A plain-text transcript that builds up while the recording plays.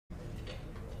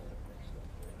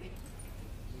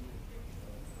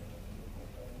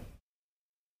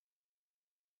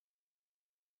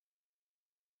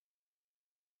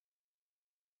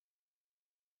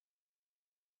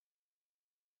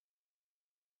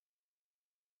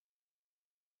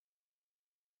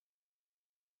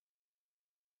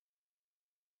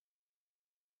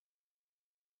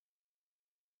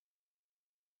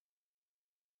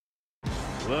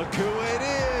Look who it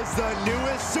is, the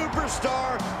newest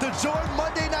superstar to join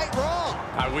Monday Night Raw.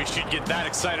 I wish she'd get that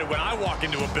excited when I walk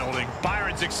into a building.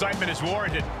 Byron's excitement is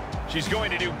warranted. She's going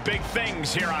to do big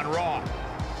things here on Raw.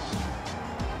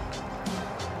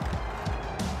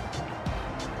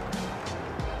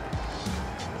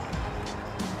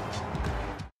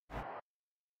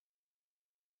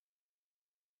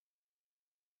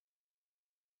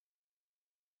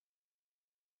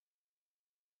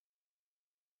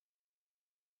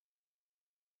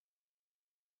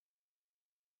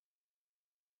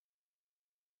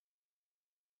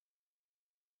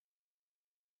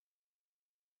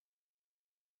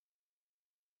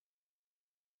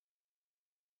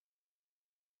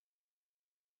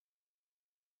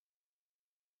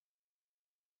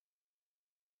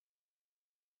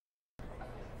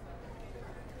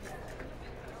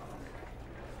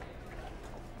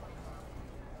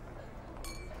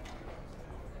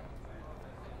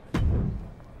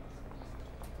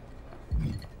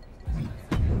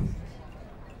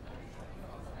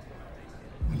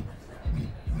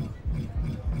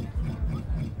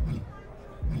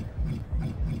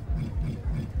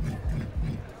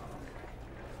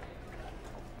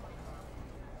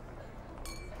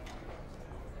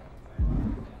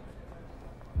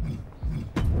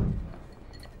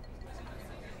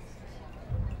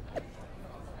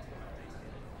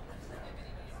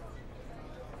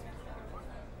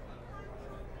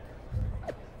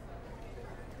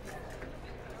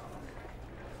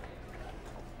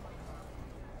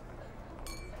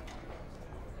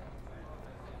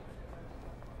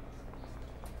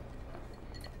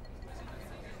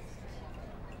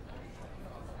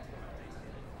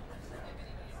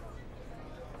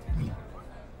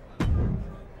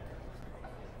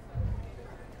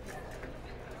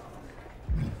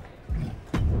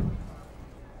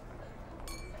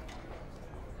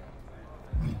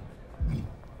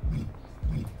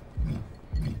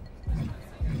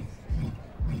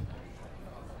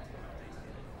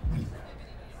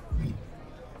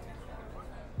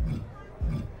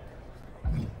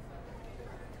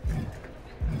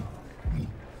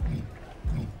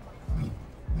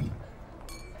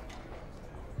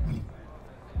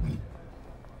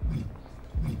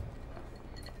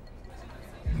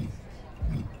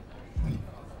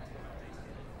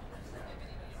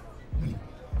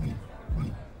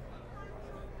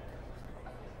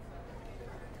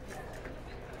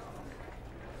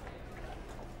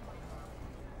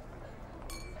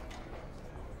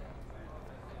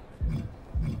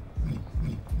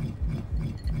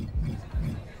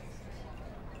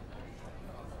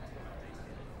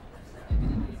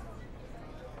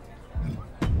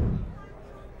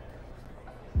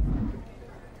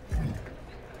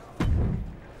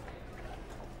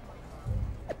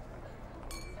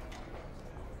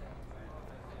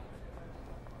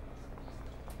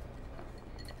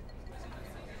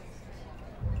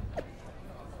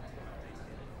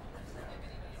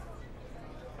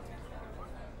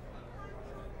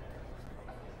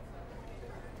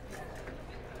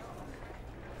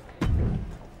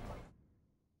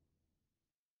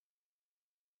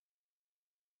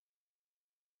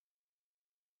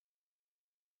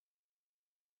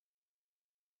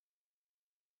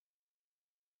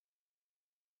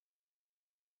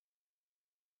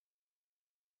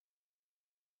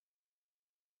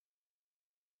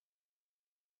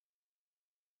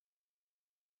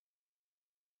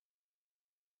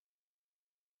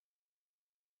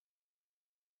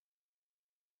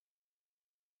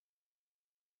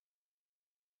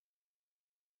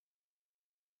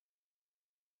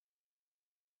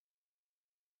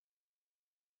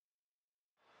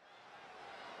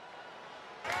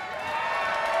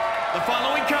 The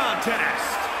following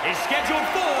contest is scheduled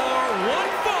for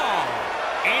one fall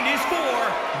and is for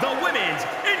the Women's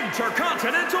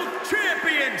Intercontinental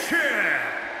Championship.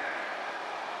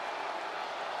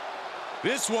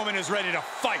 This woman is ready to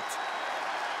fight.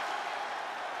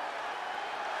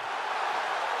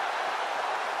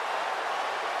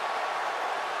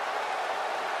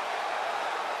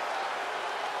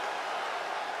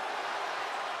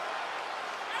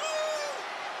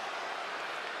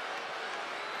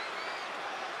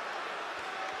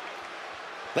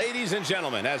 Ladies and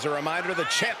gentlemen, as a reminder, the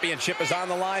championship is on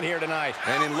the line here tonight.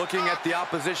 And in looking at the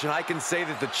opposition, I can say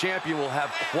that the champion will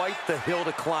have quite the hill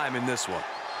to climb in this one.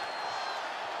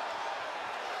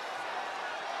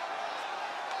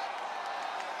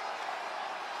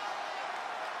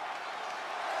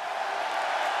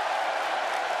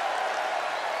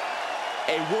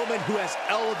 A woman who has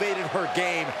elevated her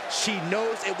game. She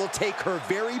knows it will take her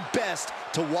very best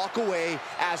to walk away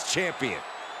as champion.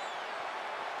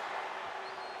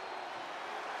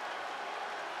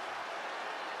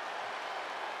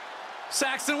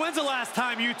 Saxton, when's the last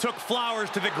time you took flowers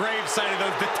to the gravesite of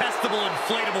those detestable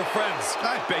inflatable friends?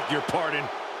 I beg your pardon.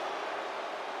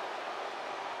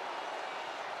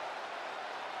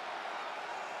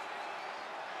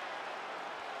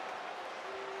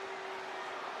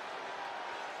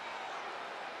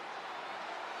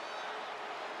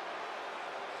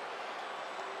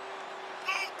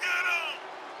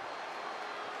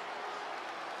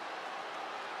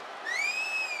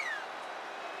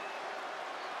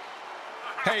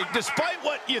 Hey, despite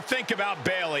what you think about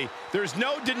Bayley, there's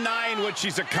no denying what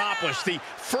she's accomplished. The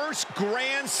first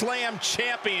Grand Slam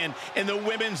champion in the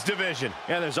women's division.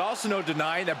 Yeah, there's also no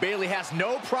denying that Bayley has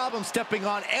no problem stepping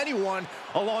on anyone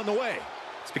along the way.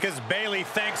 It's because Bayley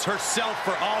thanks herself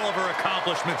for all of her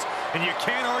accomplishments, and you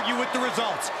can't argue with the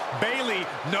results. Bayley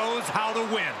knows how to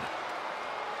win.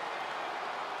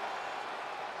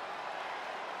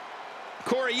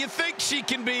 Corey, you think she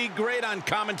can be great on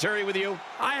commentary with you?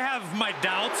 I have my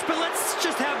doubts, but let's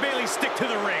just have Bayley stick to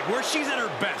the ring, where she's at her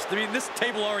best. I mean, this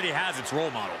table already has its role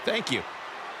model. Thank you.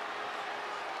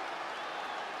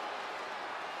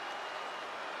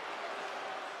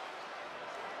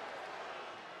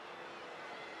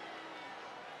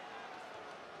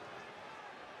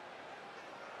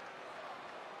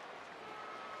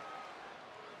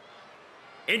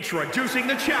 Introducing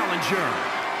the challenger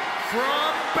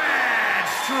from Bad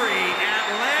Street,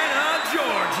 Atlanta,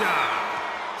 Georgia,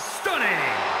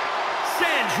 stunning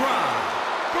Sandra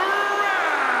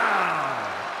Brown.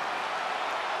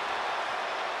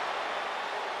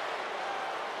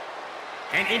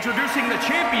 And introducing the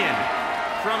champion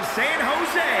from San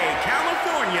Jose,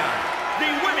 California, the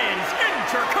Women's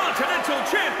Intercontinental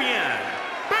Champion,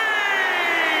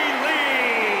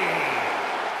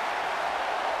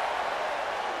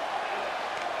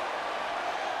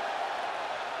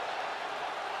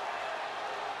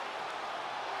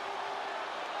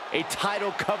 A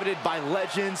title coveted by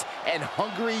legends and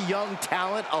hungry young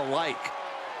talent alike.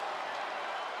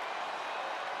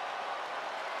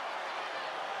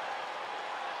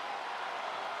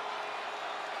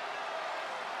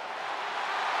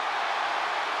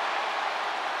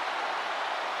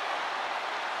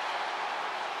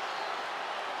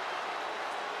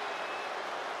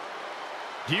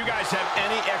 Do you guys have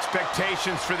any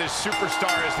expectations for this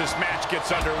superstar as this match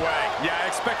gets underway? Yeah, I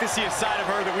expect to see a side of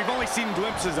her that we've only seen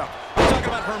glimpses of. We're talking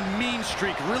about her mean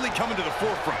streak really coming to the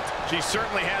forefront. She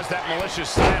certainly has that malicious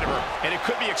side of her, and it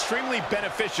could be extremely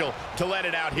beneficial to let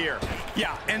it out here.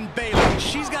 Yeah, and Bayley,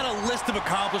 she's got a list of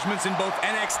accomplishments in both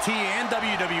NXT and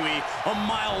WWE a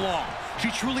mile long. She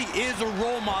truly is a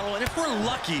role model, and if we're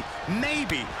lucky,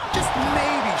 maybe, just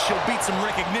maybe, she'll beat some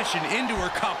recognition into her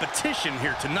competition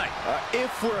here tonight. If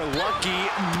we're lucky,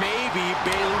 maybe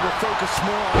Bayley will focus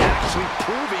more on actually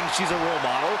proving she's a role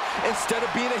model instead of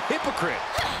being a hypocrite.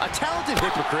 A talented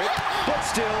hypocrite, but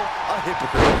still a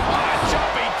hypocrite.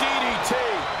 Jumping DDT.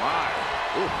 My.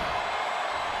 Ooh.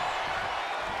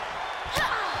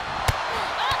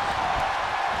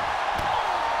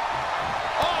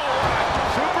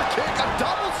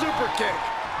 Double super kick.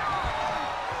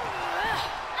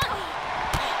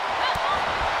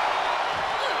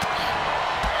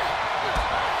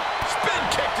 Spin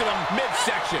kick to the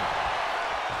midsection.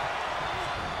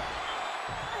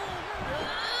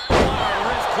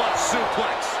 Wrist clutch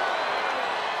suplex.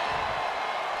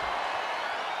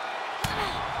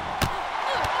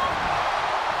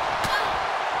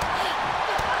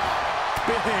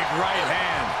 Big right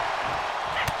hand.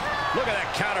 Look at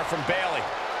that counter from Bayley.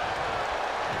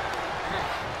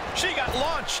 She got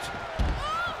launched.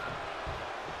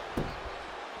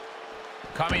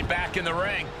 Coming back in the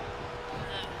ring.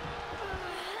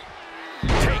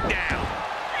 Takedown.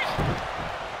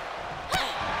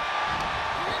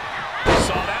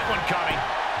 Saw that one coming.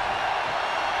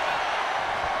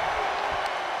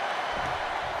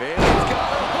 Bayley's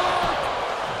got a hook.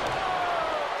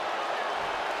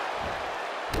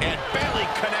 And Bayley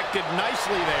connected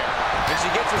nicely there. And she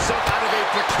gets herself out of a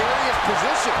precarious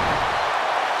position.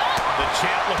 The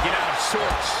champ looking out of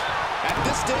sorts. At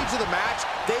this stage of the match,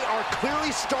 they are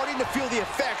clearly starting to feel the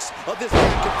effects of this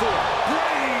back and forth.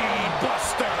 Brain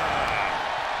Buster.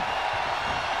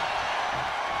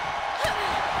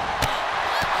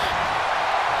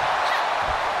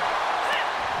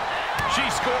 She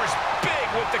scores big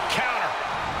with the counter.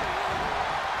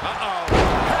 Uh-oh.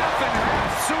 Half and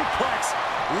half suplex.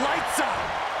 Lights out.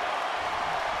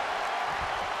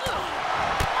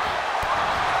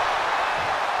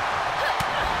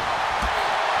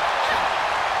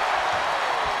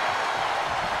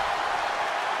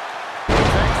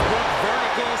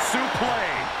 Suplex.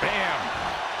 Bam.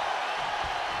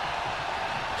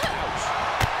 Ouch.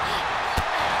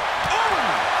 Oh,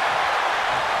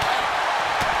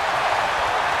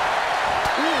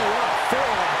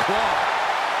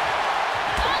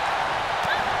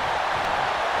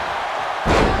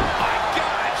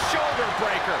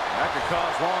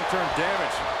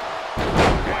 damage.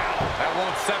 That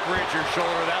won't separate your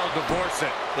shoulder. That'll divorce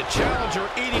it. The challenger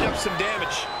eating up some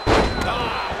damage.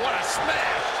 Ah, what a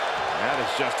smash. That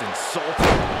is just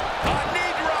insulting. A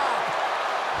knee drop.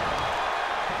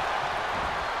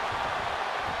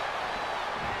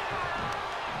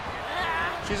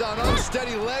 She's on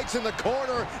unsteady legs in the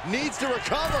corner. Needs to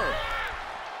recover.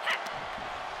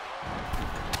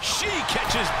 She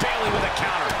catches Bayley with a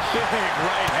counter. Big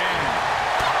right hand.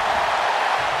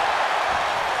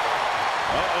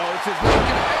 Uh-oh, this is not going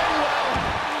to end well.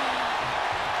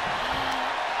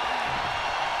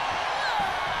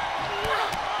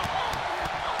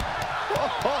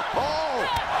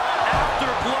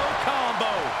 After-blow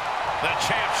combo. The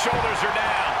champ's shoulders are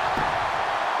down.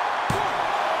 1,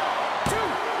 2,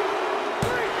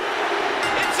 3.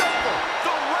 It's over.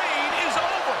 The reign is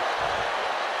over.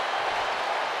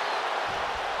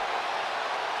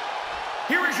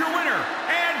 Here is your winner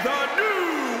and the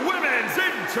new Women's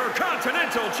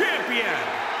Intercontinental Champion,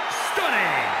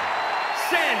 Stunning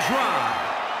Sandra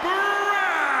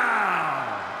Brown.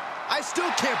 I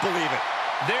still can't believe it.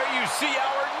 There you see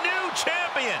our new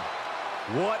champion.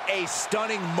 What a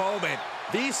stunning moment.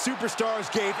 These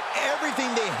superstars gave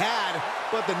everything they had,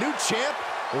 but the new champ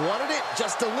wanted it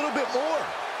just a little bit more.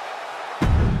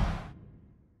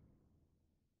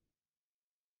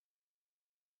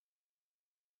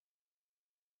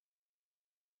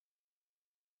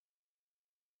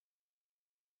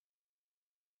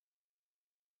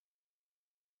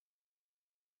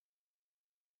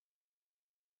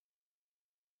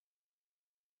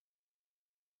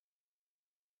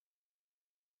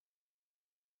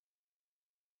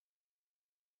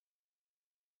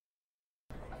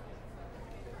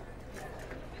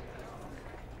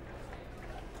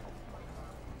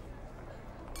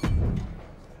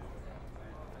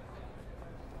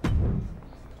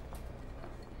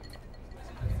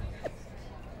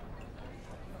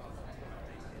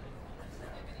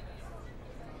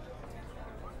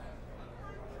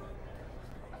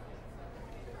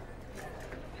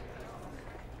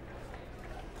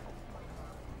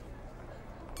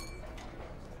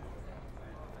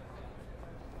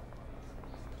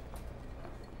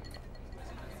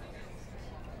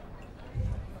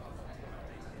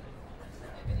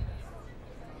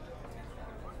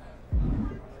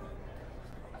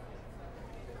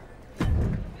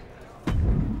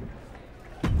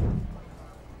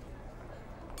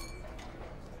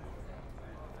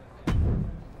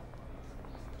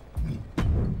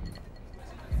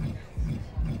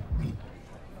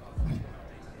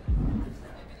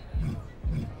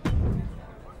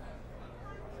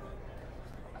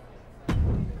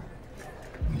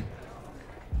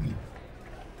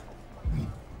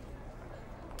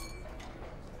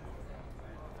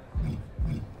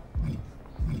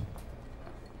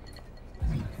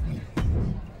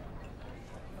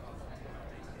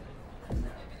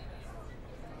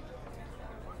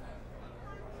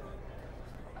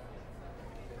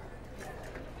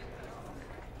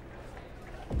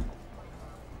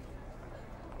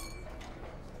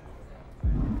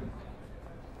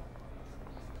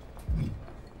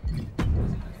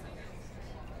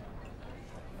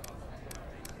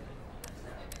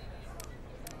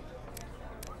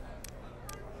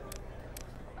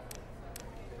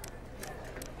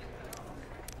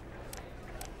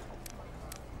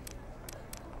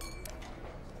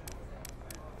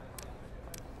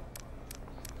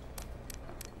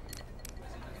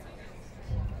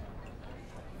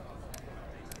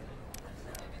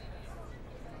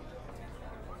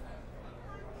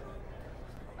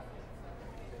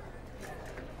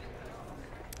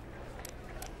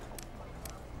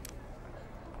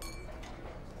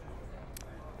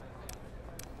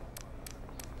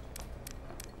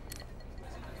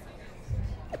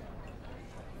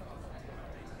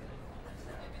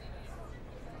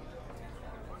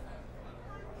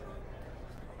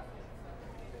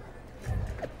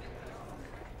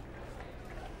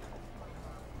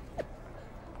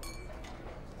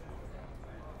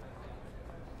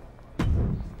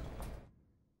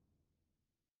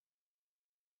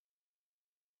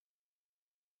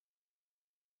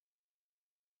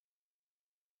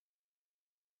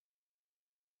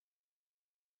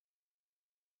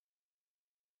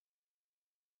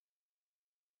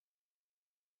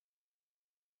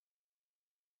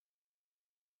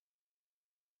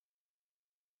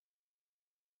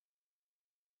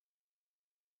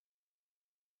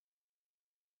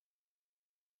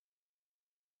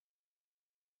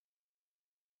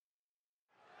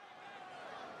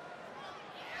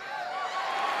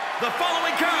 The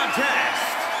following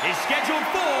contest is scheduled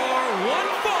for one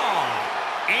fall.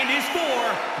 and is for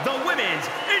the Women's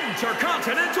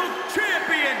Intercontinental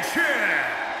Championship.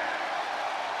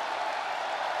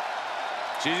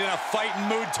 She's in a fighting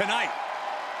mood tonight.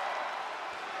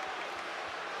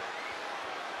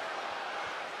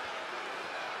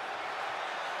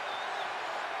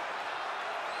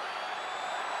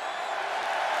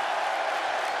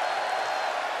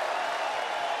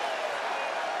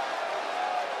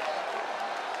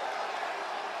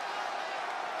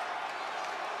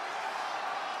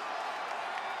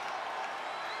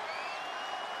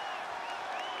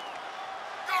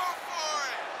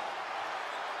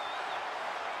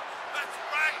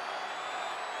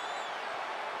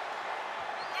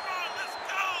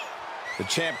 The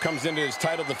champ comes into his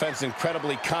title defense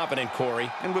incredibly confident,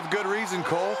 Corey. And with good reason,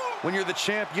 Cole. When you're the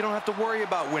champ, you don't have to worry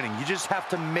about winning. You just have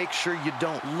to make sure you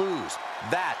don't lose.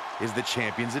 That is the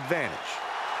champion's advantage.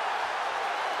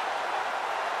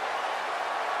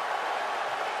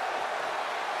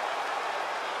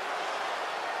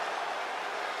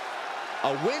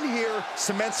 A win here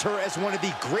cements her as one of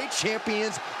the great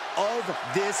champions of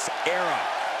this era.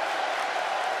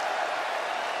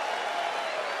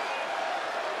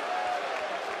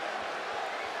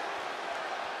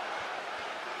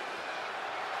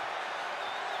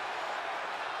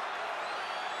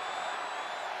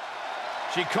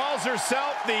 She calls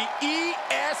herself the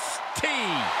EST.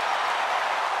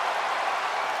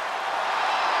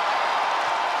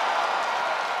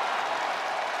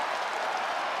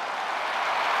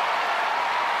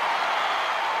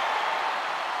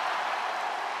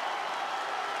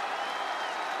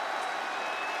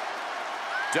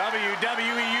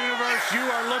 WWE Universe, you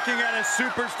are looking at a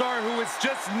superstar who is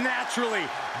just naturally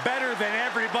better than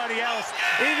everybody else,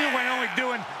 even when only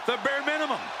doing the bare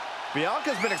minimum.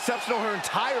 Bianca's been exceptional her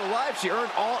entire life. She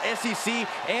earned all SEC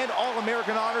and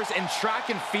All-American honors in track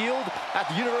and field at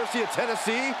the University of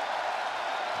Tennessee.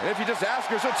 And if you just ask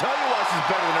her, she'll tell you why she's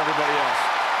better than everybody else.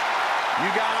 You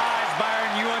got eyes,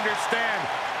 Byron, you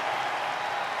understand.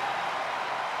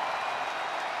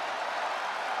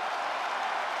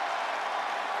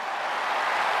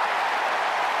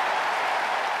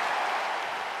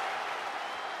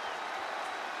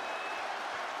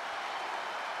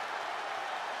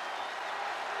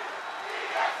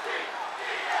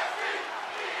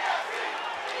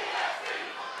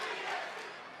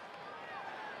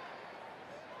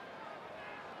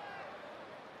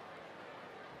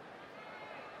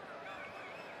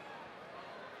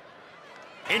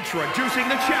 Introducing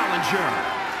the challenger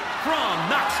from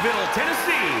Knoxville,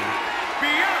 Tennessee,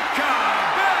 Bianca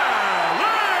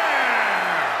Belair.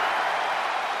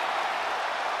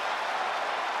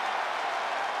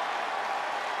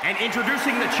 And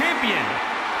introducing the champion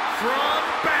from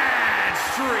Bad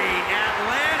Street,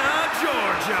 Atlanta,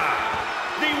 Georgia,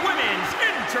 the Women's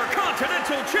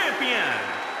Intercontinental Champion,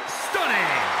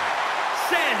 Stunning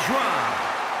Sandra.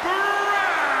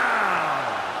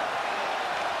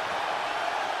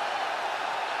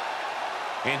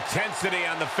 Intensity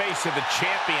on the face of the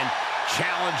champion.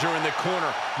 Challenger in the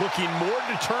corner, looking more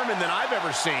determined than I've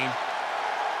ever seen.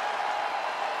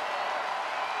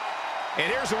 And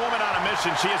here's a woman on a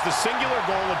mission. She has the singular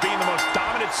goal of being the most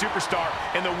dominant superstar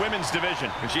in the women's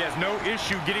division. And she has no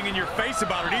issue getting in your face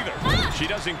about it either. She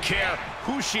doesn't care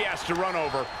who she has to run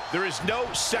over. There is no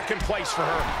second place for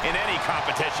her in any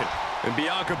competition. And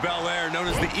Bianca Belair, known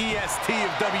as the EST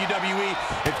of WWE,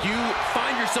 if you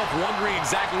find yourself wondering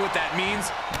exactly what that means,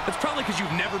 it's probably because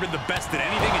you've never been the best at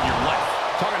anything in your life.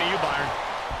 Talking to you, Byron.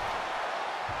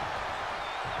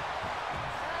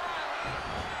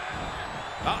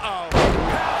 Uh-oh.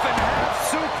 Half and half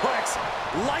suplex.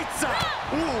 Lights up.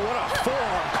 Ooh, what a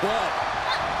forearm club.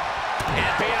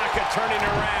 And Bianca turning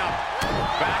around.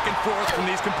 Back and forth from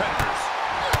these competitors.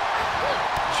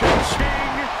 Cha-ching.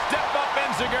 Step up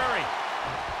Enziguri.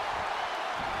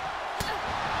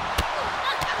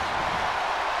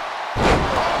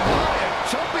 Oh my, a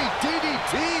jumping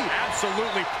DDT.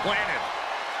 Absolutely planted.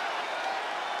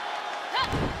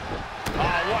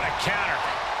 Oh, what a counter.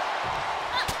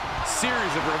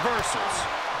 Series of reversals.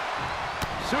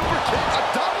 Super kick, a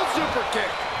double super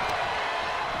kick.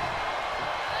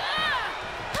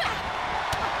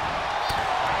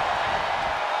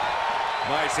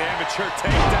 Nice amateur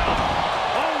takedown.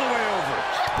 All the way over.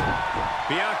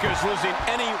 Bianca is losing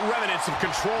any remnants of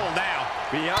control now.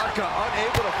 Bianca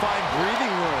unable to find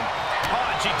breathing room.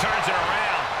 Oh, and she turns it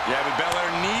around. Yeah, but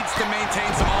Belair needs to maintain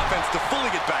some offense to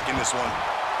fully get back in this one.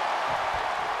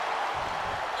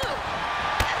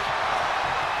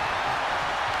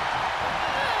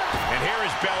 Here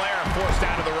is Belair forced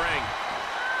out of the ring.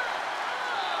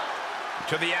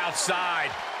 To the outside.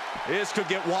 This could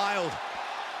get wild.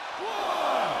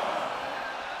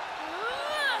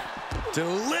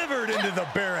 Delivered into the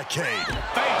barricade.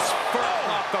 Face first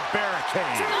off the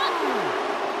barricade.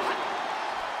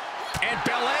 And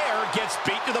Belair gets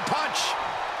beat to the punch.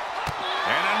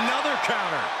 And another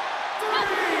counter.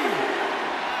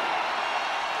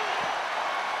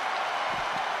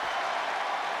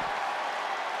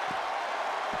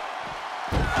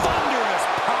 Thunderous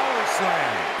power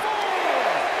slam.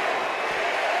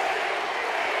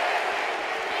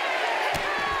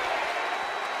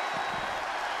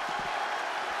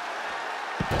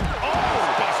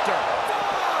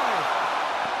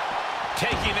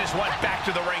 Taking this one back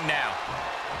to the ring now.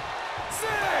 6.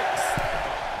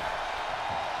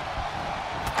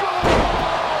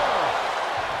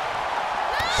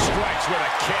 Strikes with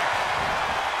a kick.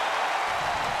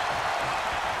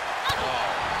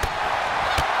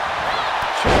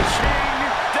 Cha-ching.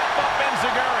 Step up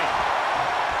enziguri.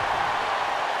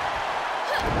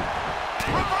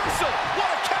 Reversal. What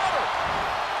a counter.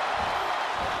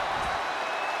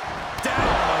 Down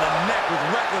on the neck with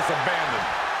reckless abandon.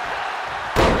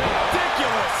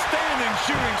 Ridiculous standing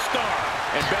shooting star.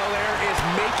 And Belair is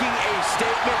making a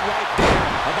statement right there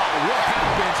about what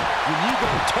happens when you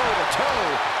go toe-to-toe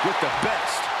with the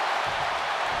best.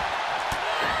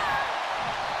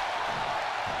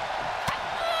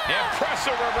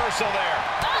 Impressive reversal there.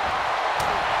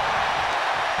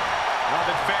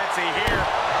 Nothing fancy here.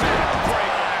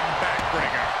 Backbreaker and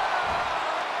backbreaker.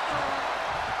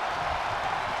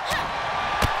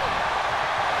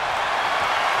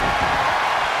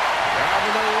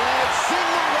 Grabbing the leg,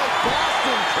 single like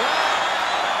Boston Crab.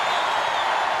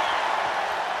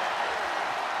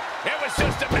 It was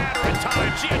just a matter of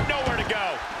time. She had nowhere to go.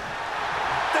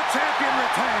 The champion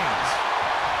retains.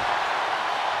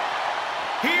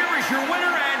 Here is your winner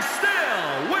and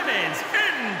still Women's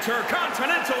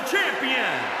Intercontinental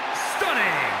Champion,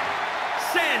 Stunning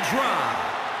Sandra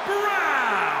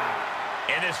Brown.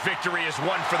 And this victory is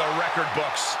one for the record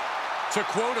books. To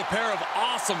quote a pair of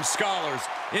awesome scholars,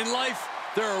 in life,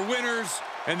 there are winners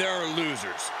and there are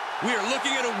losers. We are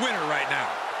looking at a winner right now.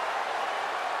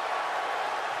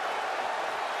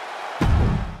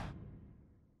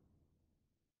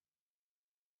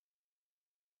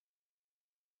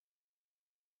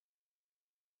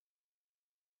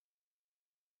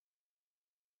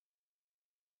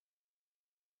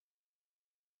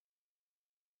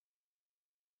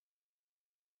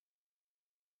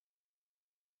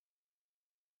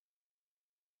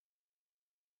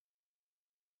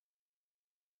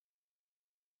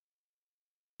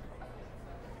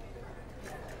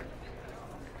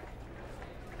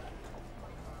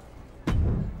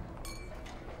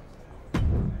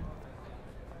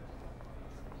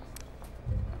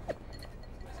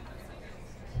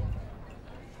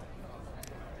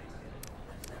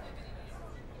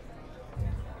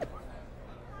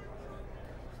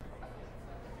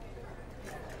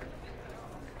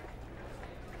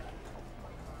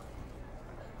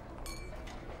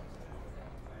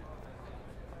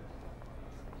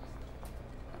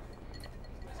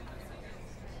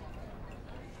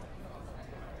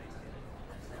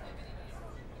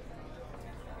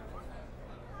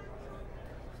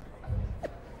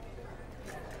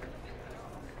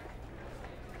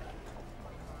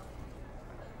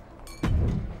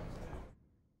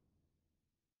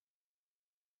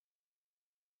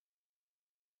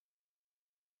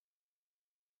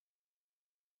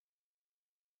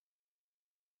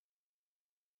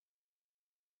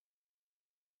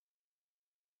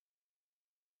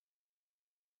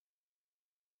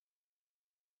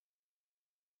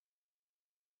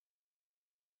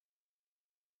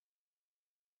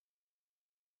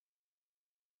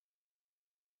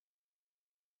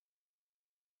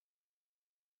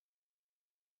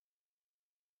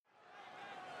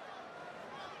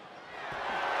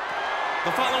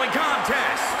 The following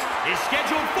contest is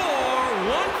scheduled for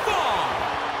one fall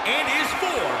and is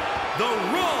for the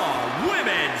Raw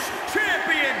Women's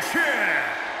Championship.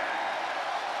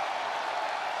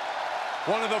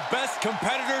 One of the best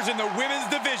competitors in the women's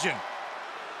division.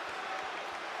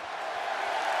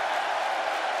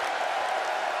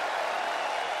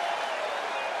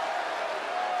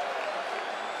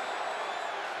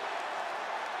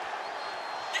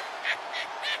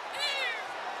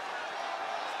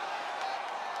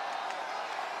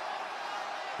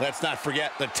 Let's not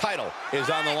forget, the title is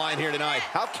on the line here tonight.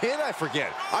 How can I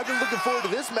forget? I've been looking forward to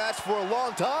this match for a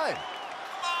long time.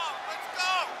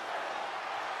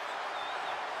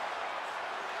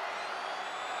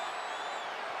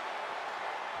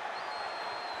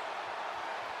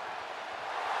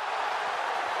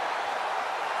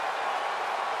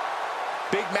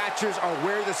 Big matches are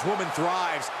where this woman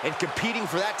thrives, and competing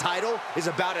for that title is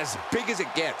about as big as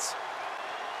it gets.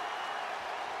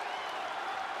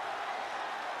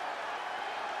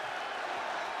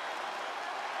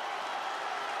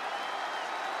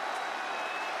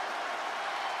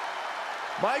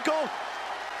 Michael,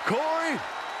 Corey,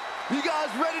 you guys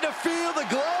ready to feel the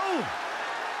glow?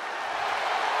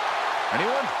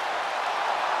 Anyone?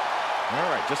 All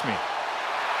right, just me.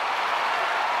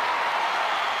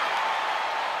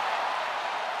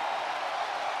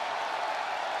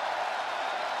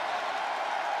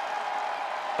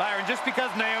 Byron, just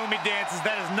because Naomi dances,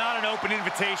 that is not an open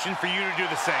invitation for you to do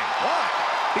the same. Why?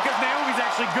 Because Naomi's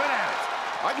actually good at it.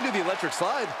 I can do the electric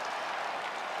slide.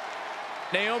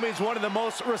 Naomi's one of the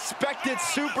most respected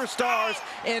superstars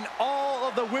in all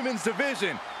of the women's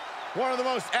division. One of the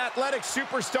most athletic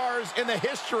superstars in the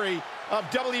history of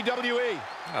WWE.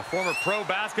 A former pro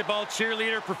basketball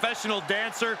cheerleader, professional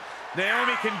dancer,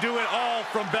 Naomi can do it all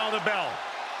from bell to bell.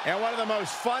 And one of the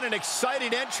most fun and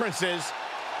exciting entrances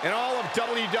in all of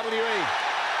WWE.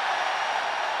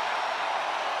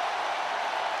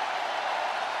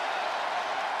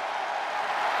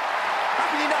 How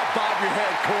can you not bob your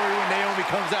head, Corey, when Naomi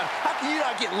comes out? How can you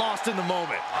not get lost in the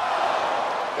moment?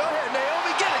 Go ahead,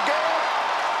 Naomi, get it, girl!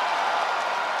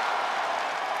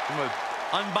 I'm an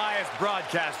unbiased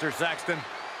broadcaster, Saxton.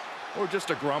 Or just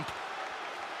a grump.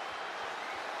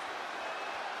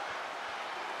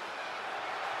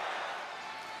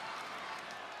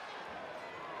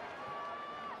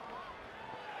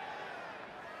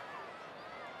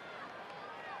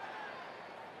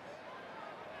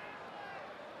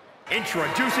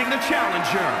 Introducing the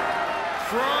challenger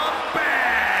from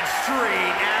Bad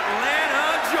Street, Atlanta,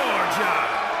 Georgia,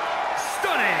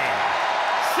 stunning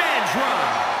Sandra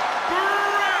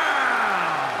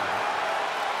Brown.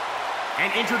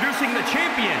 And introducing the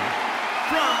champion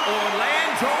from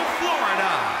Orlando,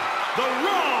 Florida, the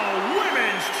Raw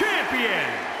Women's Champion,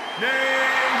 Naomi.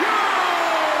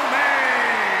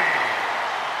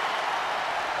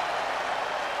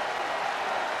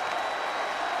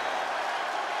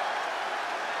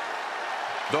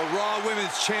 The Raw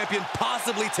Women's Champion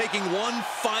possibly taking one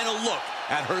final look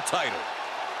at her title.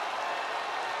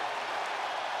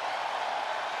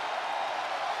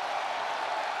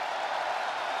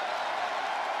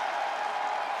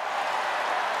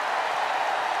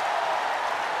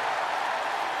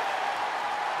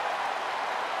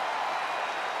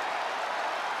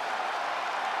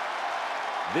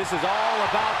 This is all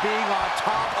about being on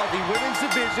top of the women's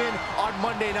division on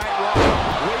Monday Night Raw,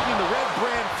 waving the red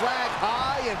brand flag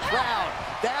high and proud.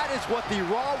 That is what the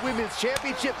Raw Women's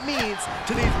Championship means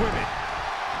to these women.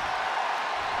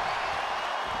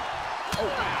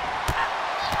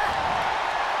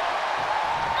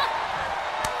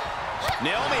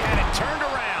 Naomi had it turned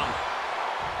around.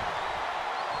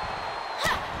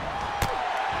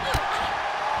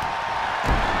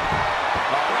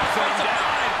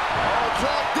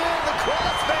 Dropped in the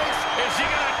crossface. Is she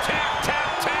gonna tap,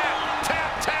 tap, tap,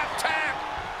 tap, tap, tap?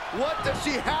 What does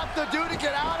she have to do to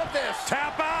get out of this?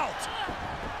 Tap out!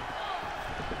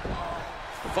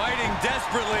 Fighting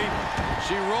desperately,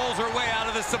 she rolls her way out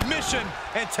of the submission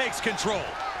and takes control.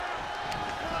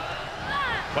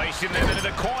 Placing them into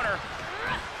the corner.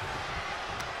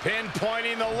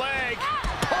 Pinpointing the leg.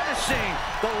 Punishing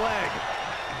the leg.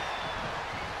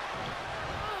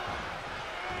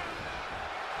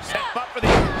 Set up for the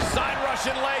side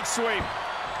Russian leg sweep.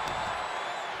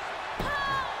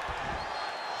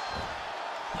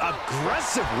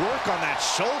 Aggressive work on that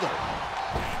shoulder.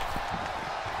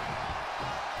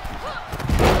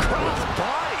 Cross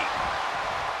body.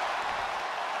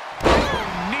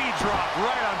 Knee drop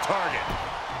right on target.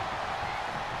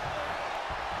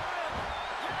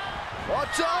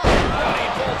 Watch out!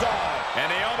 Running bulldog. And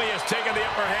Naomi has taken the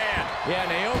upper hand. Yeah,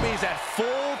 Naomi's at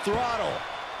full throttle.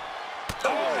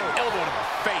 Oh, elbow to the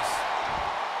face.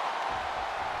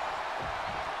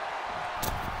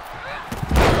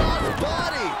 Cross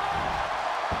body.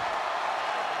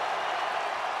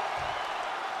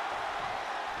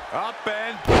 Up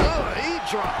and He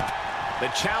dropped. The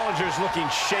challenger's looking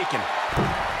shaken.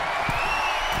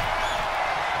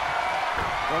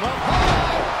 From up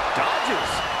high.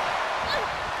 Dodges.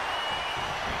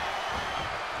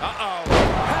 uh-oh.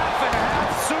 Half and a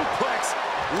half suplex.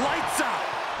 Lights out.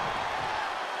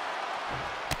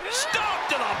 Stop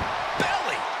to the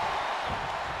belly.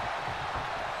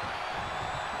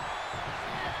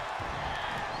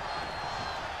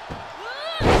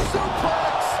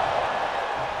 Suplex.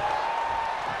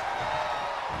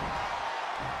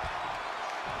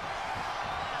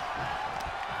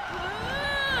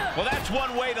 Well, that's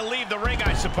one way to leave the ring,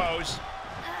 I suppose.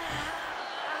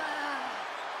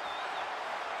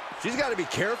 She's got to be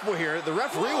careful here. The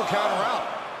referee will count her out.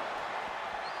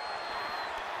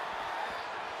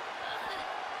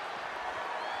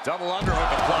 Double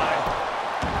underhook applied.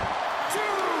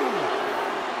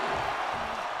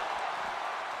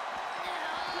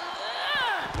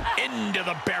 into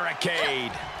the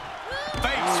barricade.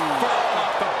 Face first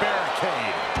off the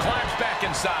barricade. Climbs back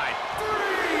inside.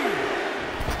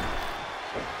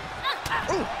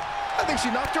 Ooh, I think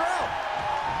she knocked her out.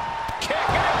 Kick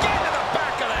and again to the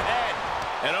back of the head.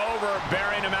 An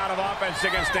overbearing amount of offense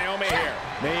against Naomi here.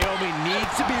 Naomi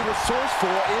needs to be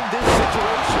resourceful in this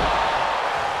situation.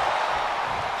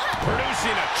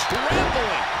 Producing a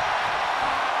trampling.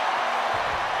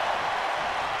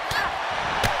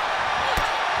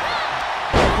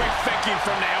 Quick thinking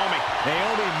from Naomi.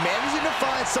 Naomi managing to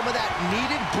find some of that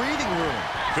needed breathing room.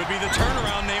 Could be the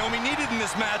turnaround Naomi needed in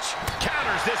this match.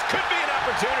 Counters. This could be an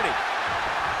opportunity.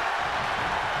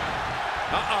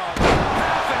 Half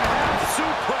and half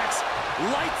suplex.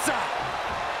 Lights out.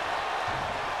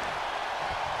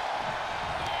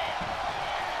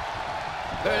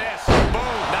 Look at this.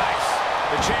 Boom. Nice.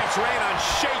 The champ's reign on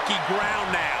shaky ground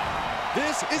now.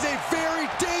 This is a very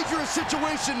dangerous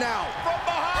situation now. From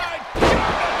behind.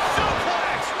 German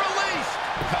suplex. Release.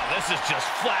 Oh, this is just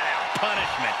flat-out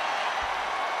punishment.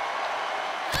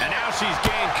 And now she's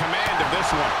gained command of this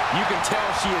one. You can tell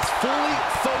she is fully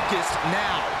focused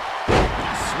now.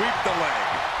 Sweep the leg.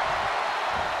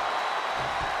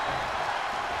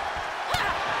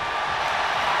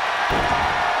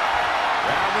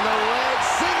 Grabbing the leg,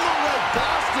 single leg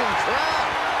Boston Crab.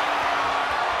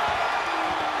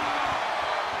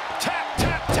 Tap,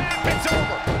 tap, tap. It's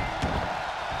over.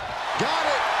 Got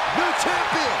it. New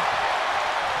champion.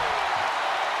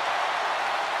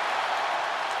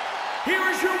 Here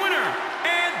is your winner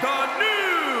and the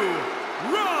new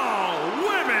Raw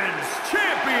Women's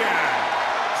Champion,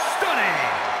 Stunning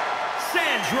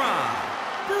Sandra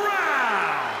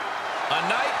Brown. A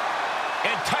night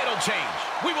and title change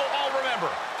we will all remember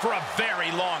for a very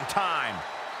long time.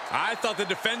 I thought the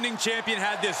defending champion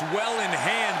had this well in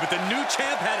hand, but the new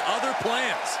champ had other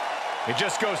plans. It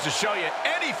just goes to show you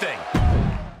anything.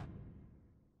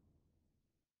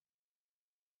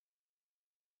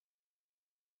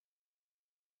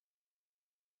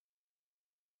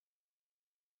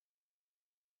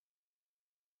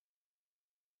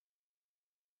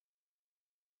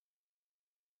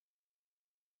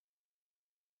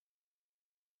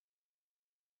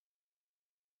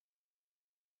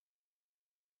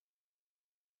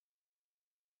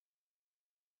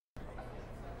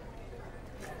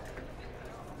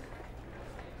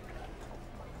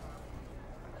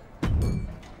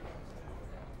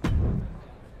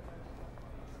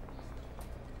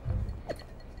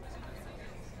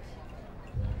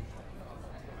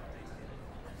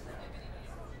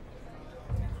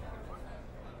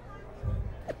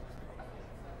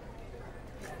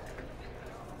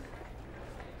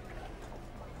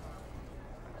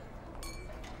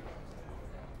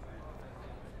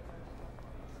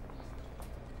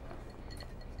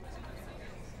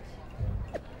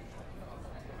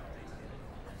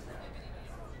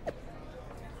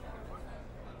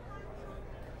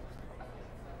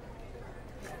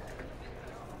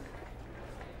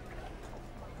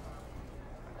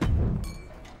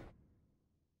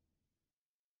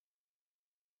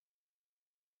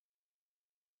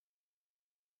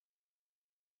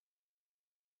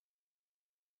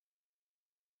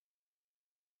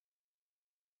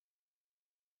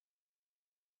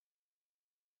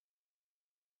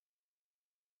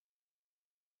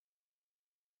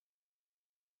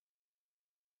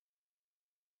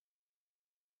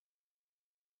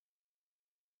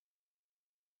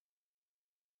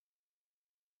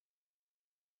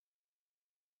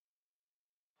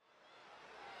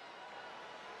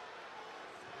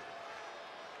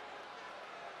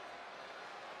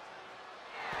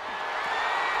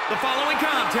 The following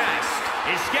contest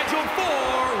is scheduled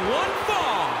for one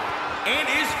fall and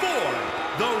is for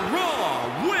the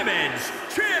Raw Women's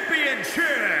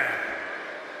Championship.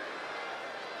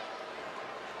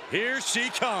 Here she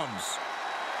comes.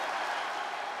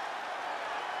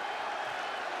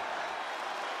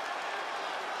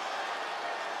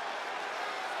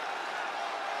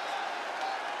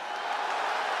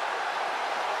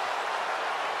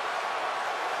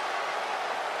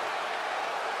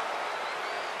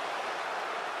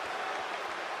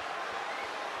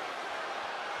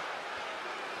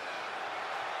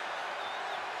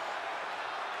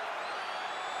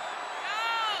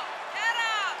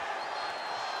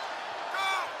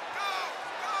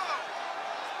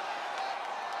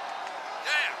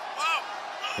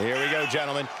 Here we go,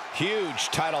 gentlemen. Huge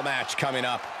title match coming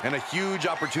up. And a huge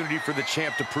opportunity for the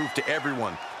champ to prove to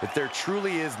everyone that there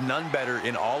truly is none better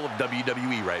in all of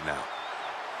WWE right now.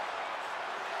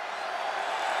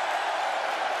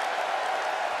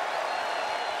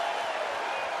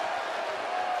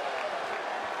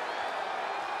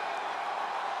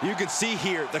 You can see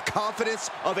here the confidence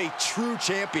of a true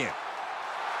champion.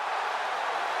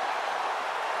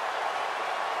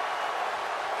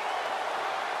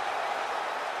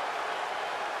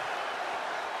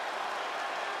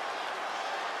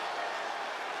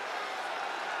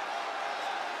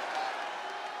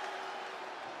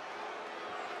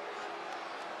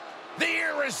 The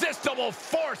irresistible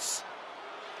force.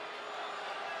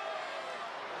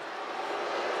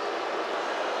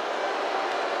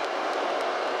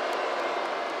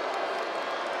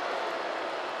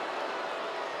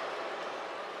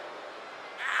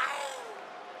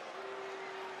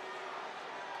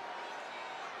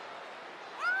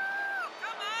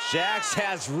 Jax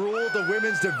has ruled the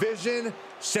women's division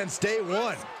since day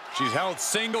one. She's held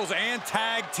singles and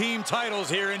tag team titles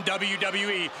here in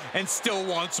WWE and still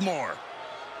wants more.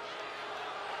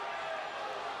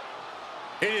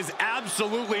 It is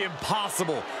absolutely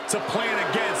impossible to plan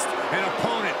against an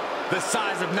opponent the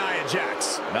size of Nia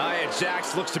Jax. Nia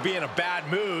Jax looks to be in a bad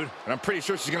mood, and I'm pretty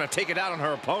sure she's going to take it out on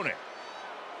her opponent.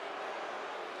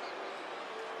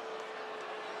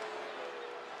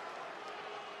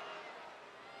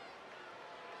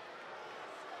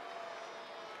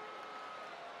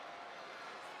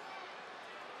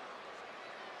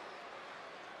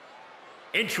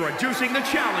 Introducing the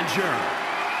challenger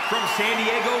from San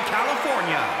Diego,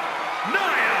 California,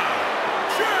 Nia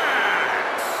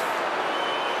Jax.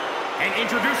 And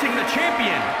introducing the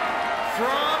champion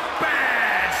from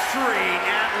Bad Street,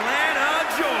 Atlanta,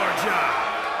 Georgia,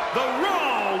 the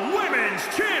Raw Women's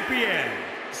Champion,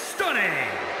 Stunning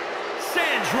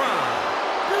Sandra.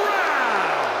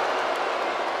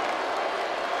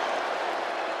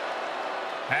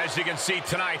 As you can see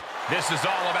tonight, this is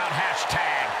all about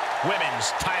 #Women's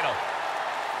Title.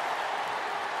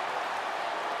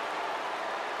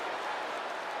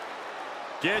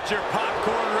 Get your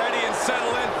popcorn ready and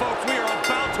settle in, folks. We are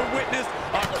about to witness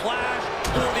a clash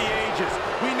for the ages.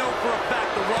 We know for a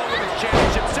fact the Raw Women's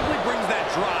Championship simply brings that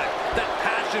drive, that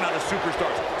passion out of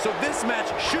superstars. So this match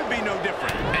should be no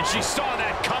different. And she saw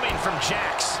that coming from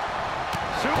Jax.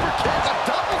 Super kick, a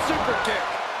double super kick.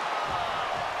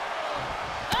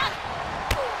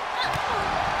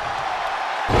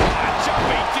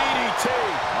 Jumping DDT.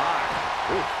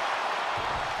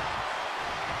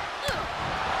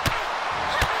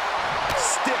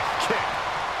 Stiff kick.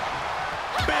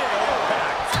 Big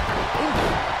impact.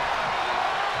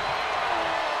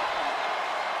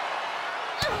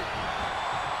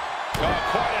 Oh,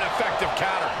 quite an effective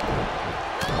counter.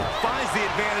 Finds the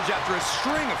advantage after a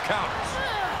string of counters.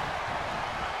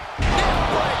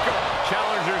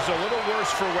 Challenger's a little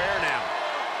worse for wear now.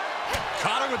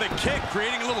 Caught her with a kick,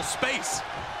 creating a little space.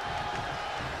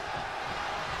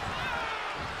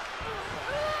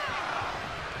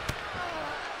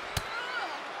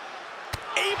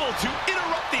 Able to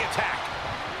interrupt the attack.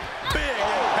 Big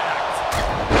impact.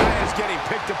 Nia's getting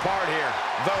picked apart here.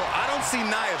 Though I don't see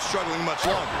Nia struggling much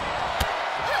longer.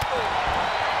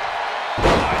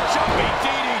 Jumping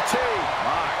DDT.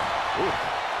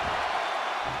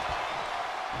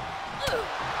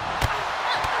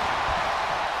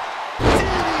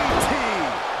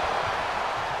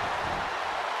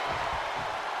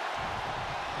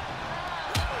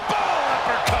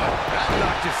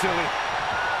 Silly.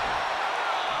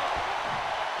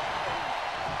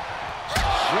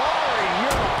 Jarring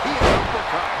European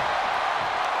uppercut.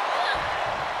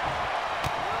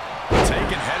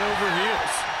 Taken head over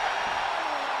heels.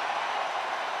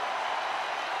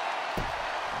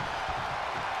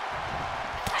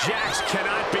 Jax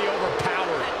cannot be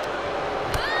overpowered.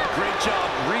 Great job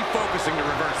refocusing to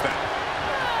reverse that.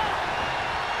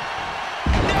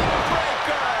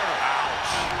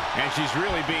 And she's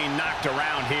really being knocked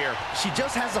around here. She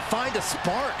just has to find a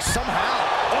spark somehow.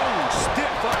 Oh,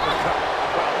 stiff uppercut.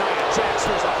 Well, Nia Jax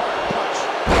throws a hard punch.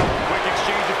 Quick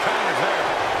exchange of counters there.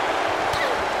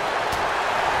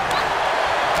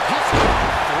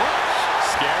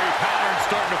 Scary pattern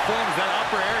starting to form as that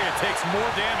upper area takes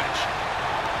more damage.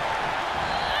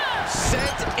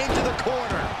 Sent into the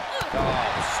corner. Oh,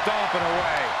 stomping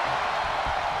away.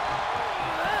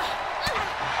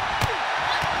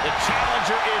 The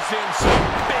challenger is in some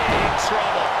big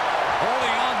trouble.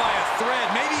 Holding on by a thread,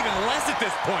 maybe even less at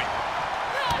this point.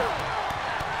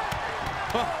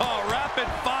 Oh, rapid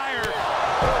fire.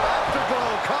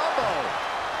 Afterglow combo.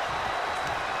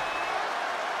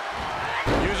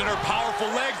 Using her powerful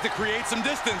legs to create some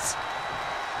distance.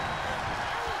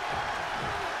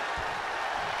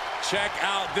 Check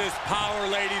out this power,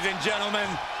 ladies and gentlemen.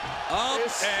 Up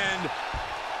and...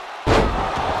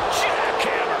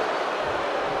 Jackhammer.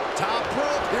 Top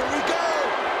rope, here we go.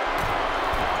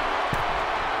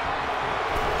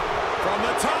 From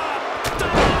the top.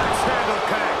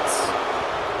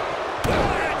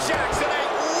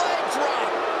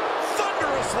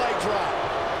 reverse leg drop.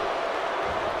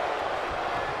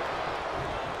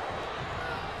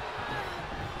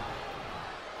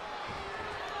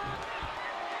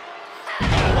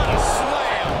 What a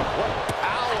slam. What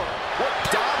power. What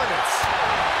dominance.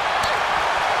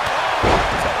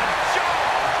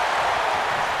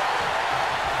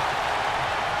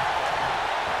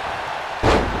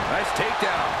 Nice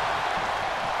takedown.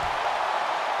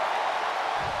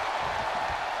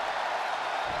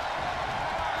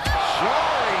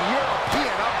 Jarring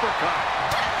European uppercut.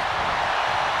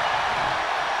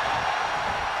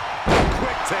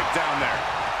 Quick takedown there.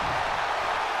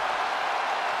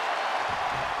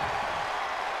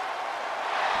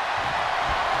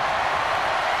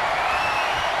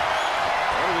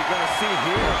 What are we going to see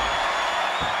here?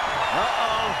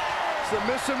 Uh-oh.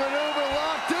 Submission maneuver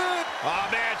locked in. Oh,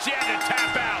 man, she had to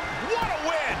tap out. What a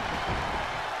win.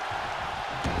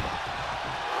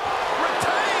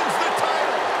 Retains the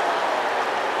title.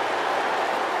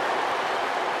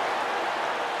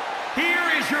 Here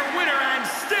is your winner and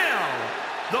still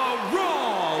the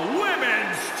Raw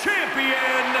Women's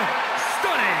Champion,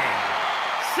 stunning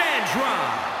Sandra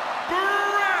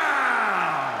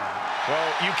Brown. Well,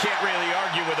 you can't really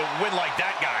argue with a win like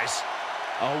that, guys.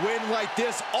 A win like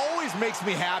this always makes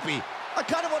me happy. I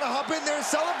kind of want to hop in there and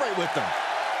celebrate with them.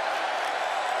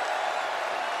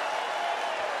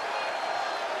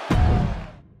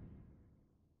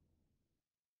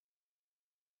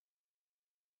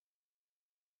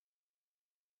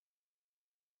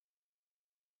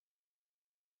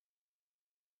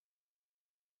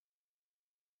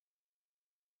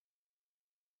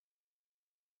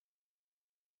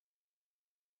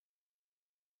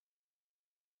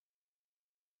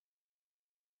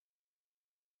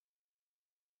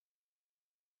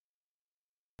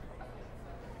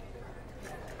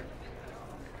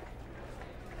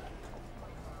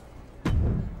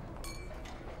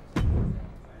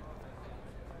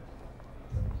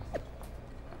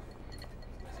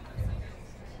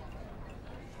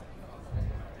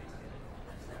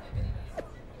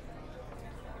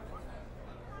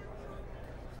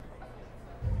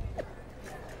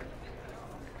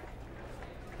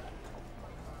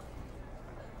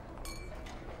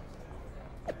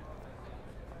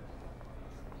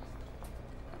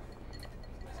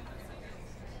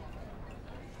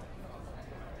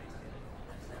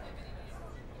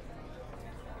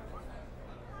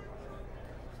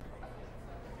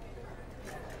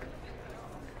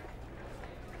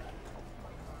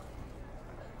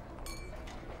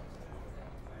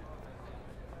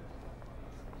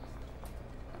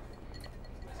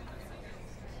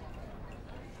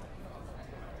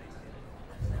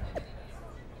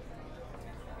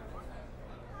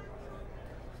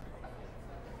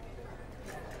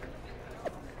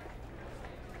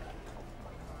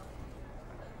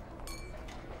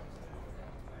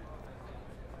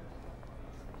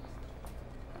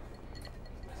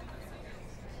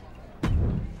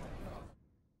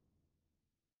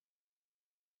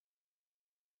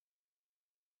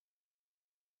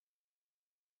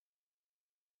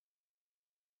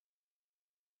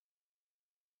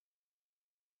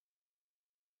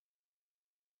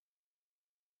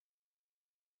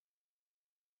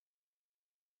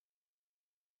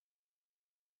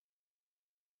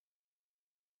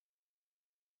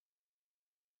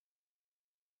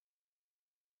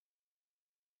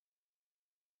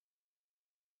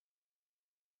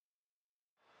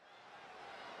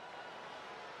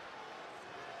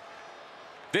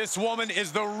 This woman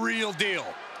is the real deal.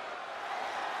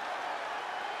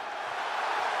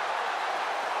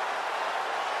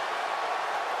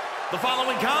 The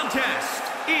following contest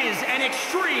is an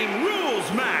Extreme Rules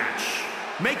match.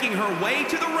 Making her way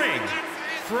to the ring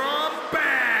from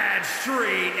Bad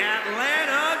Street,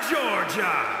 Atlanta,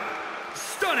 Georgia,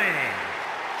 stunning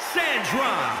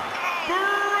Sandra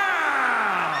Brown.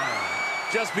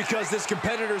 Just because this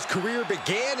competitor's career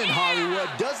began in Hollywood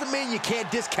doesn't mean you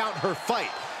can't discount her fight.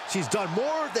 She's done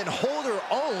more than hold her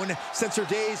own since her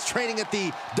days training at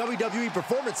the WWE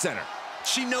Performance Center.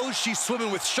 She knows she's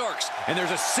swimming with sharks, and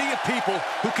there's a sea of people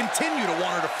who continue to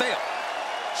want her to fail.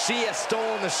 She has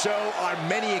stolen the show on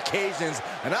many occasions,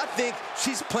 and I think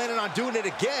she's planning on doing it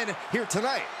again here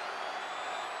tonight.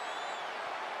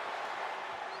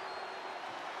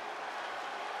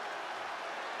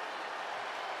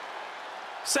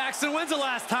 Saxton, when's the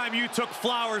last time you took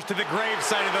flowers to the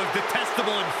gravesite of those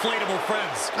detestable inflatable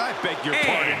friends? I beg your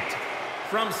pardon.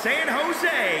 From San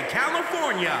Jose,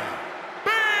 California,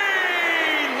 Bailey.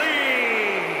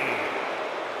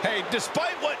 Hey,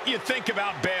 despite what you think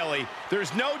about Bayley,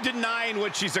 there's no denying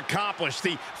what she's accomplished.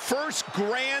 The first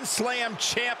Grand Slam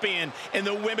champion in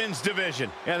the women's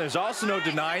division. And there's also no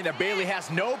denying that Bayley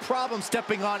has no problem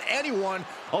stepping on anyone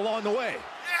along the way.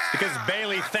 Because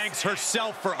Bayley thanks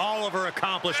herself for all of her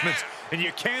accomplishments, and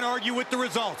you can't argue with the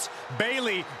results.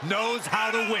 Bayley knows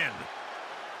how to win.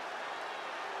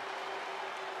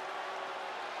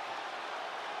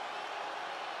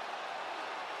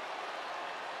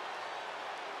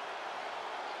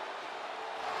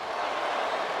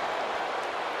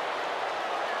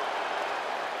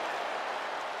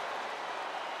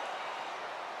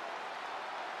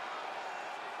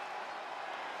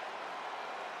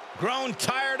 Grown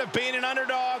tired of being an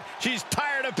underdog. She's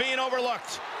tired of being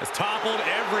overlooked. Has toppled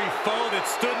every foe that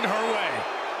stood in her way.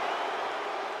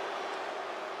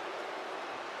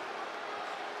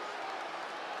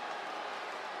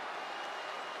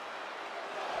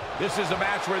 This is a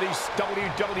match where these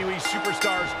WWE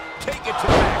superstars take it to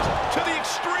the max, to the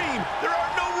extreme. There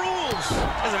are no rules.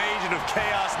 As an agent of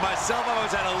chaos myself, I've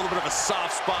always had a little bit of a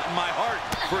soft spot in my heart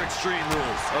for Extreme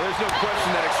Rules. Well, there's no question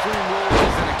that Extreme Rules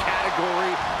is in a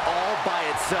category all by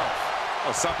itself.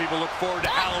 Well, some people look forward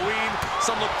to Halloween,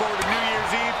 some look forward to New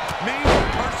Year's Eve. Me,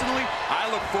 personally, I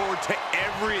look forward to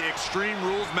every Extreme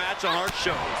Rules match on our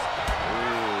shows.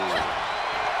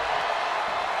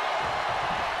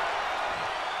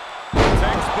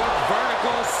 Textbook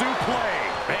vertical suplex.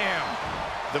 Bam.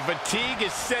 The fatigue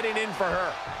is setting in for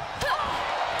her.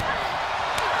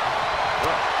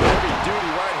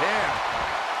 Heavy-duty right hand.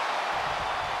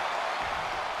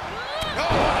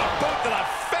 Oh, what a boot to the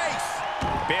face!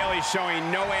 Bayley showing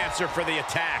no answer for the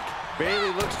attack.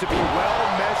 Bayley looks to be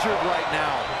well measured right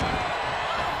now.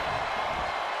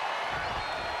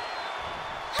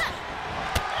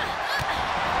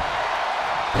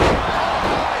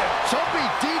 Jumping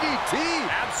DDT.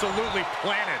 Absolutely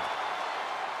planted.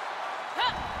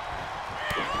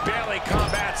 Bayley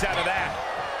combats out of that.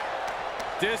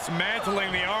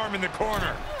 Dismantling the arm in the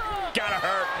corner. Gotta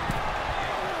hurt.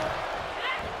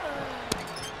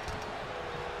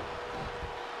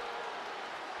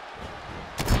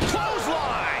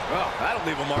 Clothesline! Well, that'll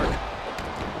leave a mark.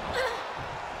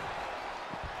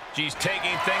 She's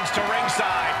taking things to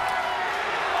ringside.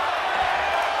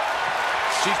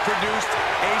 She's produced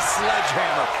a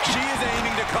sledgehammer. She is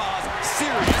aiming to cause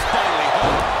serious bodily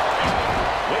harm.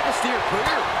 Way to steer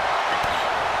clear.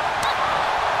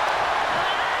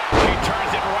 She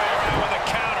turns it right around with a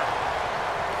counter.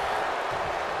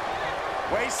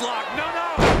 Waistlock. No,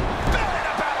 no. Belly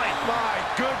to belly. My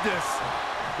goodness.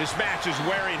 This match is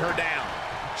wearing her down.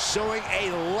 Showing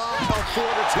a lot of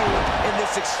fortitude in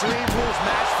this Extreme Rules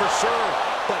match for sure,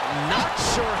 but not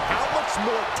sure how much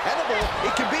more tenable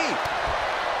it can be.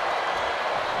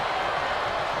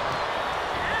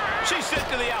 She's sent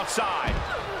to the outside.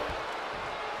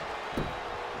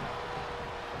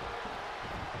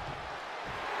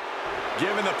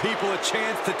 Giving the people a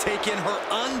chance to take in her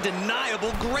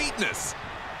undeniable greatness.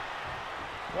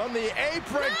 From the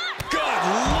apron. Good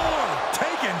Lord,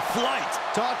 taking flight.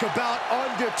 Talk about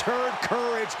undeterred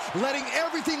courage, letting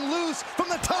everything loose from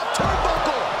the top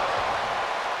turnbuckle.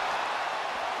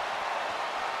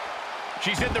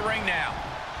 She's in the ring now.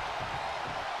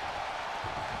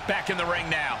 Back in the ring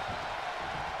now.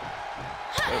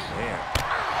 Oh, man.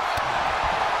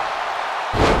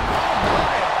 Oh,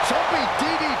 my. Jumping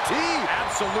DDT.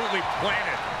 Absolutely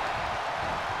planted.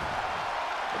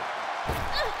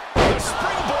 The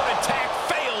springboard attack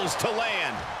fails to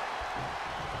land.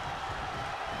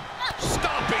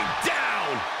 Stomping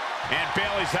down. And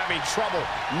Bayley's having trouble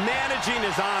managing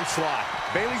his onslaught.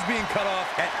 Bayley's being cut off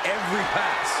at every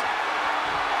pass.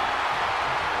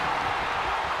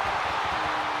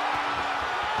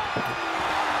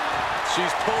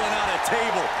 She's pulling out a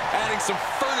table, adding some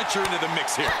furniture into the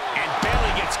mix here. And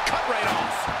Bayley gets cut right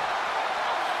off.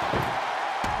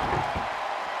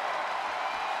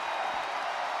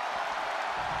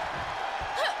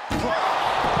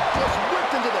 Just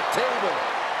whipped into the table.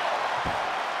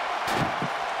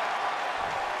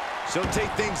 She'll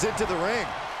take things into the ring.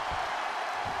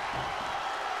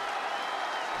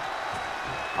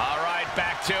 All right,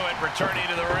 back to it, returning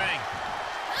to the ring.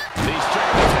 These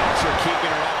string attacks are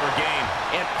keeping her up her game.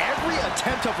 And every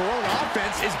attempt of her own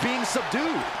offense is being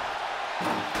subdued.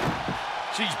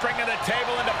 She's bringing the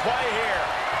table into play here.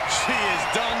 She is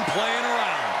done playing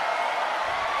around.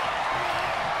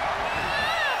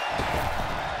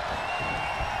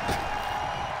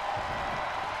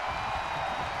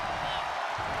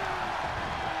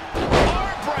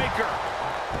 Armbreaker.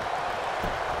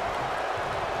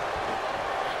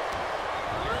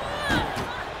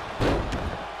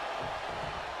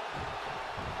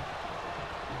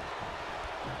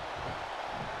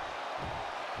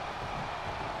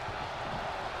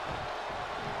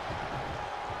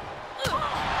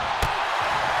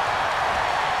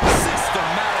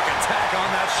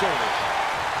 shoulders.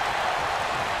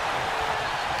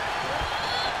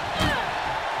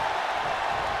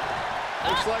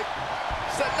 Looks like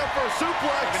setting up for a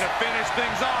suplex. Going to finish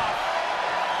things off.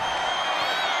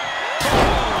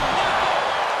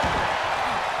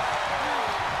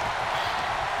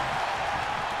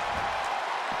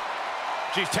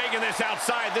 She's taking this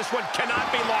outside. This one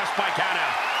cannot be lost by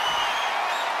countout.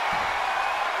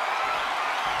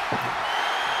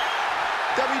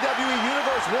 WWE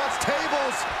Universe wants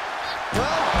tables.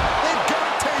 Well, they've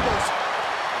got tables.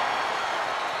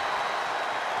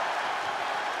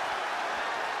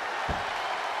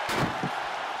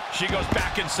 She goes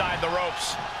back inside the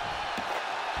ropes.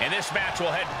 And this match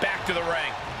will head back to the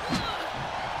ring.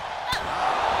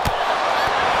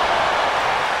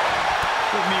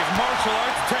 Putting these martial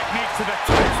arts techniques to the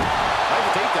test. I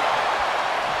can take that.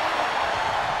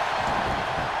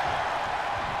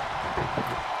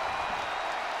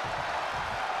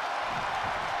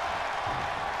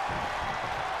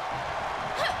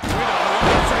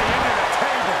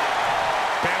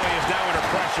 Bayley is now under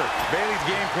pressure. Bayley's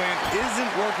game plan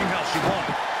isn't working how she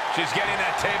wanted. She's getting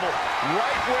that table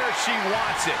right where she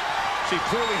wants it. She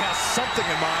clearly has something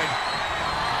in mind.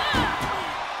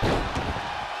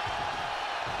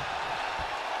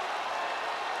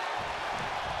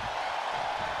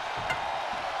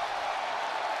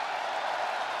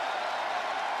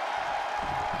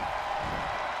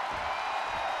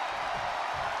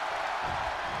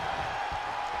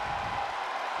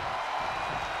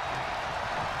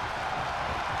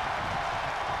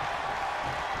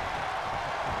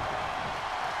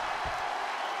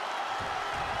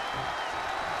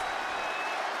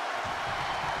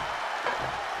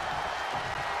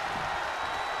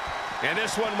 And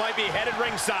this one might be headed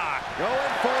ringside. Going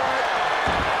for it.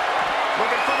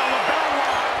 Looking for the lapel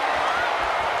lock.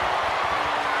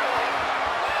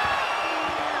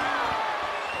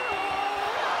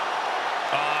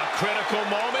 Critical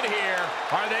moment here.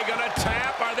 Are they going to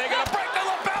tap? Are they going to break the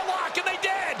lapel lock? And they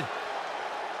did.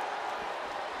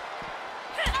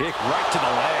 Kick right to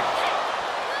the leg.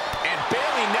 And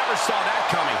Bayley never saw that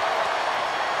coming.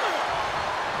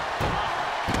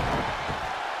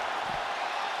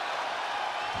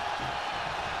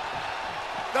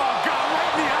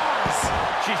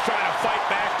 She's trying to fight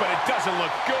back, but it doesn't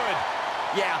look good.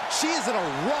 Yeah, she is in a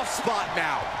rough spot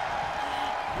now.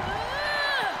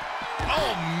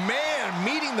 Oh, man,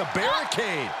 meeting the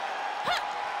barricade.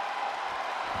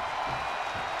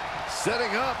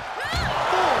 Setting up.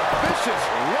 Oh, vicious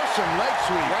Russian leg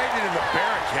sweep. Right into the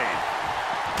barricade.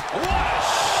 What a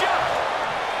shot!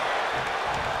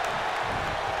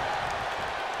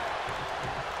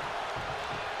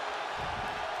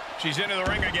 She's into the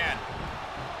ring again.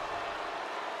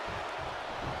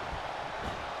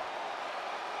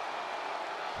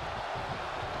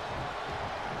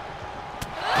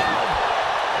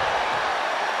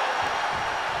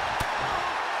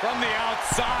 From the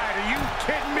outside, are you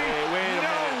kidding me? Wait a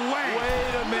minute. Way.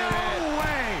 Wait a minute. No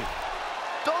way.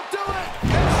 Don't do it.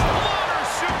 Slaughter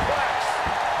suplex.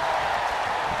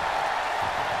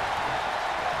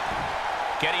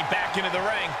 Getting back into the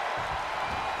ring.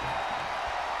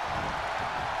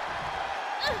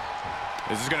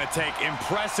 This is going to take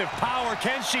impressive power.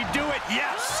 Can she do it?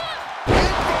 Yes.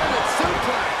 Inverted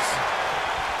suplex.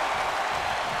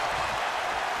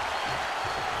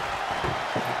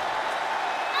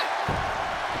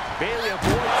 Bayley avoids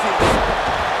it.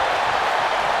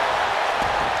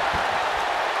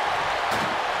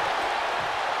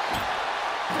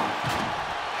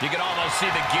 You can almost see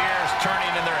the gears turning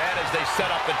in their head as they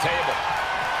set up the table.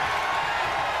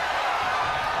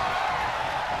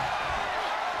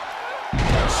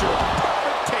 Sure,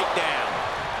 perfect takedown.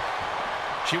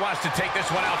 She wants to take this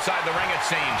one outside the ring, it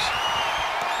seems.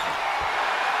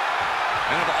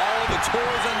 And of all of the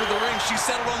toys under the ring, she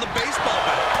settled on the baseball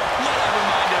bat. Let I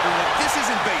remind everyone, this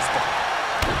isn't baseball.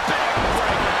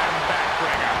 Backbreaker and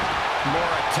backbreaker.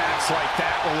 More attacks like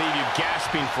that will leave you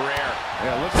gasping for air.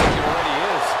 Yeah, looks like it already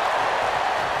is.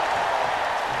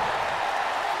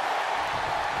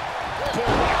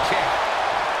 Bulldog kick.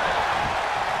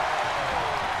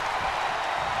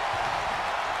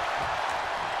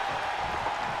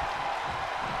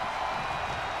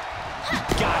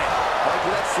 Got it. Like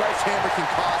that sledgehammer can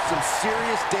cause some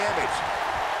serious damage.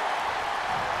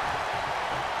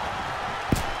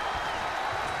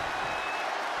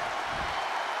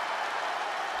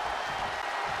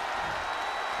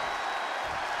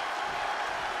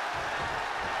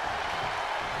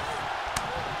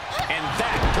 And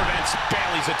that prevents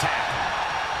Bayley's attack.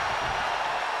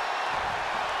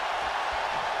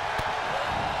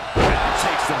 That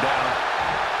takes them down.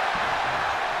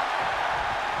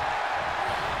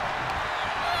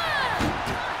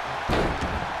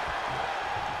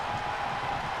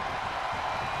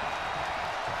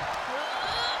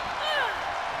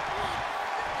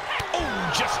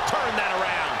 just turned that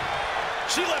around.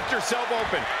 She left herself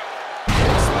open.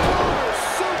 Exploder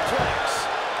suplex.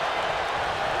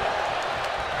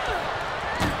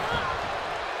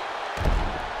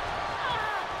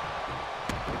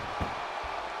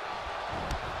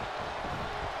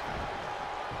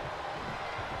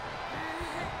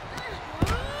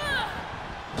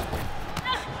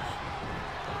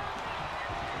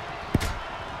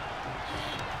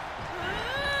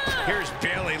 Here's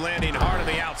Bayley landing hard on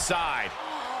the outside.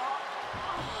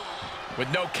 With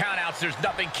no countouts, there's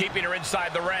nothing keeping her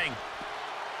inside the ring.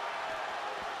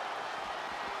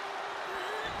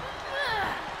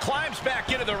 Climbs back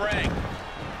into the ring.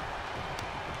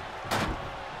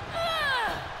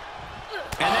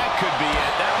 And that could be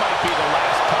it. That might be the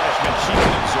last punishment she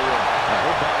can absorb.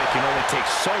 Her body can only take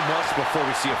so much before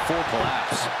we see a full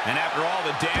collapse. And after all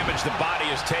the damage the body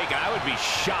has taken, I would be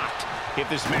shocked if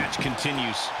this match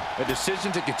continues. A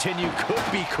decision to continue could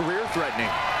be career-threatening.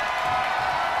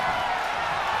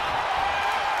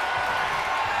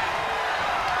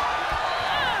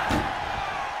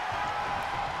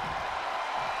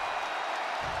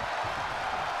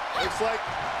 Looks like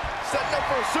setting up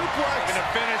for a suplex. Gonna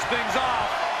finish things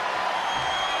off.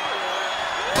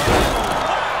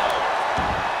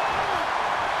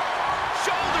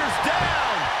 Shoulders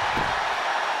down.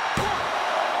 1,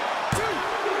 2,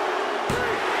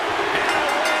 3. And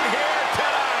a win here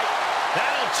tonight.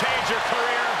 That'll change her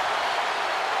career.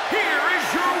 Here is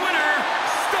your winner,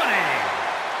 stunning,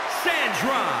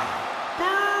 Sandra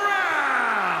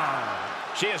Brown.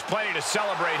 She has plenty to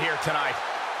celebrate here tonight.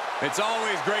 It's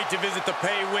always great to visit the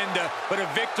pay window, but a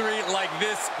victory like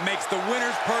this makes the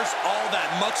winner's purse all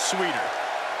that much sweeter.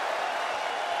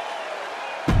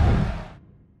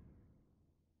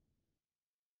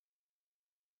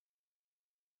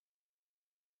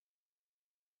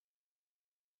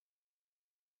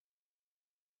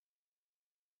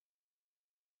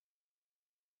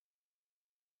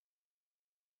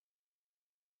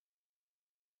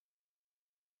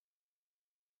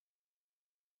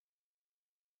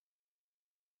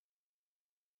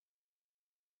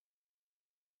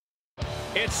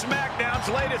 It's SmackDown's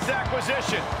latest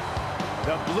acquisition.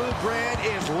 The blue brand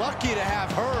is lucky to have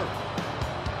her.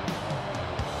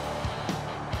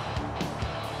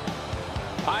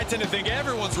 I tend to think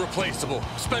everyone's replaceable,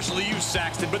 especially you,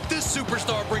 Saxton, but this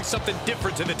superstar brings something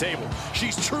different to the table.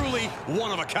 She's truly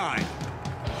one of a kind.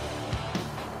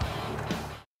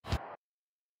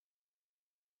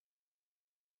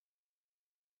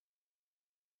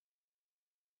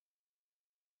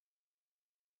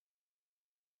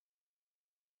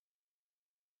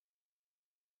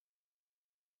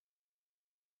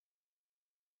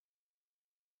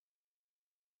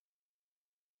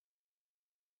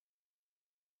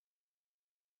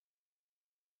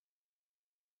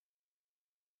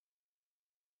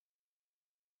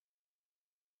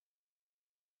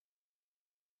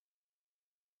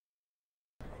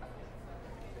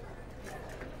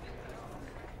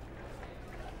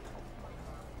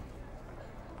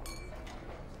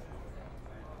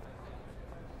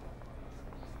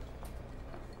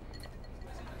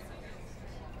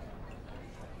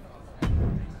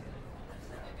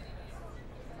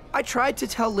 I tried to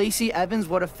tell Lacey Evans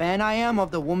what a fan I am of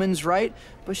the woman's right,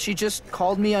 but she just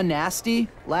called me a nasty,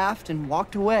 laughed, and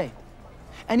walked away.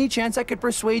 Any chance I could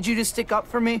persuade you to stick up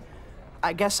for me?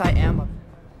 I guess I am.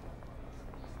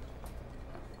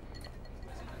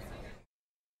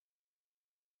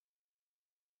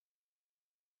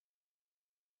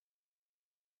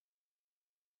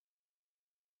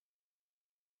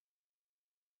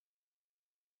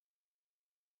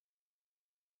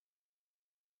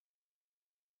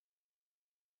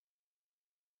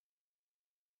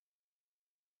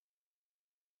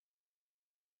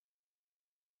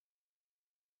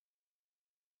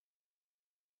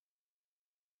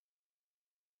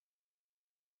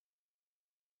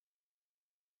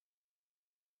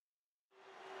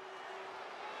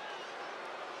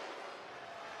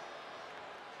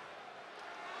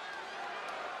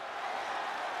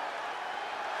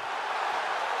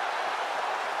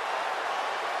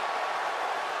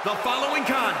 The following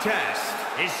contest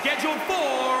is scheduled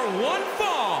for one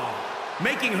fall.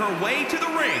 Making her way to the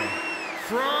ring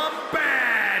from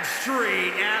Bad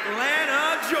Street,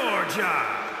 Atlanta, Georgia,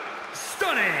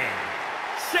 stunning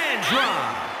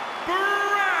Sandra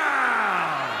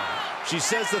Brown. She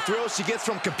says the thrill she gets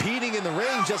from competing in the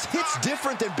ring just hits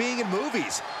different than being in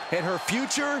movies. And her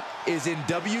future is in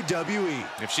WWE.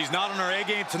 If she's not on her A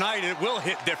game tonight, it will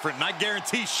hit different, and I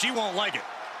guarantee she won't like it.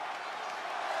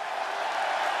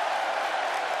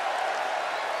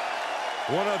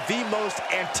 One of the most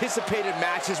anticipated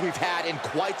matches we've had in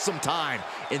quite some time.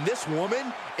 And this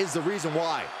woman is the reason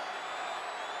why.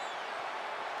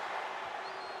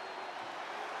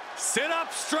 Sit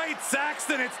up straight,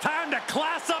 Saxton. It's time to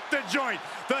class up the joint.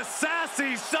 The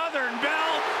sassy Southern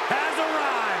Belle has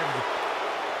arrived.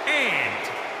 And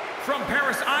from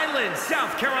Paris Island,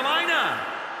 South Carolina,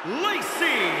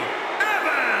 Lacey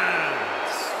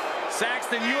Evans.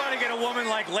 Saxton, you ought to get a woman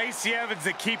like Lacey Evans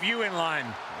to keep you in line.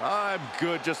 I'm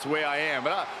good just the way I am.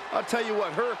 But I'll tell you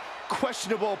what, her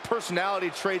questionable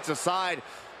personality traits aside,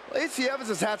 Lacey Evans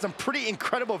has had some pretty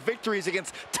incredible victories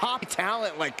against top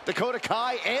talent like Dakota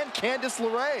Kai and Candice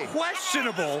LeRae.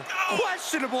 Questionable?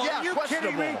 Questionable? Yeah, Are you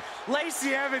kidding me?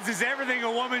 Lacey Evans is everything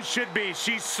a woman should be.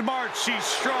 She's smart, she's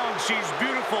strong, she's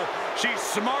beautiful. She's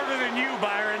smarter than you,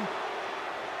 Byron.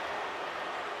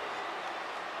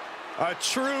 A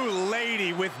true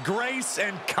lady with grace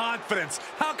and confidence.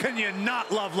 How can you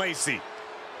not love Lacey?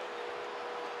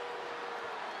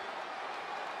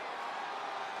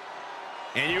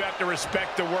 And you have to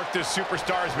respect the work this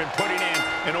superstar has been putting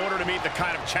in order to meet the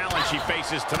kind of challenge she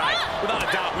faces tonight. Without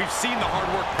a doubt, we've seen the hard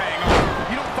work paying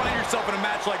off. You don't find yourself in a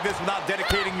match like this without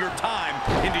dedicating your time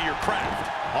into your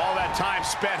craft. All that time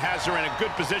spent has her in a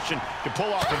good position to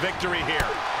pull off a victory here.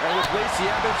 And with Lacey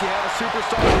Evans, you have a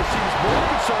superstar who seems more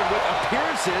concerned with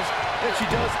appearances than she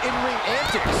does in-ring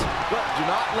antics. But do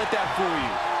not let that fool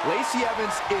you. Lacey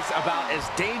Evans is about as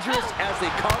dangerous as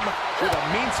they come with a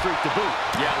mean streak to boot.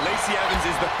 Yeah, Lacey Evans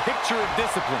is the picture of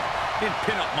discipline in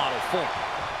pinup model form.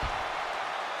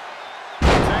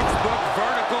 Textbook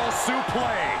vertical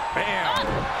suplex. Bam.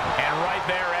 And right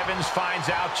there, Evans finds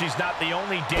out she's not the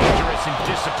only dangerous and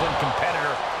disciplined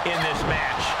competitor in this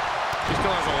match. She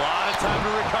still has a lot of time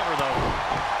to recover, though.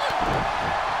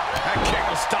 That kick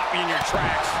will stop you in your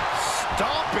tracks.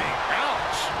 Stomping.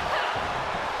 Ouch.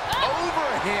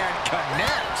 Overhand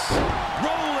connects.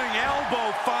 Rolling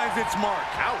elbow finds its mark.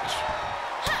 Ouch.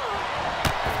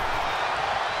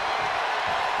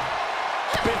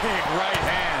 Big right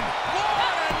hand. What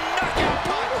a knockout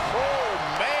punch. Oh,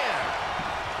 man.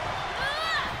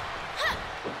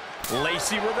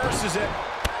 Lacey reverses it.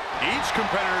 Each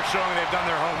competitor showing they've done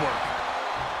their homework.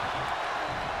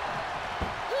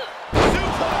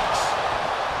 Suplex.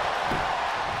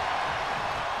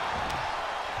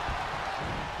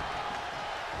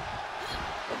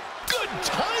 Good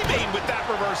timing with that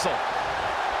reversal.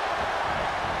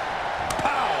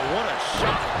 Pow, what a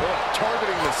shot. Oh,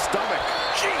 targeting the stomach.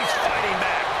 She's fighting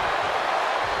back.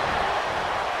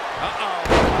 Uh-oh.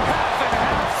 Half and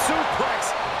half suplex.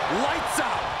 Lights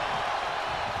out.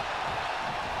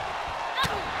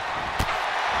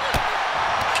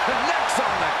 Connects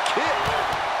on the kick.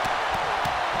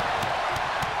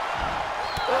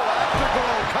 Oh,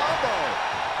 afterglow combo.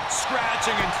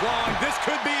 Scratching and clawing. This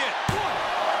could be it. 1,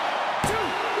 2,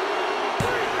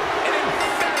 3. An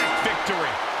emphatic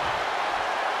victory.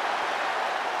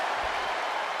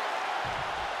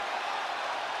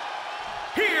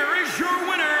 Here is your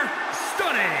winner,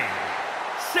 stunning,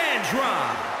 Sandra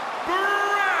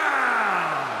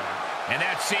Brown. And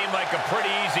that seemed like a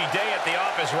pretty easy day at the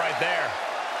office right there.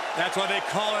 That's why they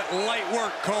call it light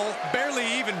work, Cole. Barely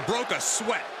even broke a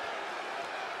sweat.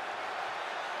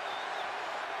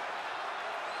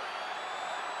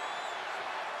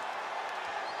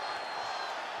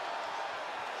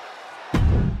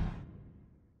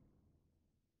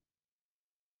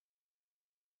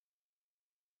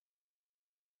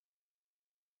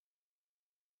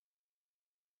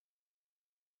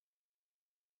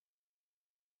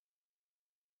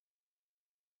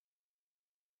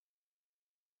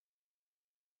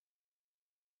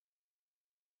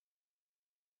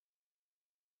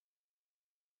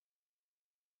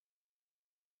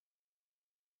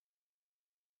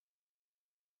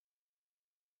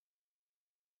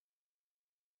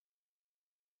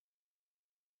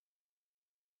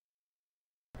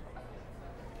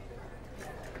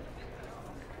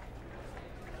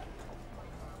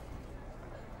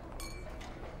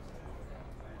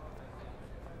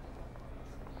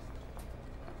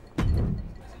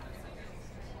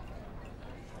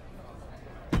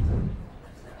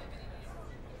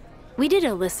 We did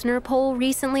a listener poll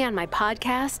recently on my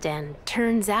podcast, and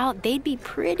turns out they'd be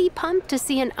pretty pumped to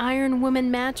see an Iron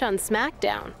Woman match on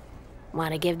SmackDown.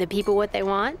 Want to give the people what they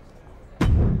want?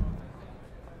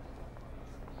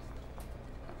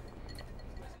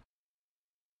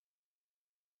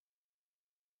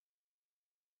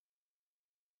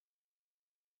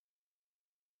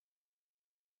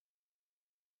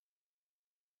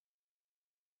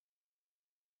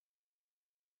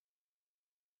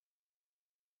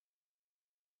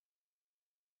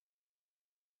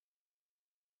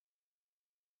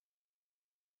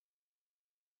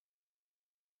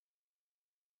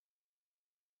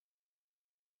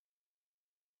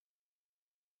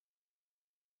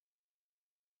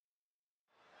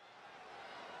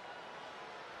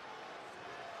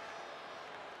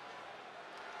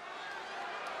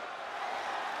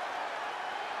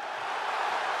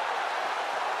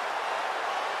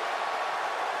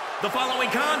 The following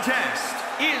contest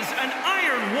is an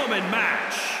Iron Woman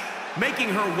match. Making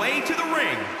her way to the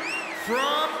ring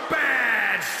from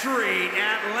Bad Street,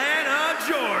 Atlanta,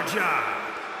 Georgia.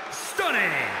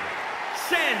 Stunning,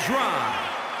 Sandra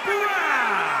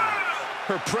Brown.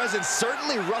 Her presence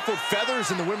certainly ruffled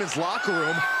feathers in the women's locker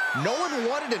room. No one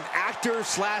wanted an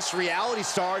actor/reality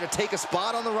star to take a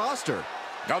spot on the roster.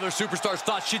 Other superstars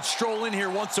thought she'd stroll in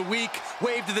here once a week,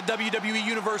 wave to the WWE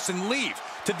Universe, and leave.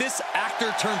 To this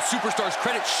actor-turned-superstar's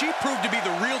credit, she proved to be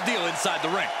the real deal inside the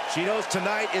ring. She knows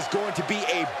tonight is going to be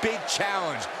a big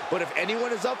challenge, but if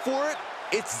anyone is up for it,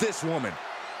 it's this woman.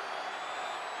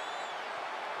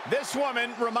 This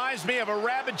woman reminds me of a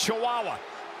rabid chihuahua.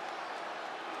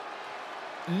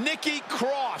 Nikki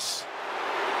Cross.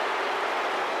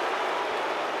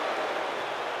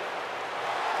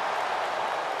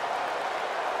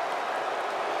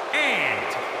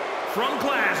 And from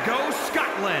Glasgow,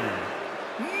 Scotland,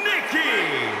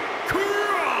 Nikki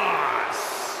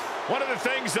Cross. One of the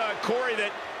things, Corey,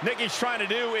 that Nikki's trying to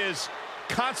do is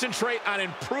concentrate on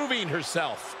improving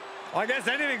herself. Well, I guess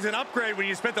anything's an upgrade when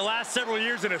you spent the last several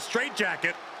years in a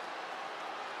straitjacket.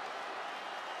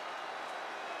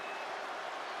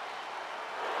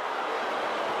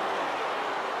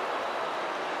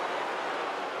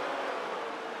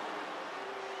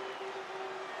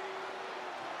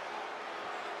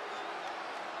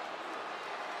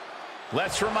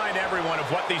 Let's remind everyone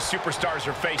of what these superstars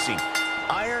are facing.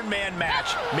 Iron Man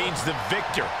match means the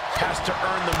victor has to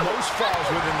earn the most falls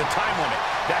within the time limit.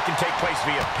 That can take place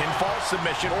via pinfall,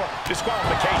 submission, or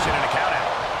disqualification and a countout.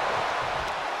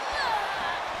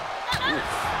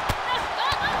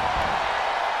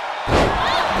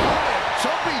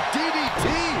 Jumping DDT.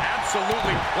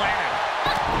 Absolutely planted.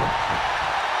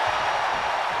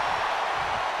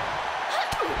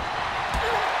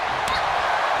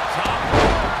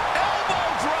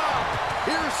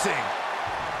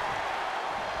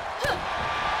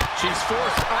 She's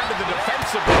forced onto the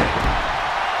defensive ring.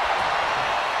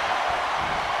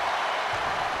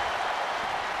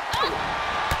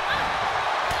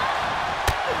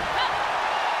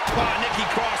 Nikki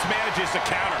Cross manages the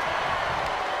counter.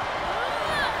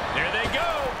 There they go.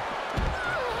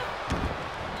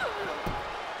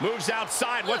 Moves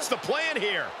outside. What's the plan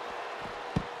here?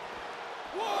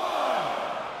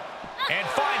 And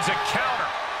finds a counter.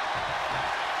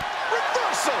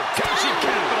 Reversal. Can she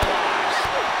capitalize?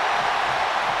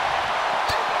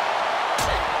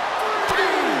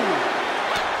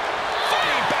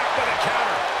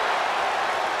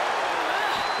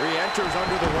 Re-enters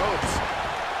under the ropes.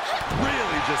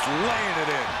 Really just laying it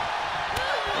in.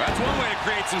 That's one way to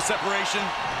create some separation.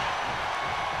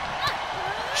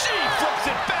 She flips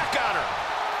it back on her.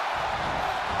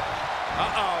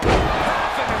 Uh-oh.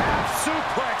 Half and half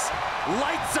suplex.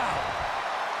 Lights out.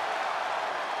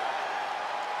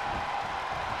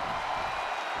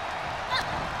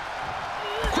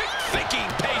 Quick thinking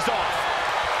pays off.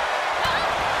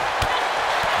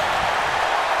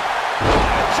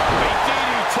 Jumping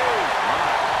DDT.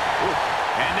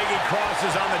 And Nikki Cross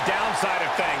is on the downside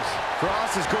of things.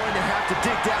 Cross is going to have to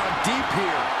dig down deep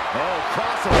here. Oh,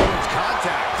 Cross avoids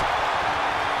contact.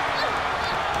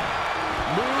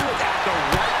 Move at the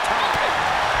right time.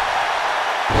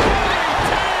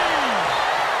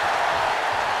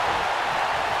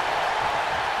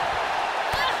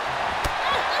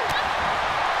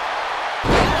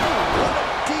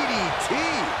 DDT.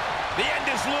 The end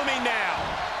is looming now.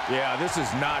 Yeah, this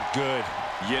is not good.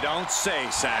 You don't say,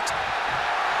 Sax.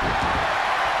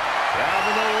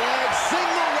 Driving the leg,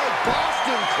 single leg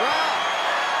Boston Crab.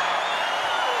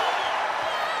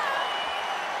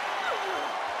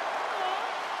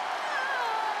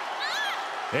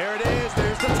 There it is,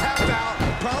 there's the tap out.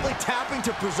 Probably tapping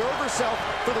to preserve herself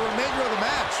for the remainder of the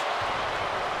match.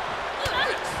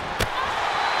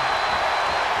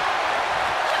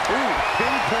 Ooh,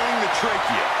 pinpointing the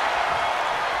trachea.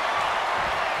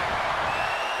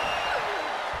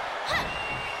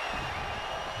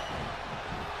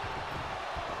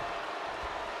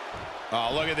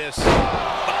 Oh, look at this. Oh!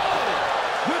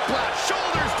 Whiplash,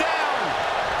 shoulders down.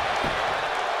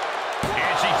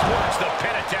 And she thwarts the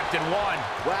pin attempt in one.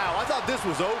 Wow, I thought this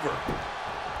was over.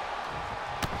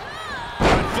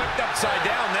 Got flipped upside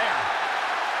down there.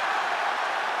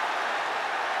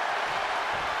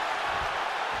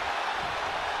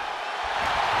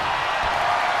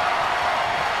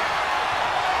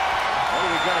 What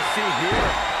are we going to see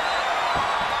here?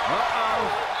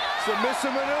 Uh-oh.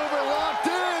 Submission maneuver locked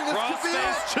in. This could be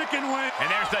it. Chicken wing.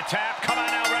 And there's the tap. Come on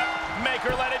now, ref. Make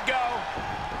her let it go.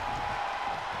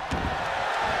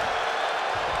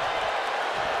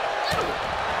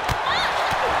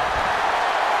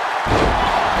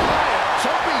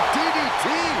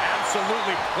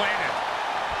 planted.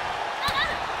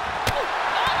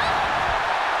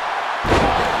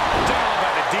 Down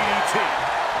by the DDT.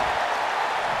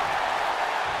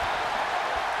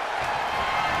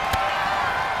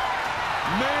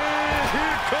 Man,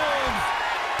 here comes.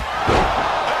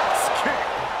 X-kick.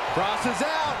 Crosses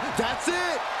out. That's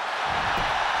it.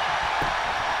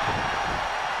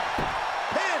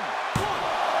 Pin. 1,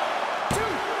 2,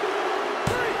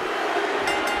 3.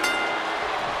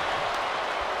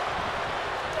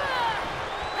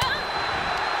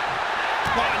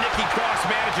 Well, Nikki Cross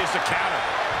manages the counter.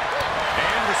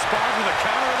 And responds with a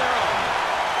counter of their own.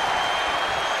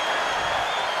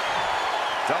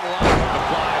 Double arm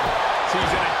applied.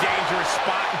 She's in a dangerous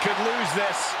spot and could lose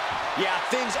this. Yeah,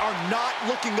 things are not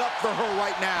looking up for her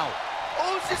right now.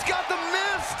 Oh, she's got the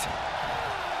mist.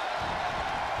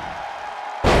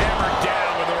 Hammered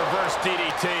down with a reverse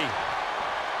DDT.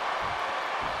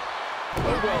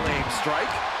 A well-aimed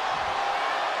strike.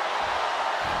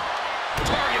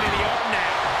 Targeting the arm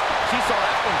now. She saw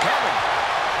that one coming.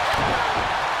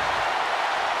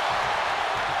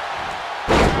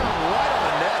 Right on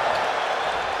the neck.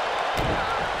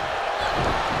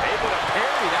 Able to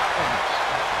parry that one.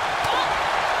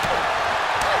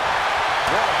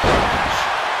 What a crash.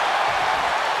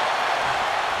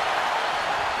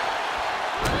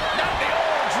 Not the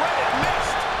old dreaded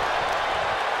mist.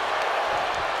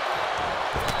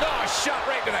 Oh, shot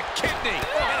right to the kidney.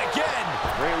 And again.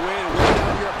 Great way to wear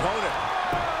down your opponent.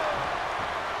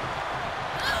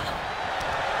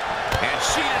 And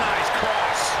she denies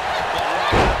Cross.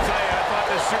 I'll tell you, I thought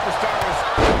this superstar was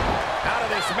out of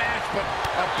this match, but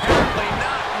apparently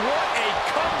not. What a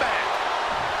comeback.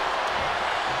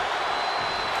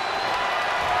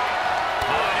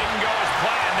 Oh, it didn't go as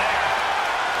planned there.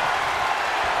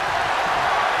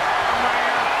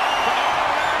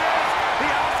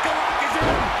 The Oscar lock is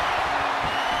in.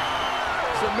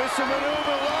 Submission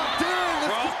maneuver locked in.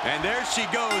 And there she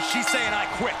goes. She's saying, I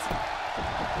quit.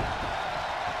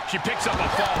 She picks up a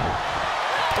fall.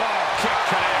 Oh, kick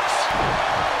connects.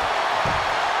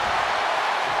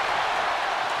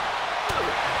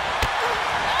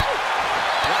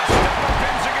 Last step of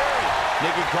Pinzaguri.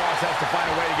 Nikki Cross has to find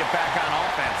a way to get back on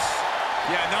offense.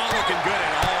 Yeah, not looking good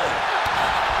at all.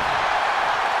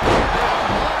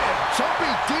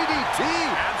 Jumping DDT.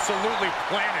 Absolutely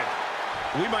planted.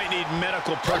 We might need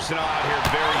medical personnel out here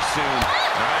very soon.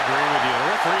 I agree with you. The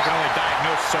referee can only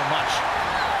diagnose so much.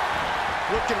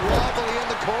 Looking wobbly in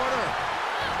the corner.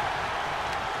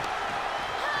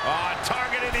 Oh,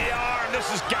 targeting the arm. This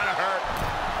has got to hurt.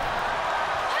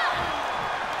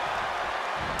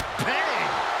 Bang.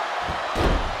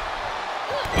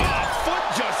 Oh, foot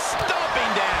just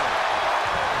stomping down.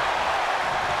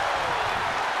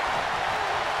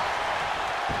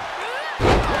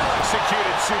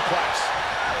 Well-executed suplex.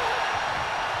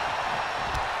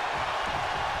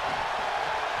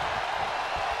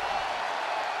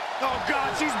 Oh, God,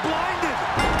 she's blinded.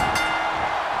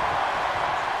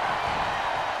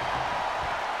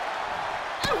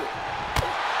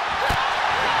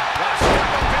 Last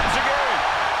step of Pinzaguri.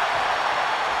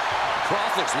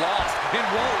 Cross looks lost and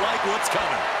won't like what's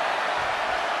coming.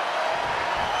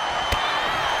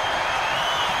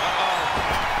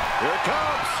 Here it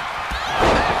comes.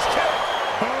 Next kick.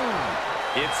 Boom.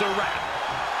 It's a wrap.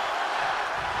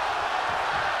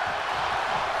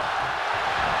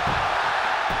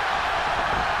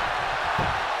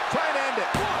 Try and end it.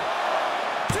 1,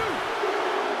 2.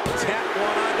 Tap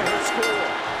one onto her score.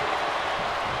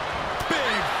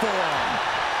 Big form.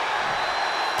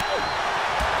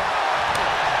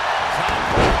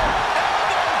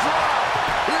 Elbow drop.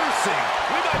 Piercing.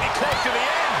 We might be close to the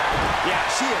end. Yeah,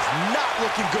 she is not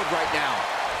looking good right now.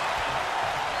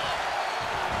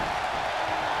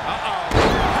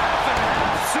 Half and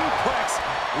half suplex.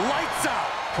 Lights out.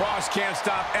 Cross can't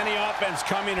stop any offense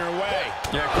coming her way.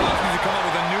 Yeah, Cross needs to come up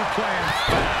with a new plan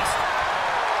fast.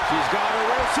 She's got her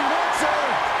where she wants her.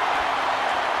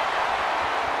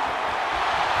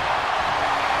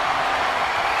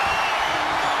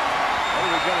 What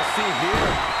are we going to see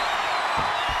here?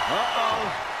 Uh-oh.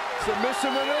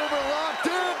 Submission maneuver locked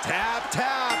in. Tap,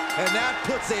 tap. And that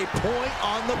puts a point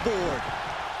on the board.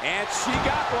 And she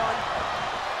got one.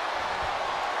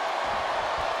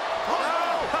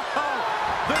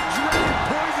 The dreaded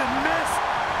poison mist.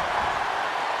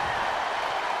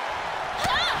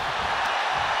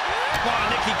 Well,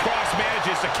 Nikki Cross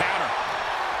manages the counter.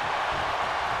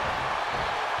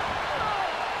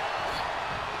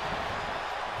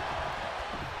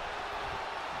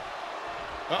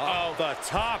 Uh-oh, the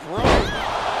top rope.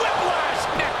 Whiplash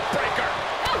neck breaker.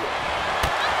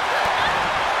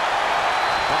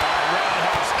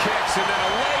 Roundhouse kicks and then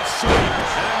a leg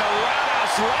sweep.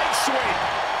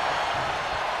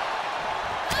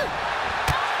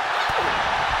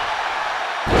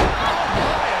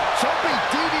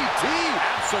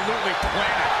 absolutely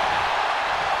planted.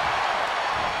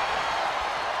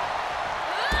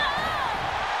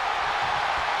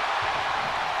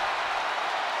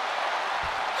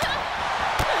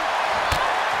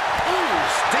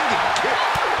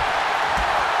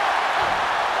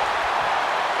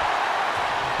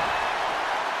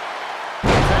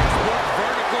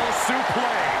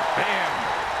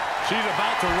 She's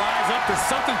about to rise up to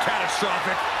something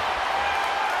catastrophic.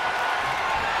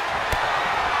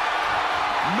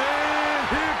 Man,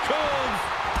 here comes.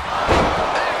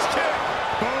 Axe kick.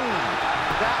 Boom.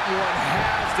 That one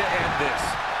has to end this.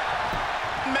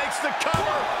 Makes the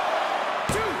cover.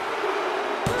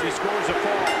 She scores a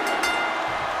fall.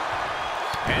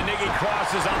 And Nikki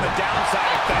Cross is on the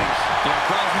downside of things. Yeah,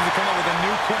 Cross needs to come up with a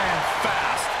new plan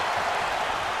fast.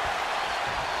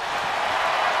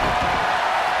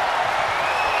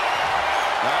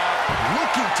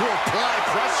 Looking to apply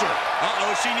pressure.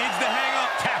 Uh-oh, she needs to hang up.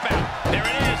 Tap out. There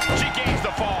it is. She gains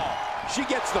the fall. She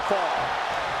gets the fall.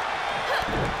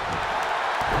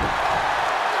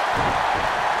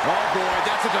 Oh, boy,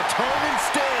 that's a determined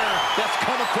stare that's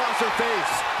come across her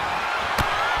face.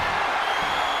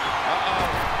 Uh-oh.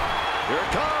 Here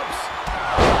it comes.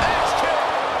 Axe kick.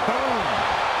 Boom.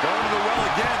 Going to the well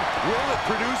again. Will it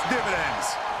produce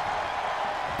dividends?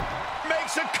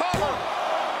 Makes a cover.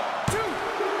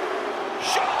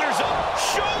 Shoulders up.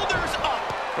 Shoulders up.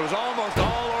 It was almost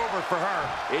all over for her.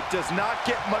 It does not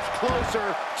get much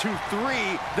closer to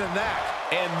 3 than that.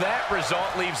 And that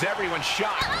result leaves everyone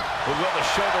shocked. But will the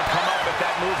shoulder come up if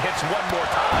that move hits one more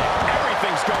time?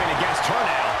 Everything's going against her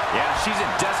now. Yeah, she's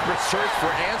in desperate search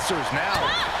for answers now.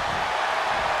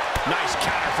 Nice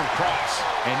counter from Cross.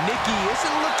 And Nikki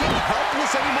isn't looking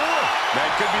helpless anymore. That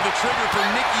could be the trigger for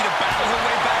Nikki to battle her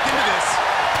way back into this.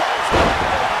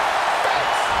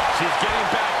 She's getting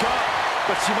back up,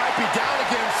 but she might be down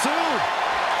again soon.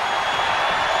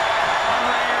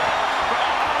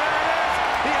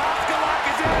 The Oscar lock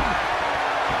is in.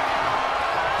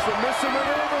 Submission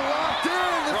maneuver locked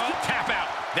in. Tap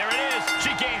out. There it is. She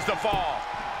gains the fall.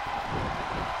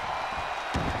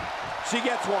 She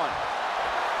gets one.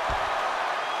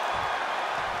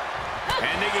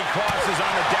 And Nikki Cross is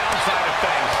on the downside of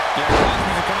things. Yeah, Cross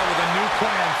needs to come up with a new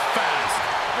plan fast.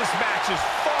 This match is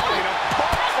falling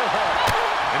apart for her.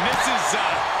 And this is,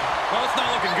 well, it's not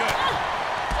looking good.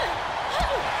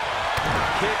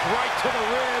 Kick right to the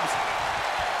ribs.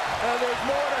 And there's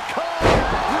more to come.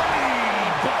 Brain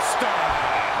Buster.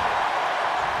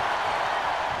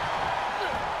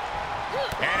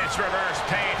 And it's reverse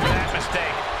pain for that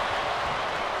mistake.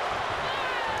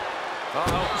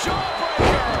 Uh-oh.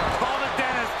 Jawbreaker. Call the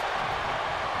dentist.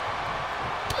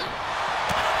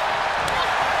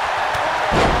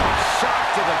 Shot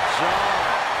to the jaw.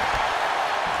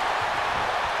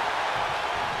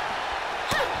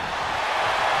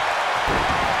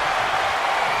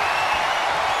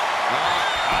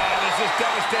 This is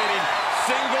devastating.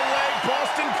 Single leg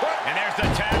Boston Crab. And there's the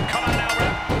tap. Come on now,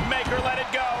 ref. Make her let it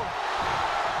go.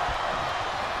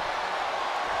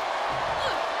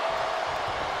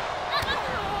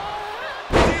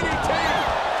 DDT.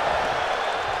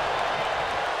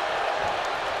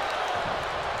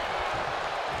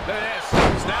 Look at this.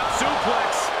 Snap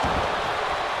suplex.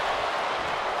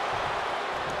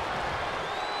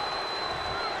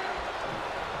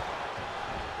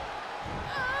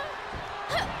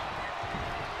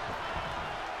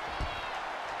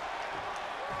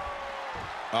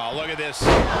 Oh, look at this. Oh!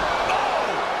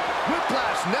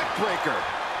 Whiplash neck breaker.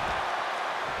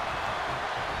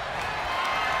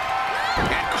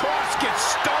 And Cross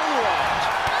gets stonewalled.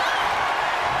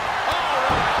 Oh,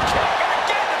 right kick. And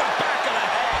again to the back of the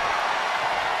head.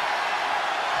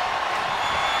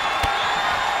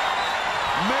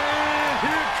 Man,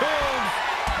 here comes.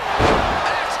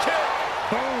 Axe kick.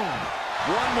 Boom.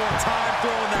 One more time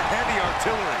throwing the heavy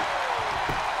artillery.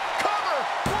 Cover.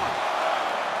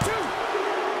 1, 2.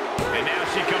 And now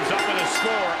she comes up with a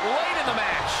score late in the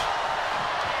match.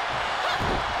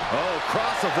 Oh,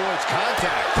 Cross avoids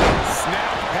contact.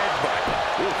 Snap headbutt.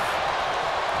 Oof.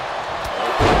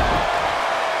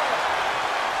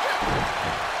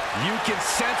 You can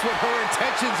sense what her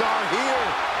intentions are here.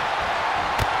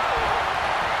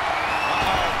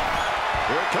 Uh-oh.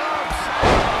 Here it comes.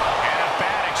 And a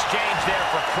bad exchange there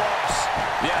for Cross.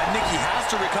 Yeah, Nikki has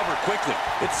to recover quickly.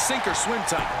 It's sink or swim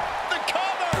time. The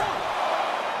cover.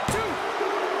 1, 2.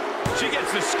 She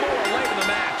gets the score late in the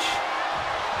match.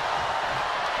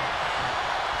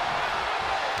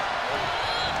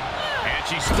 And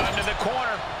she's stunned in the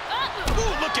corner.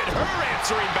 Ooh, look at her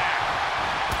answering back.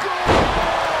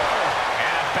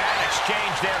 And a bad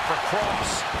exchange there for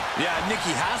Cross. Yeah,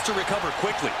 Nikki has to recover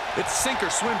quickly. It's sink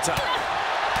or swim time.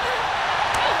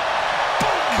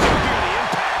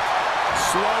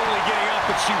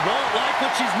 she won't like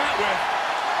what she's met with.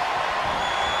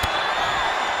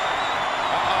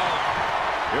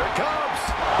 Here it comes.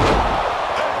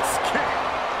 Axe kick.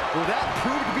 Will that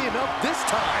prove to be enough this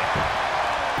time?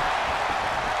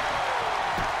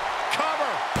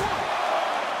 Cover.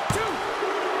 1, 2.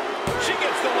 She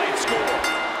gets the late score.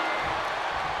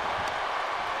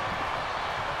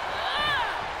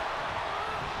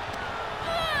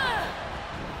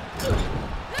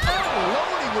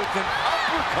 Unloading with an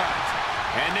uppercut.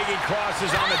 And Nikki Cross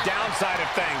is on the downside of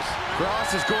things.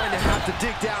 Cross is going to have to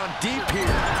dig down deep here.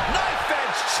 Knife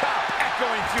edge chop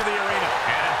echoing through the arena.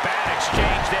 And a bad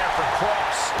exchange there for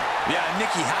Cross. Yeah,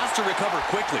 Nikki has to recover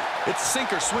quickly. It's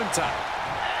sink or swim time.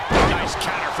 Nice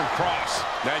counter from Cross.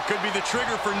 That could be the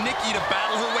trigger for Nikki to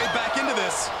battle her way back into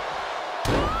this.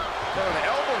 And an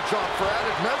elbow drop for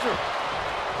added measure.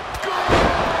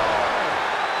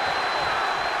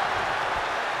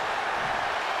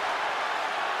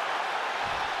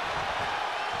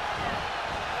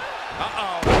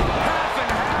 Uh-oh. Half and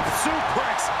half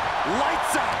suplex.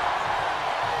 Lights out.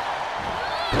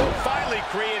 Finally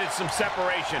created some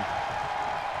separation.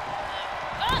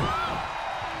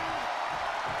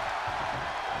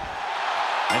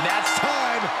 And that's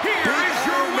time. Here is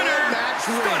your winner,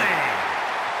 stunning,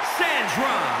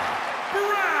 Sandra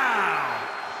Brown.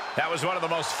 That was one of the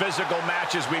most physical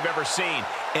matches we've ever seen.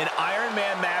 An Iron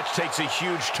Man match takes a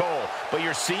huge toll, but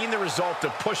you're seeing the result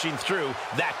of pushing through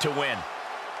that to win.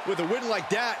 With a win like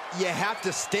that, you have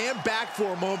to stand back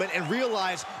for a moment and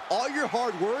realize all your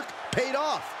hard work paid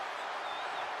off.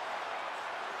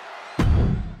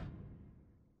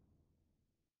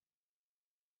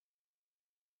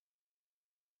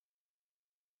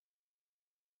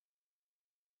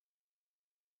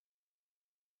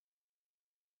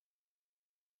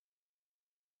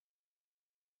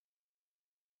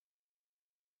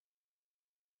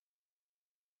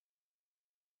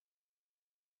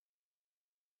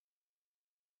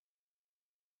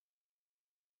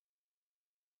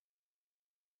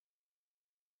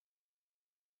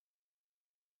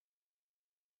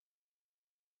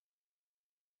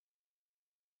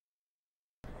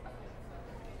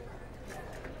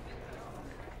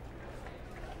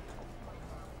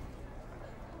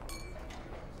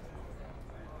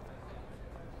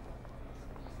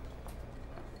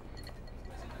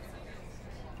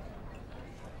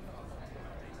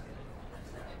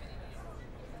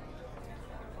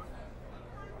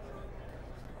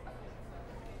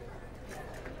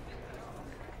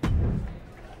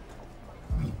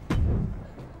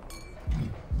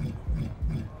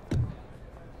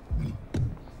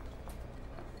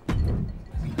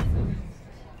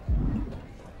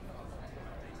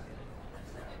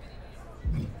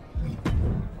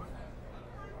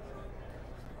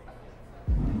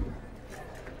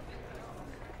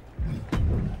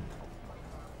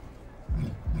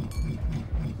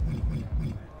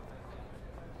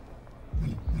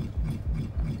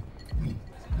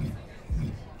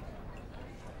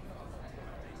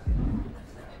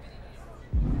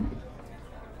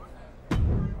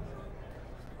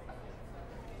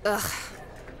 Ugh.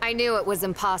 I knew it was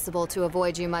impossible to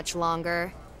avoid you much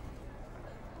longer.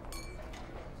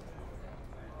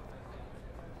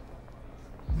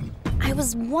 I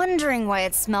was wondering why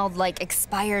it smelled like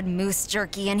expired moose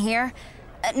jerky in here.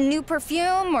 A new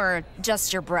perfume or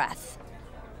just your breath?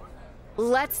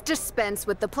 Let's dispense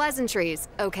with the pleasantries,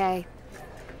 okay?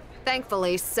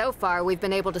 Thankfully, so far we've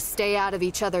been able to stay out of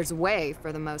each other's way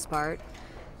for the most part.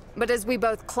 But as we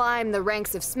both climb the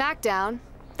ranks of SmackDown,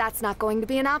 that's not going to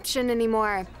be an option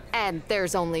anymore. And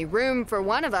there's only room for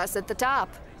one of us at the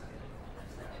top.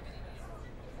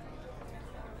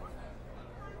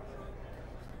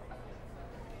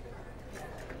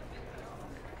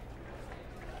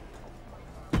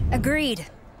 Agreed.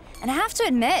 And I have to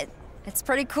admit, it's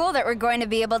pretty cool that we're going to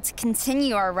be able to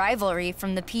continue our rivalry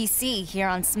from the PC here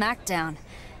on SmackDown.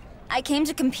 I came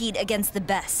to compete against the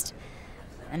best.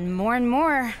 And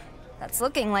more, that's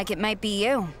looking like it might be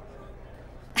you.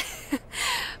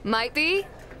 Might be?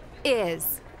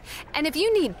 Is. And if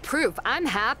you need proof, I'm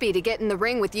happy to get in the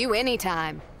ring with you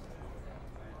anytime.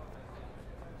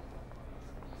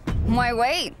 Why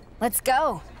wait? Let's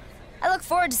go. I look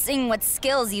forward to seeing what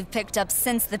skills you've picked up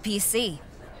since the PC.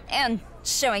 And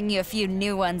showing you a few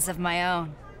new ones of my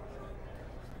own.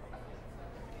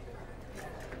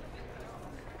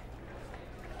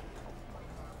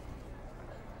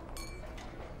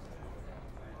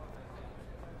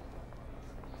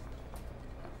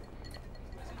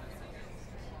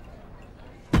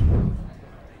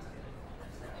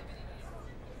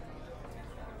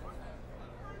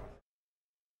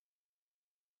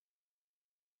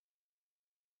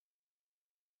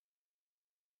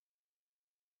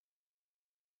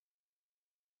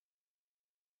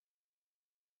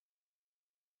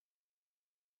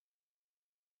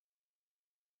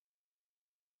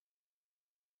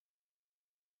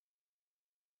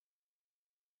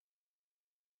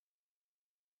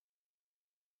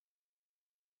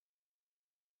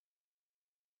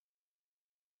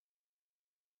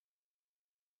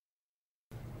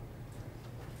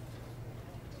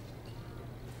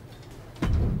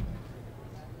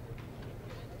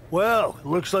 Well, it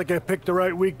looks like I picked the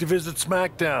right week to visit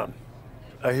SmackDown.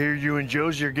 I hear you and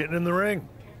Josie are getting in the ring.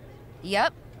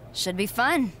 Yep, should be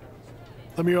fun.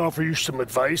 Let me offer you some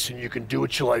advice and you can do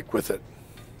what you like with it.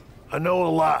 I know a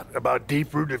lot about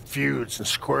deep-rooted feuds and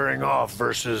squaring off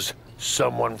versus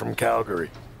someone from Calgary.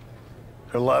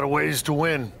 There are a lot of ways to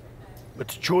win, but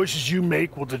the choices you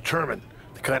make will determine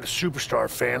the kind of superstar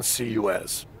fans see you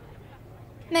as.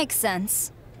 Makes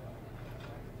sense.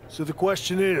 So the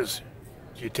question is,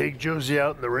 do you take Josie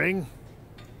out in the ring?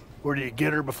 Or do you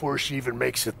get her before she even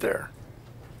makes it there?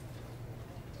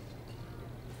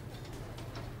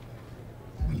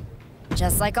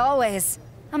 Just like always,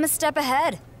 I'm a step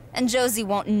ahead, and Josie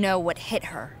won't know what hit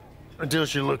her. Until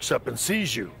she looks up and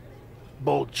sees you.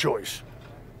 Bold choice.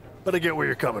 But I get where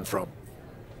you're coming from.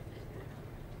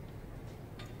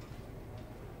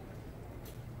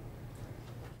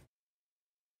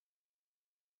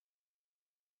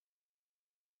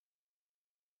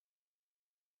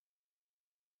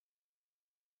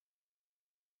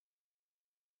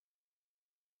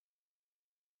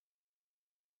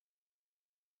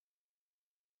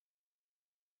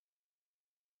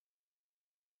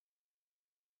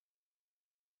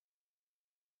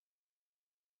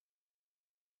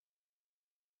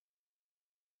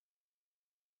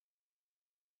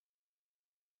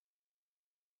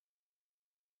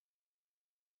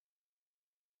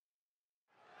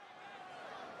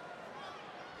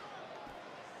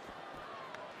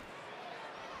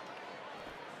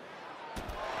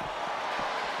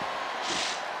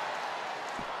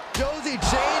 Josie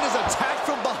Jane is attacked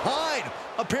from behind.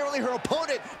 Apparently her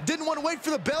opponent didn't want to wait for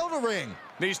the bell to ring.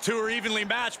 These two are evenly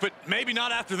matched, but maybe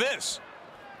not after this.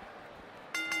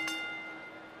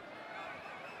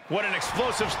 What an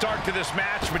explosive start to this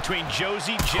match between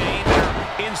Josie Jane and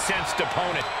her incensed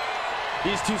opponent.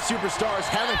 These two superstars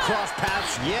haven't crossed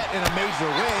paths yet in a major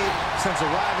way since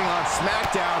arriving on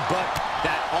SmackDown, but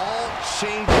that all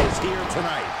changes here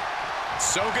tonight.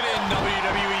 Soak it in,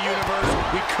 WWE Universe.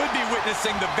 We could be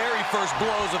witnessing the very first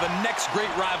blows of the next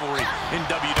great rivalry in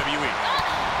WWE.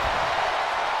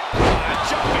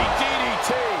 Jumping DDT.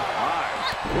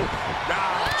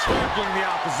 Now trampling the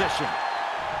opposition.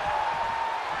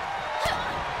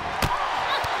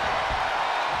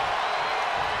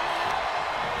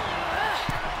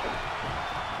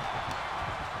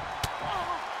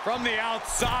 From the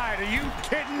outside, are you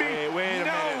kidding me? Wait a minute.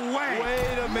 No way.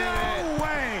 Wait a minute. No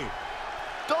way.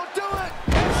 Don't do it.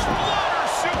 Slaughter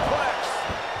suplex.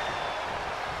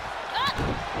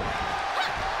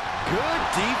 Good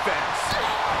defense.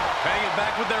 Paying it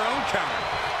back with their own counter.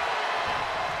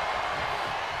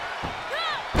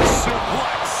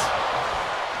 Suplex.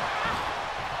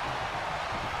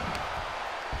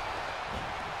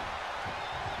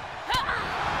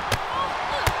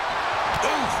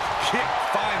 Oof, kick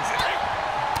finds it.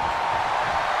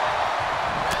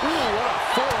 Ooh, what a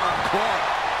forearm club.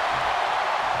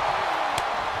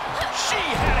 She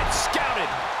had it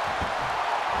scouted.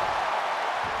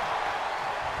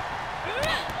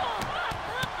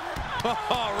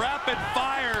 Oh, rapid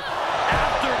fire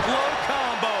afterglow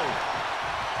combo.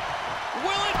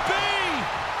 Will it be?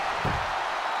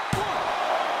 1,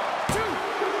 2,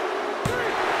 3.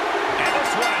 And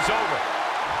this one is over.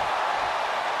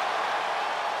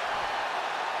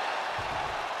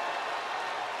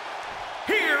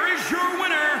 Here is your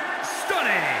winner,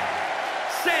 stunning,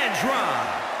 Sandra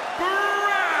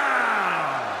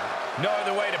Brown. No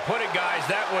other way to put it, guys.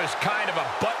 That was kind of a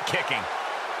butt kicking.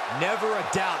 Never a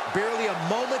doubt, barely a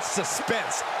moment's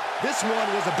suspense. This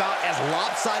one was about as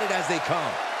lopsided as they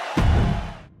come.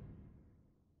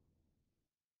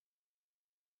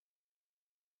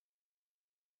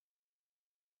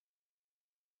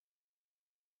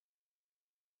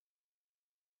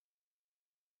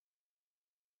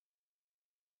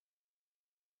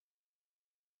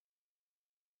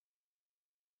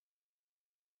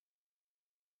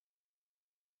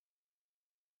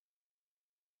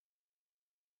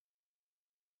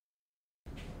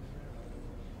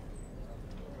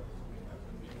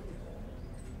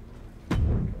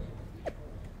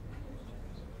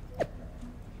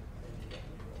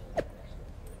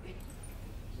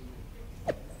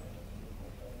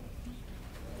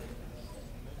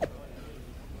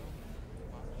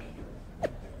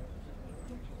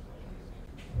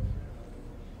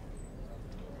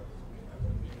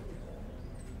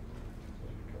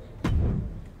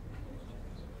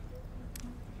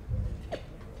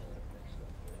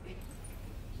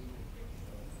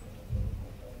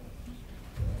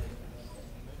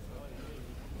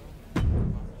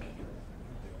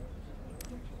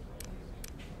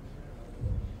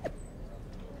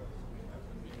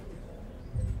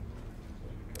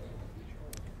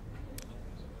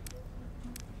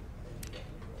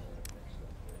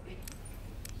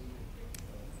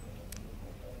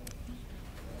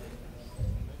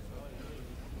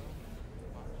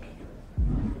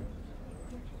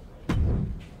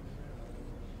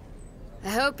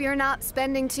 hope you're not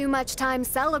spending too much time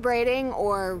celebrating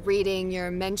or reading your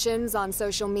mentions on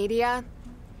social media.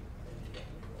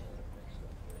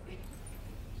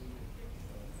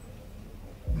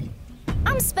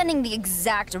 I'm spending the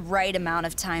exact right amount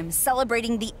of time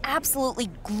celebrating the absolutely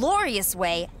glorious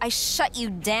way I shut you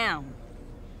down.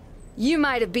 You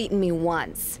might have beaten me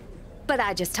once, but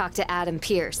I just talked to Adam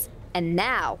Pearce, and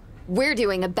now we're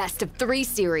doing a best-of-3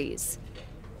 series.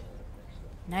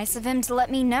 Nice of him to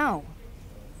let me know.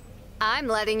 I'm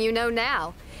letting you know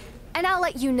now. And I'll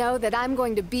let you know that I'm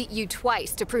going to beat you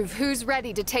twice to prove who's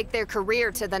ready to take their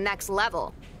career to the next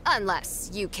level.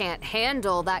 Unless you can't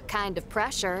handle that kind of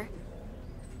pressure.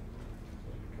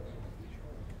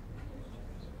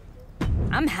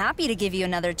 I'm happy to give you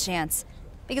another chance,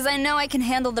 because I know I can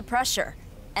handle the pressure,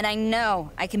 and I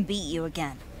know I can beat you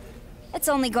again. It's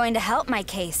only going to help my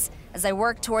case as I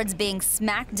work towards being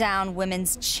SmackDown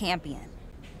Women's Champion.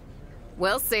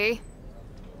 We'll see.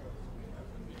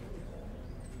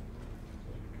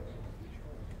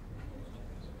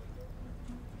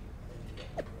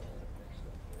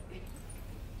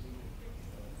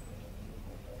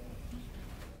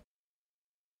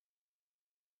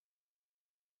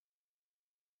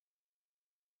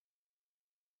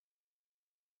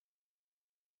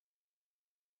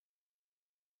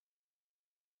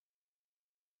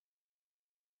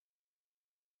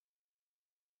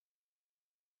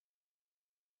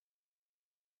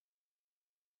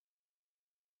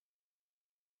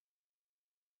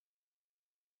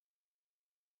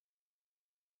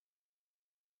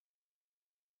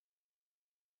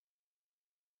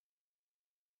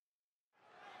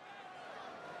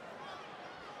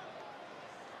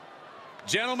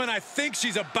 Gentlemen, I think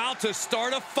she's about to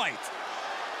start a fight.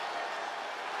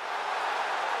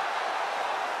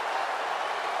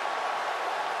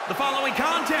 The following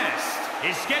contest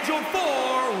is scheduled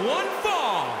for one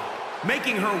fall.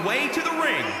 Making her way to the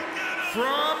ring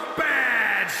from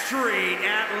Bad Street,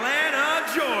 Atlanta,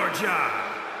 Georgia.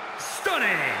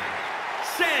 Stunning,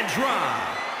 Sandra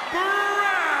Brown.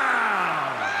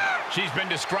 She's been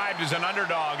described as an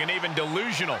underdog and even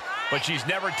delusional, but she's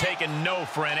never taken no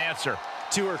for an answer.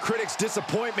 To her critics'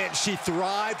 disappointment, she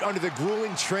thrived under the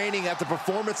grueling training at the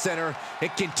Performance Center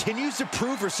and continues to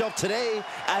prove herself today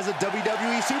as a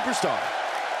WWE superstar.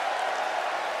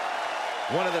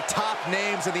 One of the top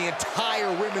names in the entire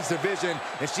women's division,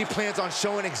 and she plans on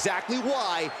showing exactly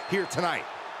why here tonight.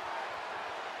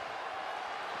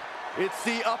 It's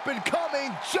the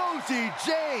up-and-coming Josie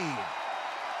Jane.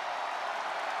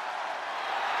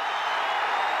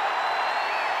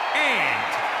 And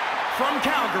from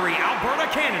Calgary, Alberta,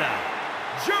 Canada,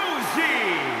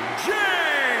 Josie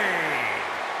Jane.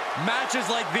 Matches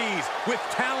like these, with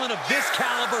talent of this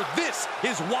caliber, this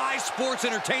is why sports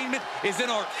entertainment is an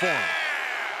art form.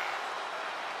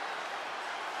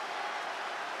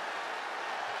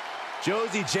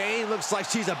 Josie Jane looks like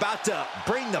she's about to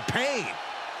bring the pain.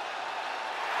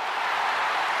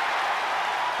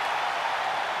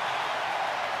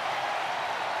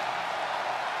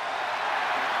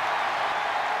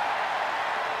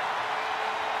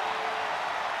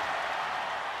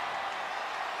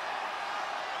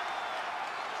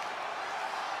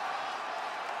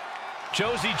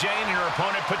 Josie Jane and her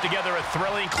opponent put together a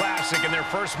thrilling classic in their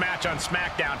first match on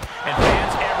SmackDown, and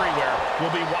fans everywhere will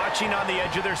be watching on the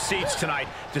edge of their seats tonight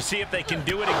to see if they can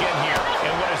do it again here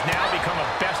in what has now become a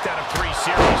best-out-of-3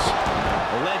 series.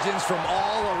 Legends from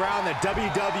all around the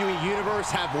WWE Universe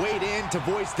have weighed in to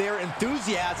voice their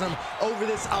enthusiasm over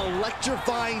this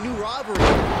electrifying new rivalry,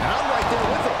 and I'm right there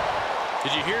with them.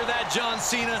 Did you hear that, John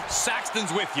Cena?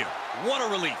 Saxton's with you. What a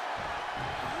relief.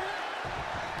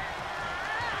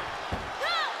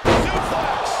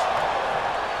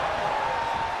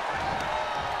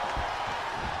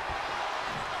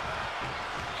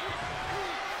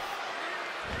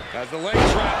 As the leg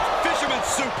trap, fisherman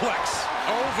suplex.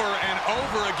 Over and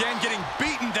over again, getting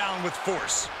beaten down with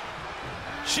force.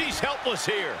 She's helpless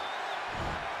here.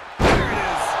 There it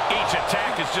is. Each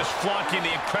attack is just flaunting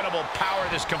the incredible power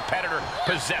this competitor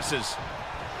possesses.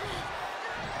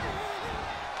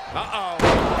 Uh-oh.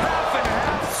 Half and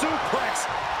half suplex.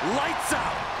 Lights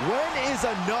out. When is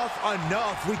enough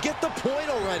enough? We get the point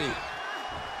already.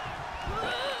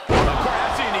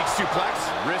 That's a unique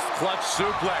suplex. Wrist clutch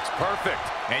suplex, perfect.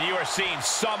 And you are seeing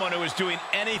someone who is doing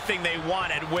anything they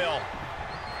want at will.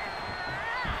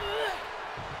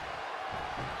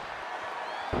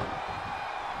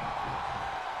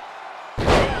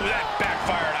 Oh, that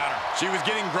backfired on her. She was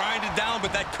getting grinded down,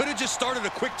 but that could have just started a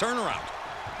quick turnaround.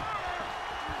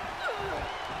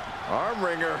 Arm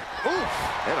wringer. Oof.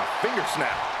 And a finger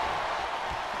snap.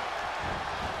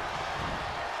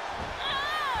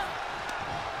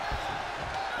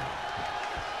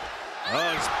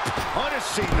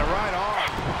 punishing the right arm.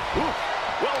 Ooh,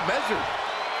 well measured.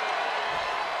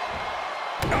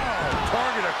 Oh,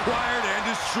 target acquired and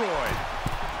destroyed.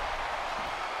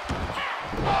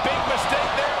 Big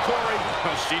mistake there, Corey.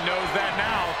 Well, she knows that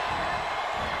now.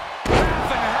 Half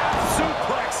and half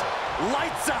suplex.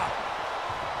 Lights up.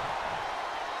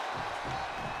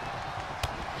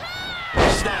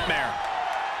 Snapmare.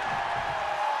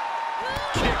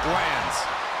 Kick lands.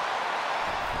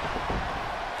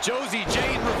 Josie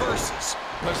Jane reverses.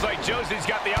 Looks like Josie's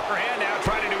got the upper hand now,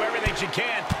 trying to do everything she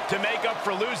can to make up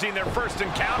for losing their first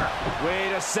encounter.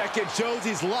 Wait a second,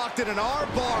 Josie's locked in an arm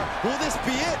bar. Will this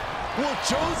be it? Will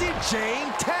Josie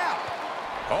Jane tap?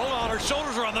 Hold on, her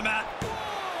shoulders are on the mat.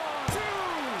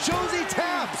 Josie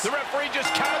taps. The referee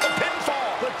just counted the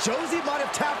pinfall. But Josie might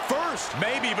have tapped first.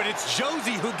 Maybe, but it's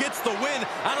Josie who gets the win.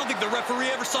 I don't think the referee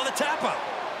ever saw the tap out.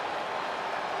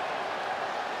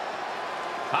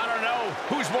 I don't know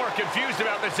who's more confused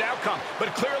about this outcome,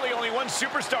 but clearly only one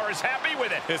superstar is happy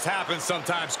with it. This happens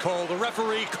sometimes, Cole. The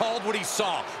referee called what he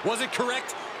saw. Was it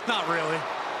correct? Not really.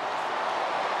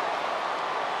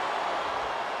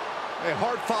 A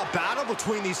hard-fought battle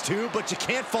between these two, but you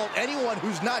can't fault anyone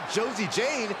who's not Josie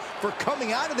Jane for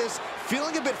coming out of this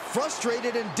feeling a bit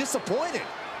frustrated and disappointed.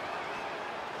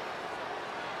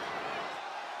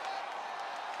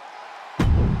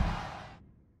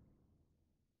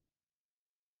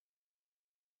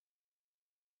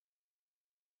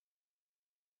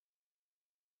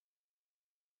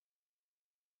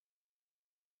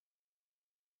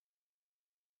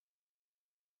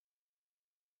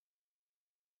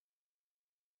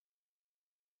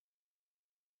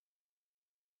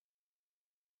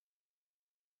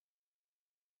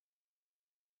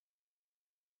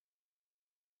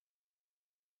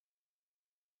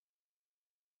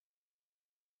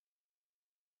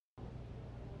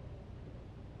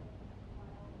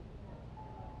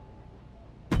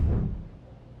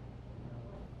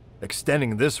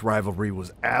 Extending this rivalry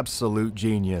was absolute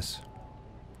genius.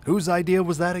 Whose idea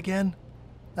was that again?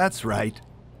 That's right,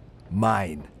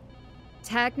 mine.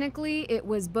 Technically, it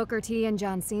was Booker T and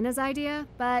John Cena's idea,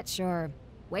 but sure.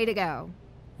 Way to go.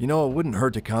 You know, it wouldn't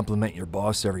hurt to compliment your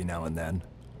boss every now and then.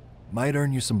 Might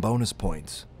earn you some bonus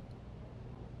points.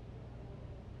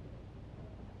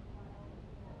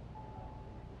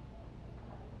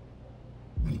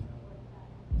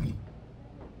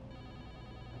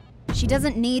 She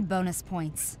doesn't need bonus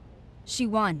points. She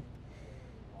won.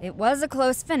 It was a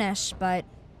close finish, but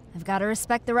I've got to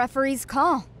respect the referee's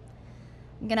call.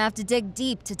 I'm gonna have to dig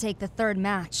deep to take the third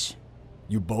match.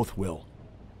 You both will.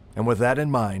 And with that in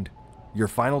mind, your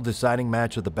final deciding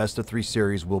match of the best-of-3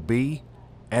 series will be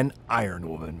an Iron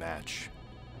Woman match.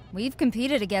 We've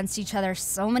competed against each other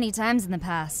so many times in the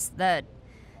past that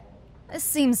this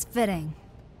seems fitting.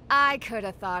 I could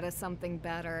have thought of something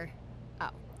better. Oh,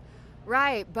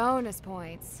 right, bonus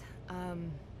points.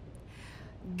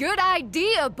 Good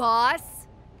idea, boss!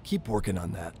 Keep working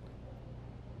on that.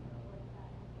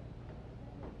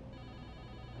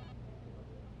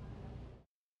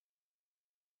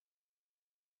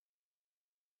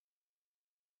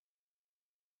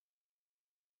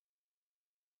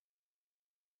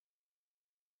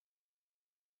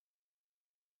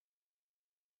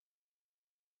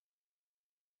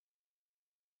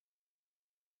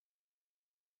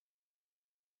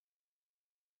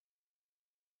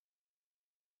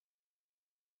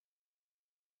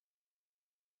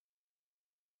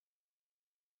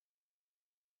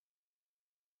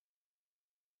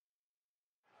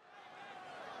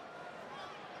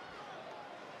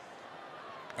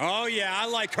 Oh, yeah, I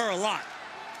like her a lot.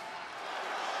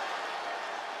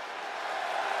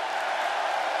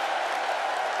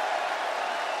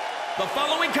 The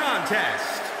following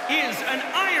contest is an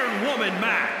Iron Woman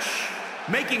match.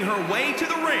 Making her way to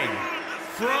the ring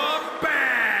from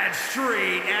Bad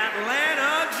Street,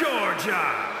 Atlanta,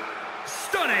 Georgia.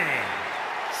 Stunning,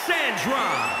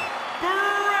 Sandra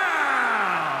Brown.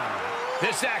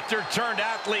 This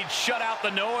actor-turned-athlete shut out the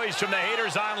noise from the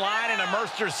haters online and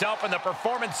immersed herself in the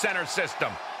Performance Center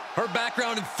system. Her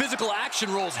background in physical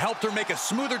action roles helped her make a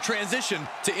smoother transition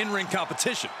to in-ring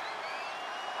competition.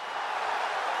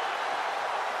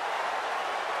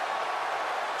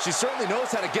 She certainly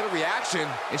knows how to get a reaction,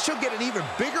 and she'll get an even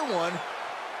bigger one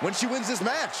when she wins this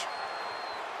match.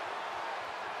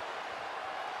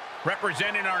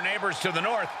 Representing our neighbors to the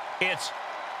north, it's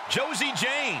Josie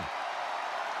Jane.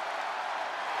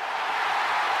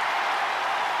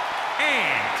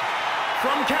 And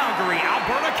from Calgary,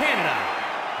 Alberta, Canada,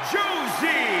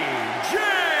 Josie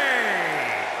Jane.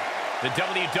 The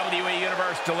WWE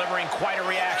Universe delivering quite a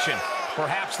reaction.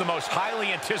 Perhaps the most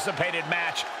highly anticipated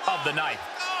match of the night.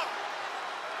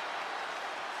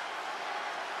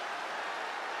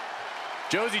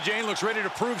 Josie Jane looks ready to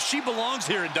prove she belongs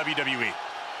here in WWE.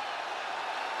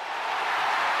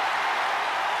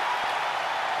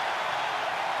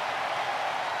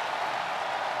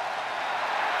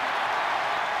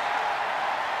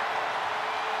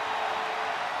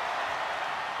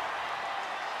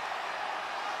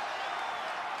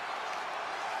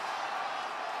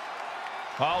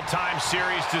 All-time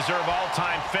series deserve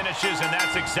all-time finishes, and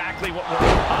that's exactly what we're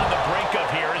on the brink of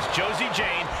here as Josie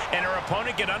Jane and her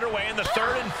opponent get underway in the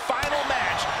third and final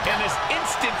match in this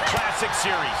instant classic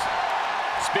series.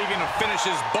 Speaking of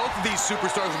finishes, both of these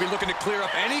superstars will be looking to clear up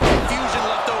any confusion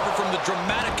left over from the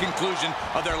dramatic conclusion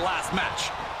of their last match.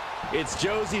 It's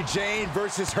Josie Jane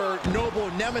versus her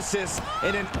noble nemesis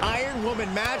in an Iron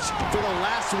Woman match for the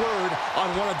last word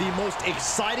on one of the most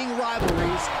exciting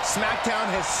rivalries SmackDown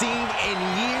has seen in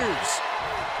years.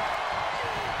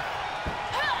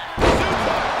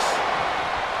 Suplex!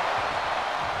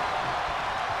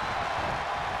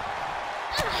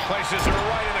 Places her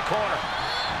right in the corner.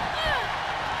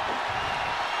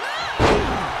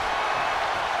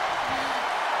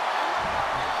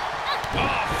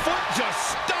 Oh, foot just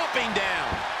stomping down.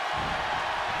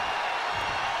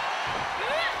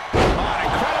 Oh, an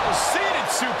incredible seated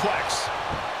suplex.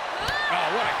 Oh,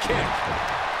 what a kick.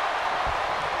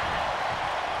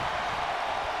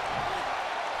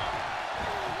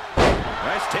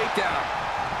 Nice takedown.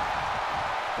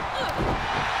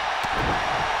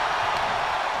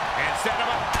 And set him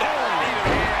up. Oh, knee to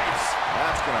the face.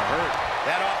 That's gonna hurt.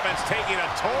 That offense taking a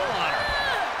toll on her.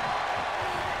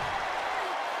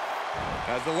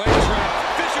 As the leg trap,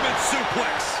 fisherman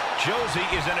suplex. Josie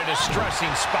is in a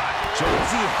distressing spot.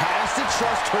 Josie has to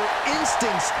trust her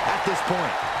instincts at this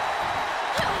point.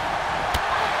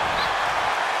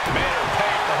 Made her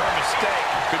pay for her mistake.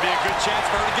 Could be a good chance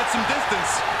for her to get some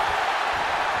distance.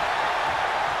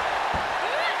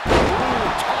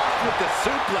 Ooh, tossed with the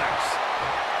suplex.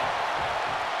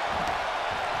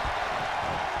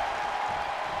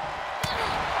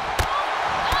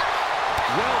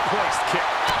 Well-placed kick.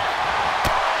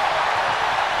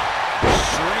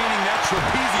 Straining that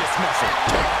trapezius muscle.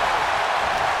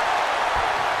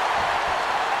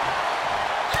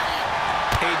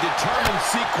 A determined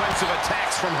sequence of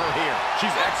attacks from her here.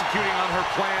 She's executing on her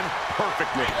plan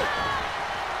perfectly.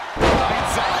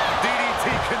 Lights out. DDT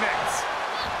connects.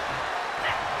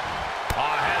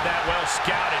 Oh, had that well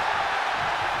scouted.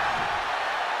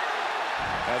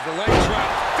 As the leg trap,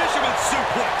 fisherman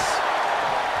suplex.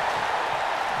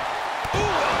 Ooh,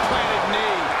 planted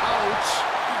knee. Ouch.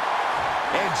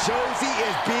 And Josie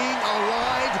is being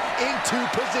aligned into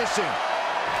position.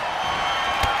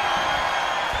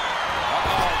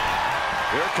 Uh-oh.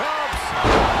 Here it comes.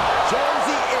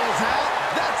 Josie is out.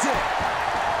 That's it.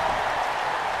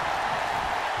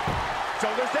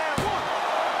 Shoulders down. 1,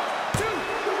 2,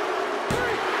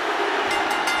 3.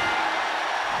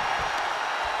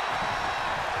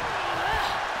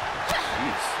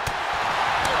 Jeez.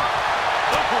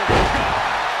 Oh,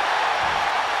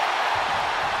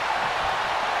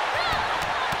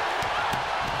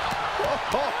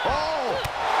 God.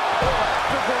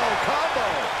 After-throw combo.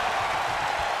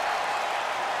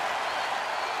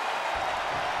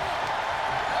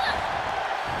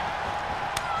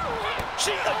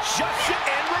 She adjusts it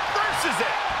and reverses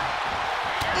it.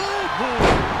 Ooh.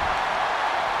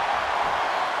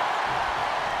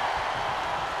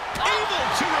 Able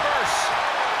to reverse.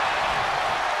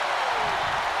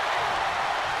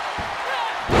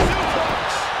 Suplex.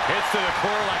 Hits to the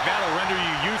core like that'll render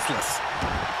you useless.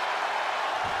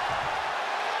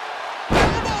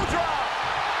 Elbow drop.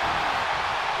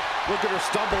 Look at her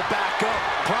stumble back up.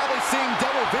 Probably seeing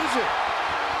double vision.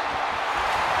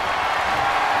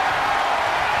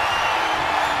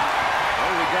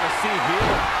 Gonna see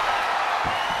here.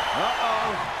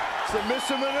 Uh-oh.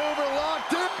 Submission maneuver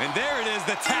locked in. And there it is,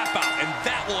 the tap out, and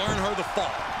that will earn her the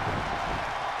fall.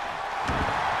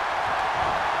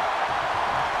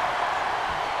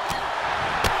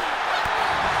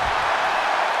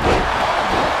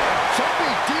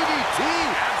 Jumping DDT.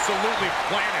 Absolutely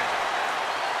planted.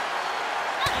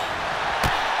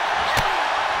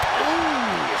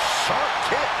 Ooh, sharp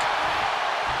kick.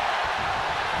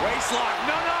 Waistlock,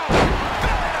 no.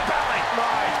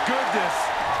 My goodness.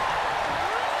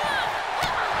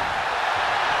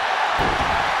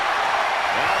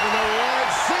 Having a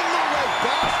wide single leg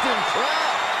Boston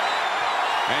crab.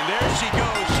 And there she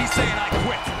goes. She's saying, I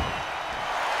quit.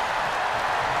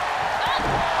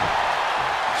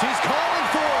 She's calling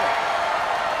for it.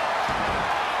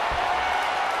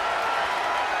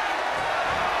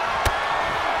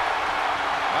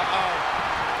 Uh-oh.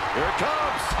 Here it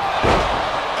comes.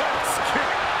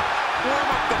 Warm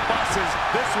up the buses.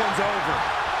 This this one's over.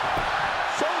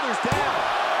 Shoulders down.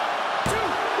 2,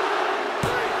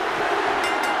 3.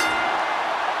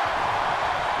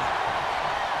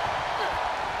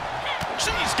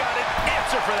 She's got an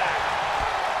answer for that.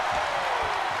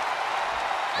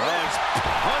 Oh, he's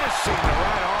punishing the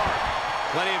right arm.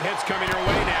 Plenty of hits coming your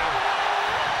way now.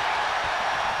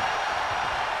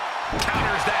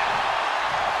 Counters that.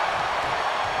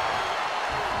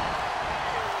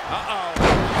 Uh-oh.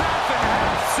 Half and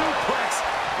half suplex.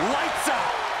 Lights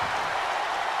out.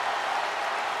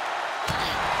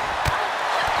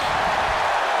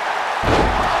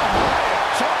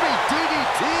 Jumping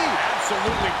DDT.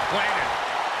 Absolutely planted.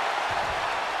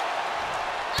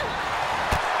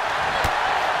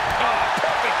 Oh,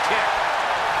 perfect kick.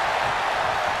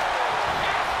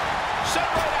 Shot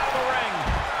right out of the ring.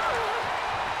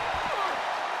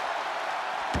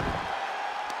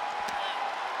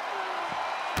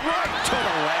 Right to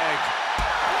the leg.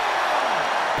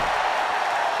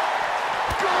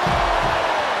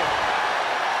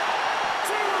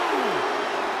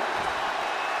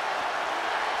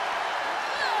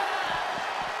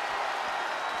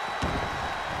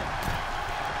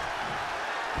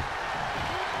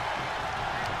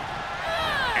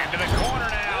 Into the corner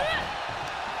now.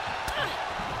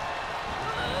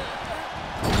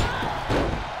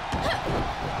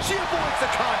 She avoids the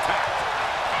contact.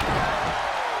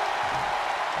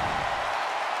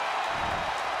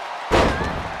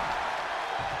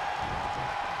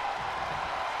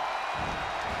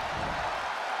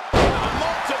 A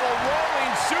multiple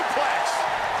rolling suplex.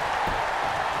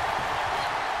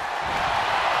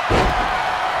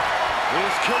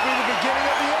 This could be the beginning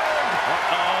of the end.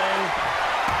 Uh-oh.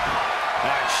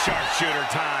 That's sharpshooter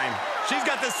time. She's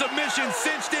got the submission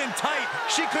cinched in tight.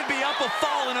 She could be up or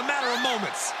fall in a matter of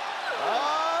moments.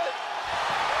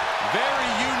 Very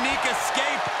unique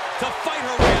escape to fight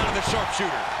her way out of the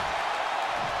sharpshooter.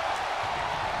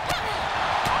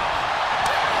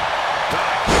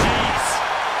 Jeez.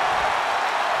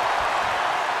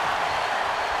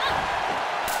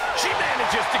 She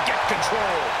manages to get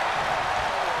control.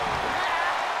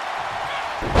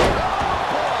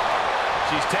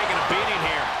 She's taking a beating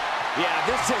here. Yeah,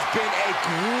 this has been a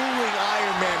grueling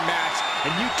Iron Man match,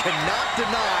 and you cannot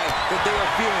deny that they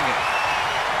are feeling it.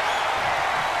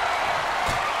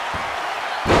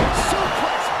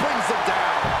 Suplex brings them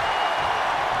down.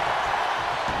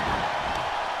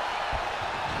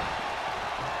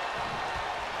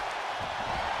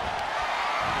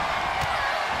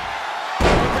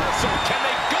 Reversal. Can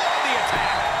they go on the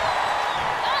attack?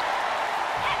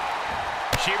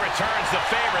 She returns the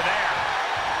favor there.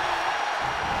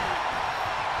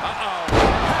 Uh-oh.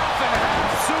 Half and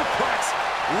half suplex.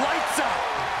 Lights out.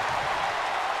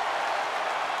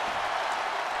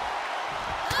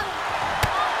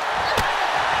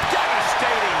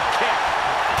 Devastating kick.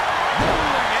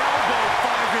 Rolling elbow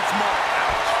finds its mark.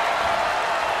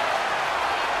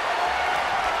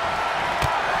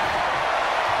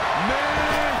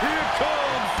 Man, here it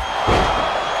comes.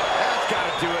 That's got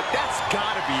to do it. That's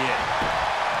got to be it.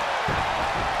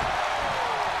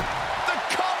 The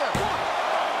cover. 1,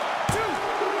 2,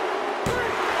 3.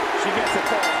 She gets it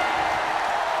all.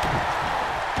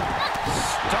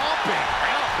 Stomping.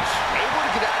 Ouch. Able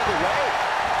to get out of the way.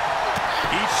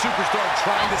 Each superstar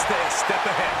trying to stay a step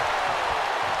ahead.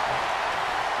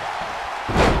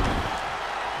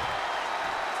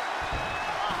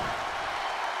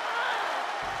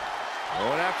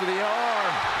 Going after the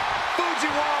arm.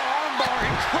 Fujiwara armbar.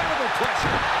 Incredible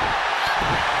pressure.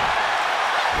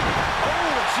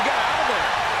 Oh, and she got out of there.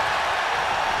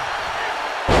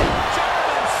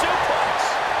 German suplex.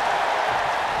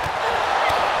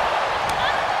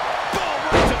 Boom,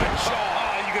 right to the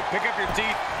jaw. Oh, you can pick up your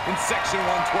teeth in section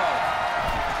 112.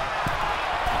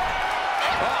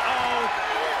 Uh-oh.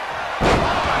 Oh,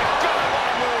 my God, what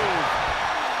a move.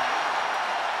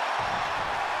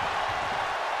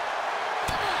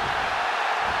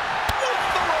 With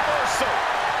the reversal.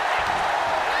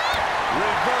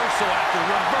 Reversal after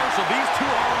reversal. These two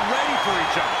are ready for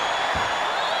each other.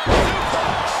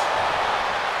 Suplex.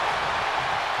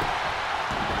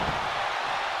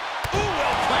 Ooh,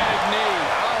 well-planted knee.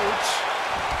 Ouch.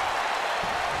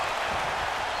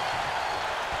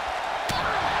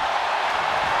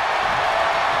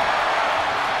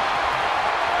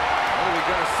 What are we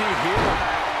going to see here?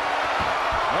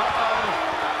 Uh-oh.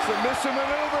 Submission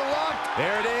maneuver locked.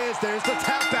 There it is. There's the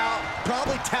tap out.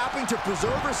 Probably tapping to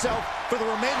preserve herself for the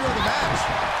remainder of the match.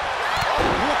 Oh,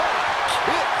 what a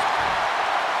kick.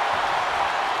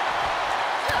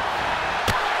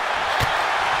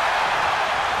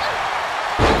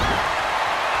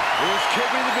 This could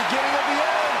be the beginning of the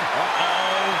end. Uh-oh.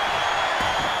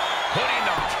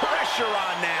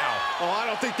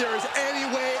 think there is any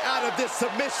way out of this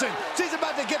submission. She's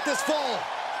about to get this fall.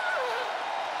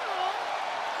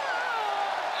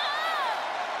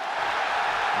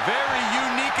 Very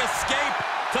unique escape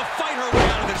to fight her way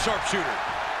out of the sharpshooter.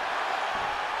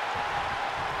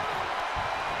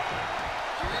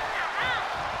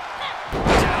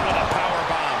 Down with a power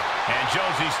bomb. And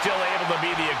Josie's still able to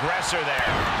be the aggressor there.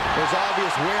 There's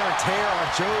obvious wear and tear on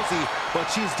Josie, but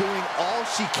she's doing all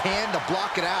she can to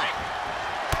block it out.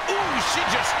 Ooh, she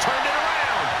just turned it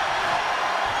around.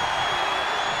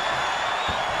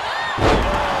 Oh,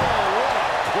 what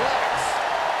a flex.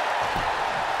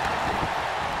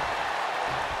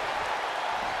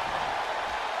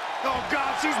 Oh,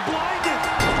 God, she's blinded.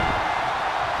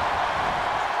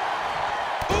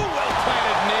 Ooh,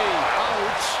 well-planted knee.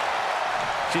 Ouch.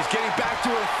 She's getting back to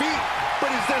her feet,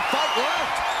 but is there fight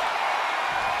left?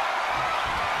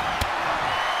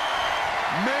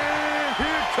 Man,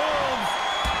 here comes.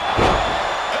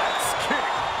 Kick.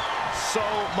 So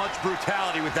much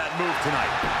brutality with that move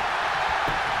tonight.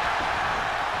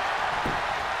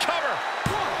 Cover.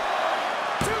 1,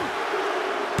 2.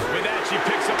 With that, she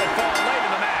picks up a fall late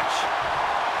in the match.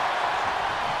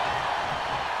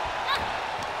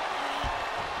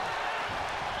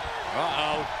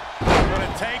 Uh-oh. What a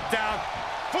takedown.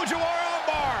 Fujiwara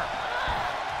armbar.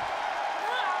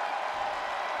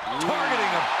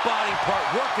 Targeting a body part,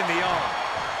 working the arm.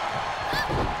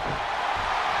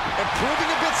 And proving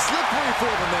a bit slippery for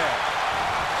them there.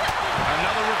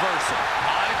 Another reversal.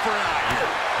 Eye for an eye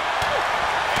here.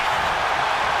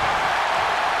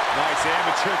 Nice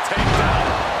amateur takedown.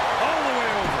 All the way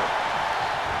over.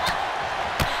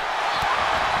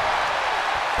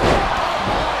 Oh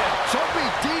my, a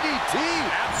jumping DDT.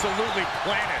 Absolutely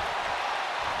planted.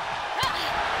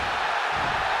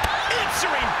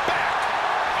 Answering back.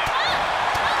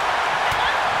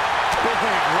 Big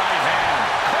right hand.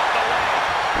 Caught the leg.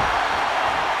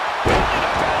 Belly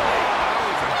to belly. That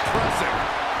was impressive.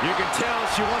 You can tell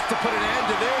she wants to put an end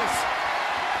to this.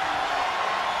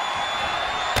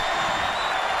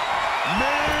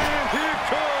 Man, here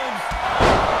comes.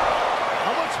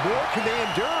 How much more can they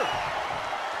endure?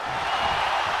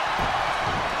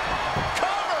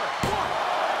 Cover.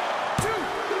 1,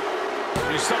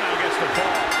 2. He somehow gets the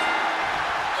fall.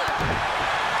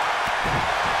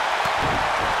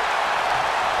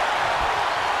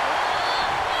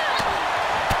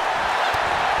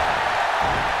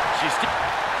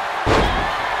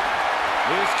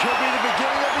 This could be the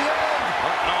beginning of the end.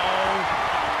 Uh-oh.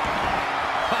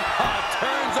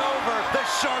 Turns over. The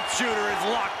sharpshooter is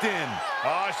locked in.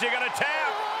 Oh, is she gonna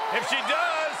tap? If she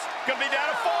does, gonna be down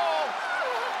a fall.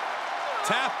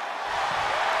 Tap.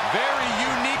 Very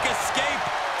unique escape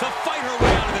to fight her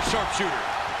way out of the sharpshooter.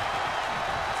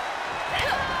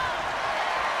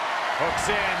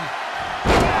 Hooks in.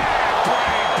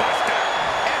 Brain buster.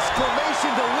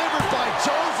 Exclamation delivered by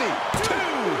Josie. 2.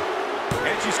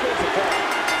 And she scores the fall.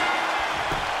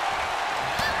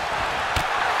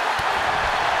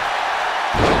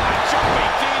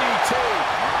 Jumping DDT.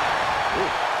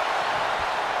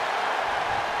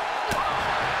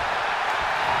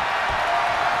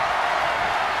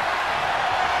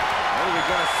 What are we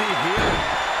going to see here?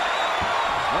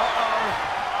 Uh-oh.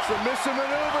 Submission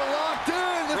maneuver locked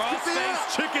in. This could be it.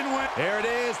 Chicken wing. There it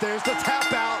is. There's the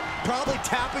tap out. Probably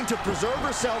tapping to preserve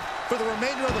herself for the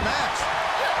remainder of the match.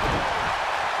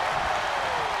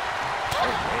 Oh,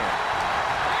 man.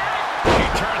 He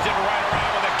turns it right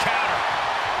around with a counter.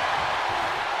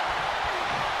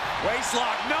 Waist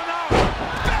lock. No, no.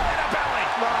 Belly to belly.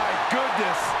 My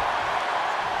goodness.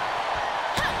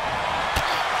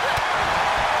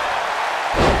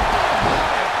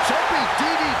 Jumping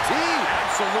DDT.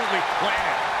 Absolutely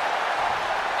planted.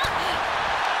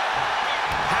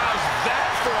 How's that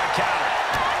for a counter?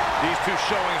 These two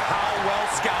showing how well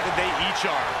scouted they each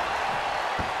are.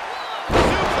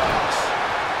 Suplex.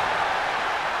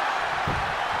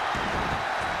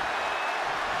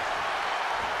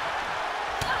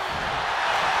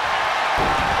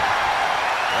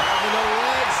 Grabbing the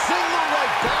leg, single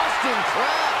like Boston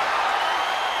Crab.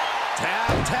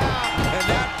 Tap, tap, and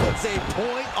that puts a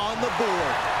point on the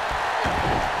board.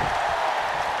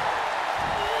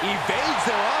 Evades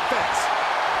their offense.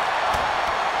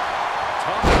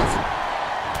 Toss.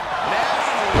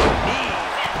 Nasty knee.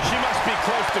 She must be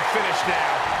close to finish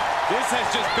now. This has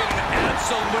just been an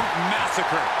absolute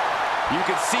massacre. You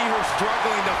can see her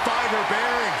struggling to find her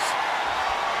bearings.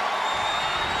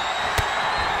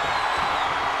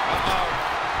 Uh-oh.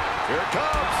 Here it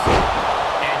comes.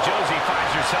 And Josie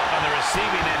finds herself on the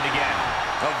receiving end again.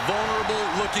 A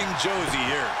vulnerable-looking Josie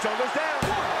here. Shoulders down.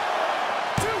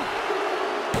 1,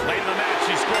 2. Late in the match,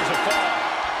 she scores a fall.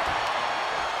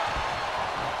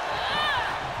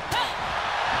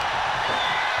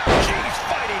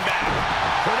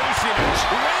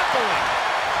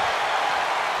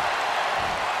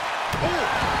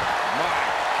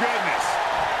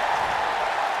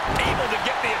 able to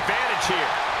get the advantage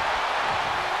here.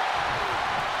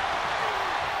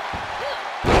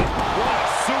 What a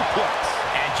suplex.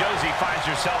 And Josie finds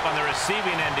herself on the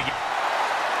receiving end again.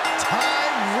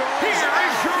 Time runs Here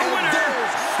is your out, winner, and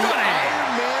there's the Iron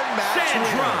Man match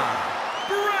Sandra winner.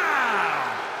 Brown.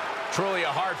 Truly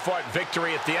a hard-fought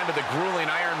victory at the end of the grueling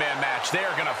Iron Man match. They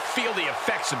are going to feel the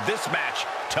effects of this match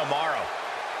tomorrow.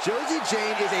 Josie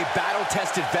Jane is a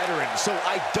battle-tested veteran, so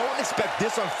I don't expect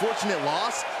this unfortunate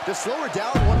loss to slow her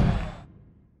down one.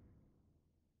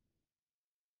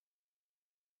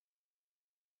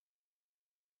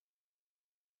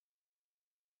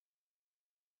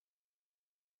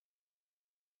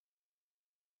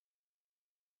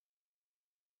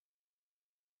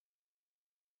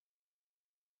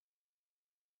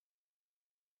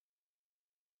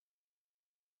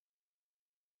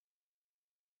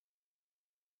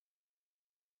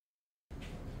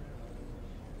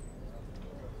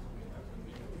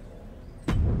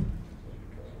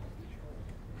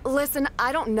 Listen,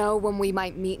 I don't know when we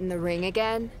might meet in the ring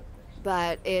again,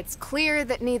 but it's clear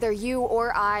that neither you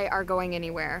or I are going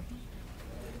anywhere.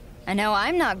 I know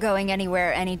I'm not going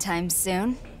anywhere anytime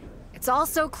soon. It's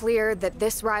also clear that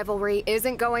this rivalry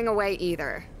isn't going away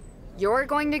either. You're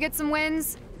going to get some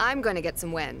wins, I'm going to get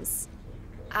some wins.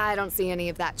 I don't see any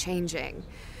of that changing.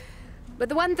 But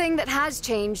the one thing that has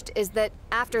changed is that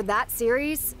after that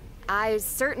series, I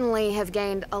certainly have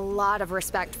gained a lot of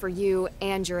respect for you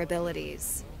and your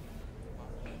abilities.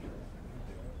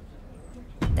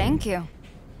 Thank you.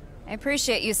 I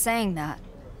appreciate you saying that.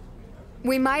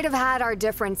 We might have had our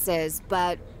differences,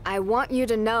 but I want you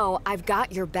to know I've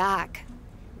got your back,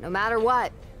 no matter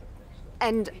what.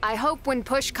 And I hope when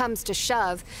push comes to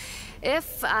shove,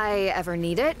 if I ever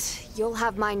need it, you'll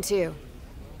have mine too.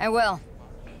 I will.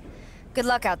 Good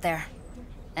luck out there.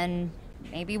 And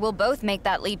maybe we'll both make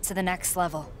that leap to the next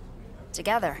level.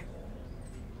 Together.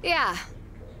 Yeah,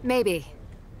 maybe.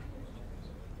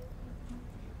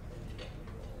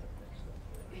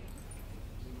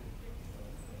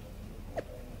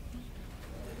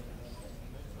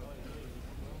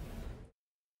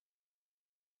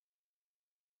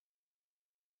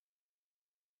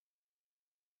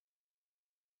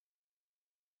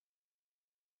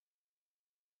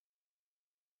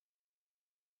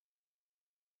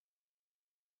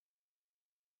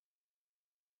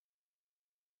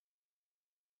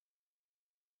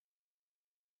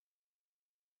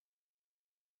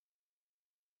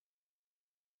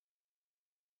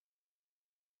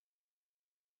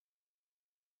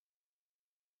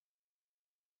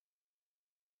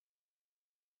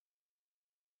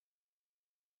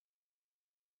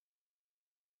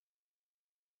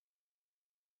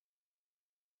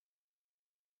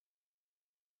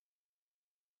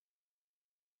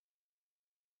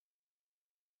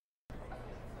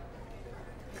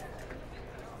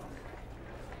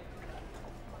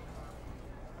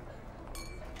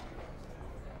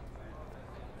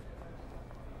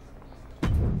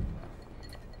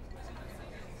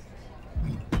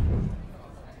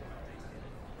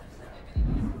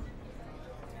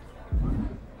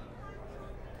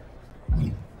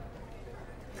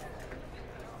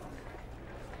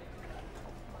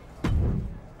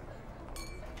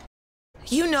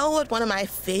 You know what one of my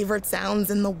favorite sounds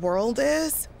in the world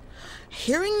is?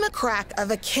 Hearing the crack of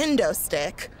a kendo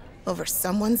stick over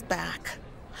someone's back.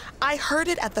 I heard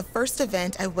it at the first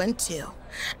event I went to,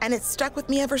 and it's stuck with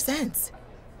me ever since.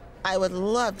 I would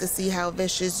love to see how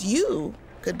vicious you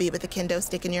could be with a kendo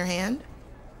stick in your hand.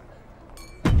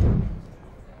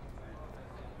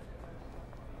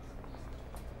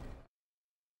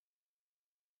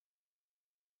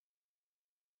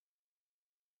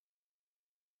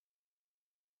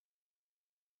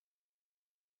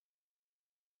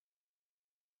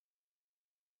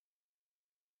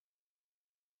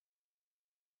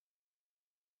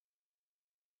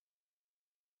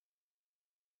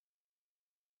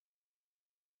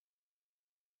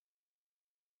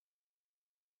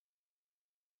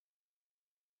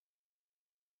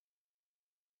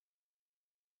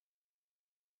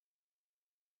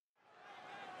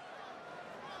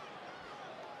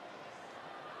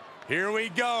 Here we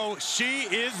go. She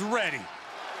is ready.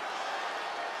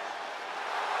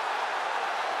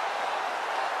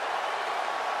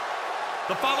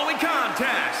 The following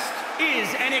contest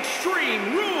is an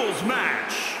Extreme Rules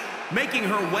match. Making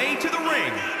her way to the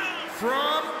ring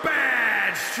from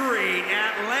Bad Street,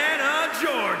 Atlanta,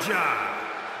 Georgia,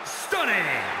 stunning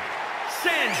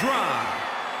Sandra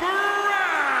Brown.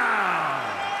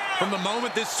 From the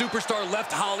moment this superstar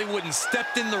left Hollywood and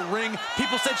stepped in the ring,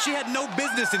 people said she had no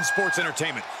business in sports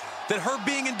entertainment. that her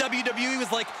being in WWE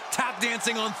was like tap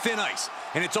dancing on thin ice,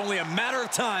 and it's only a matter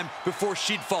of time before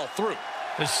she'd fall through.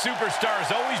 The superstar has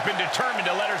always been determined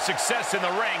to let her success in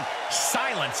the ring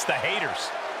silence the haters.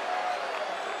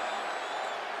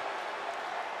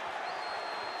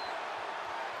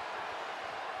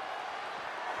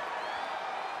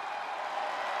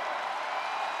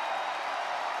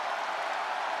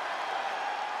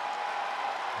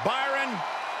 Byron,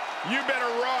 you better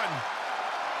run,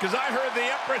 because I heard the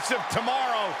Empress of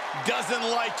Tomorrow doesn't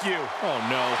like you. Oh,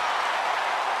 no.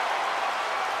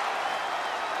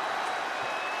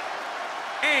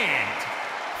 And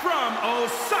from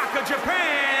Osaka,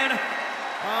 Japan,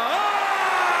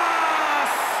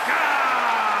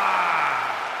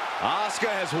 Asuka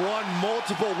has won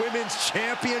multiple women's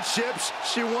championships.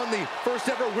 She won the first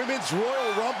ever women's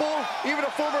Royal Rumble, even a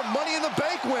former Money in the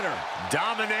Bank winner.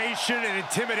 Domination and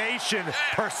intimidation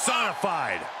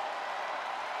personified.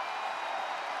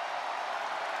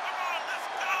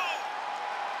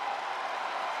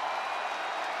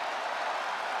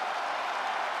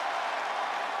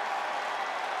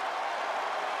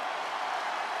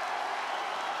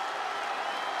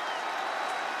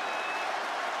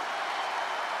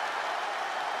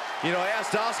 You know, I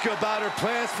asked Asuka about her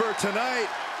plans for tonight.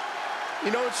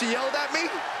 You know what she yelled at me?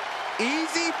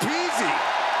 Easy peasy.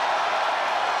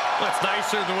 That's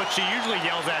nicer than what she usually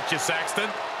yells at you, Saxton.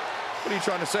 What are you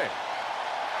trying to say?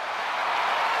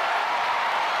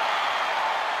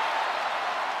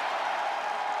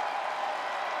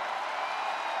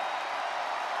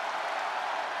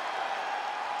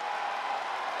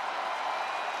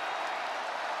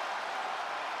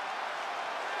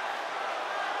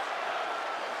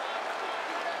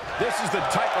 This is the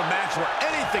type of match where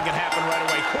anything can happen right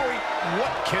away. Corey,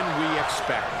 what can we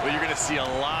expect? Well, you're going to see a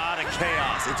lot of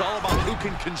chaos. It's all about who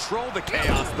can control the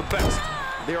chaos the best.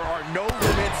 There are no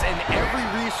limits, and every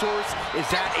resource is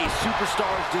at a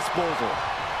superstar's disposal.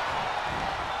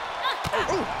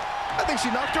 Oh, I think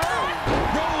she knocked her out.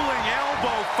 Rolling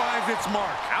elbow finds its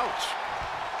mark. Ouch.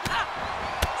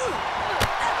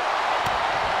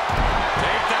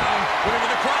 Takedown. Put him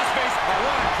in the crossface. A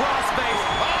one crossface.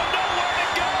 Oh, nowhere to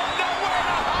go. Nowhere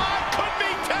to hide. Could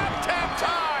be tap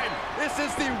time. This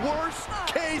is the worst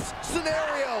case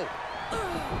scenario.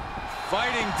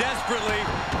 Fighting desperately,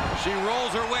 she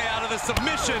rolls her way out of the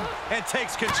submission and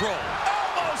takes control.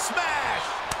 Elbow smash.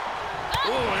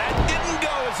 Ooh, that didn't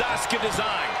go as Asuka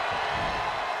designed.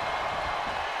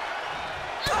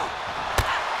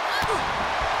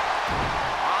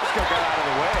 Asuka got out of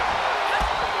the way.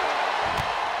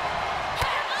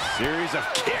 Series of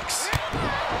kicks.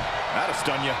 That'll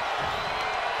stun you.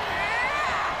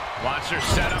 Watch her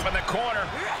set up in the corner.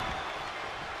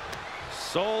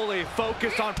 Solely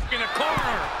focused on in the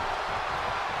corner.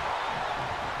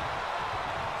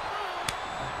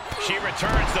 She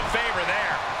returns the favor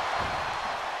there.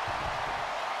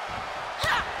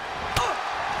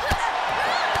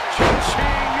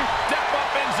 Cha-ching! Step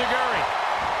up enziguri.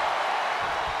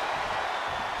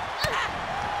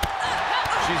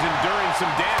 She's enduring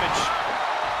some damage.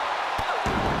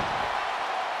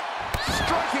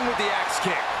 Striking with the axe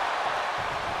kick.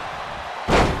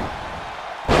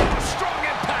 Strong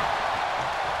impact.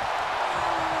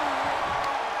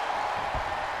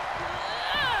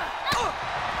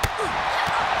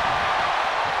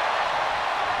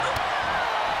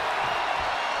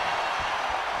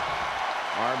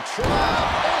 Arm trap.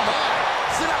 Oh, my.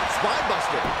 Sit out, spine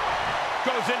buster.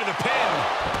 Goes into the pin.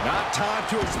 Not time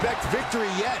to expect victory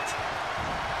yet.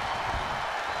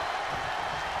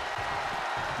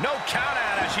 No count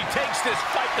out as she takes this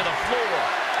fight to the floor.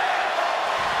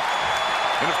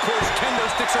 And of course, kendo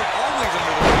sticks are always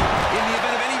under the ring in the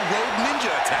event of any road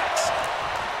ninja attacks.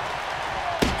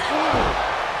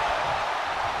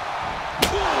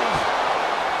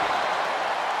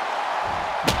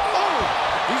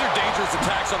 These are dangerous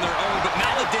attacks on their own, but now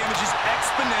the damage is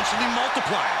exponentially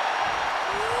multiplying.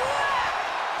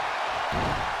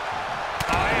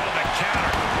 Eye on the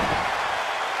counter.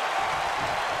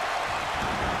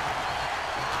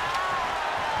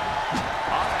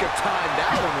 Asuka timed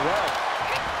that one well.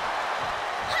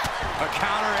 A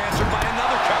counter answered by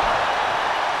another counter.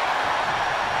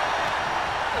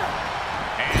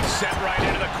 And set right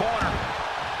into the corner.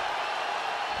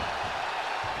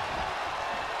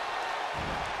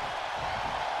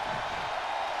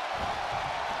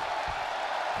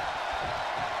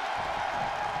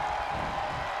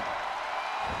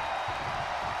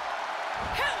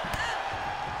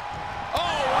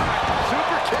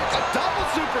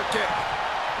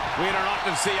 We don't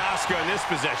often see Asuka in this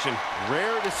position.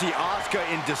 Rare to see Asuka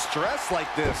in distress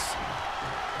like this.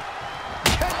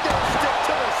 Kendo stick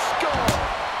to the skull.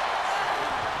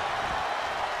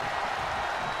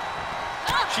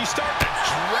 She's starting to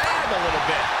drag a little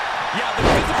bit. Yeah, the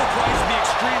physical price of the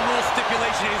Extreme Rules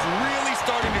stipulation is really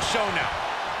starting to show now.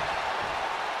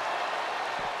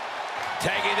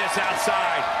 Tagging this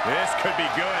outside. This could be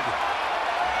good.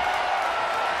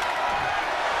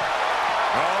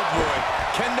 Oh, boy.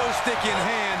 Kendo stick in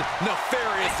hand.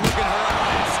 Nefarious look in her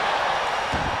eyes.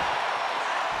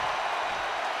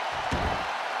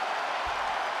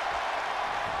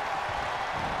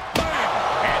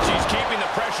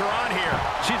 Pressure on here.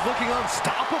 She's looking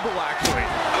unstoppable, actually.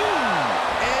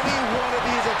 Any one of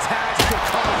these attacks could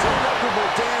cause irreparable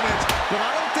damage, but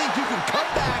I don't think you can come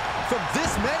back from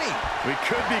this many. We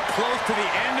could be close to the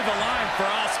end of the line for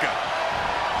Asuka.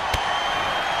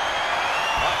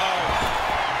 Uh-oh.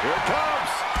 Here it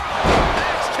comes.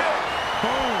 Next kick.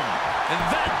 Boom. And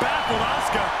that baffled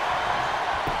Asuka.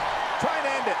 Try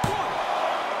and end it. 1,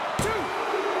 2,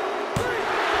 3.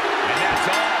 And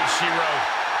that's all she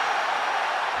wrote.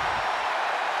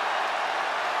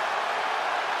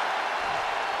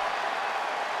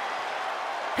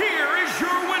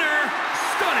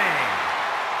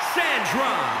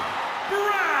 Sandra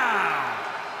Brown.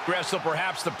 Wrestle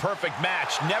perhaps the perfect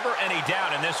match. Never any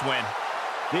doubt in this win.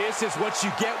 This is what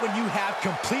you get when you have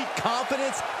complete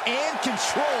confidence and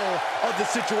control of the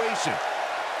situation.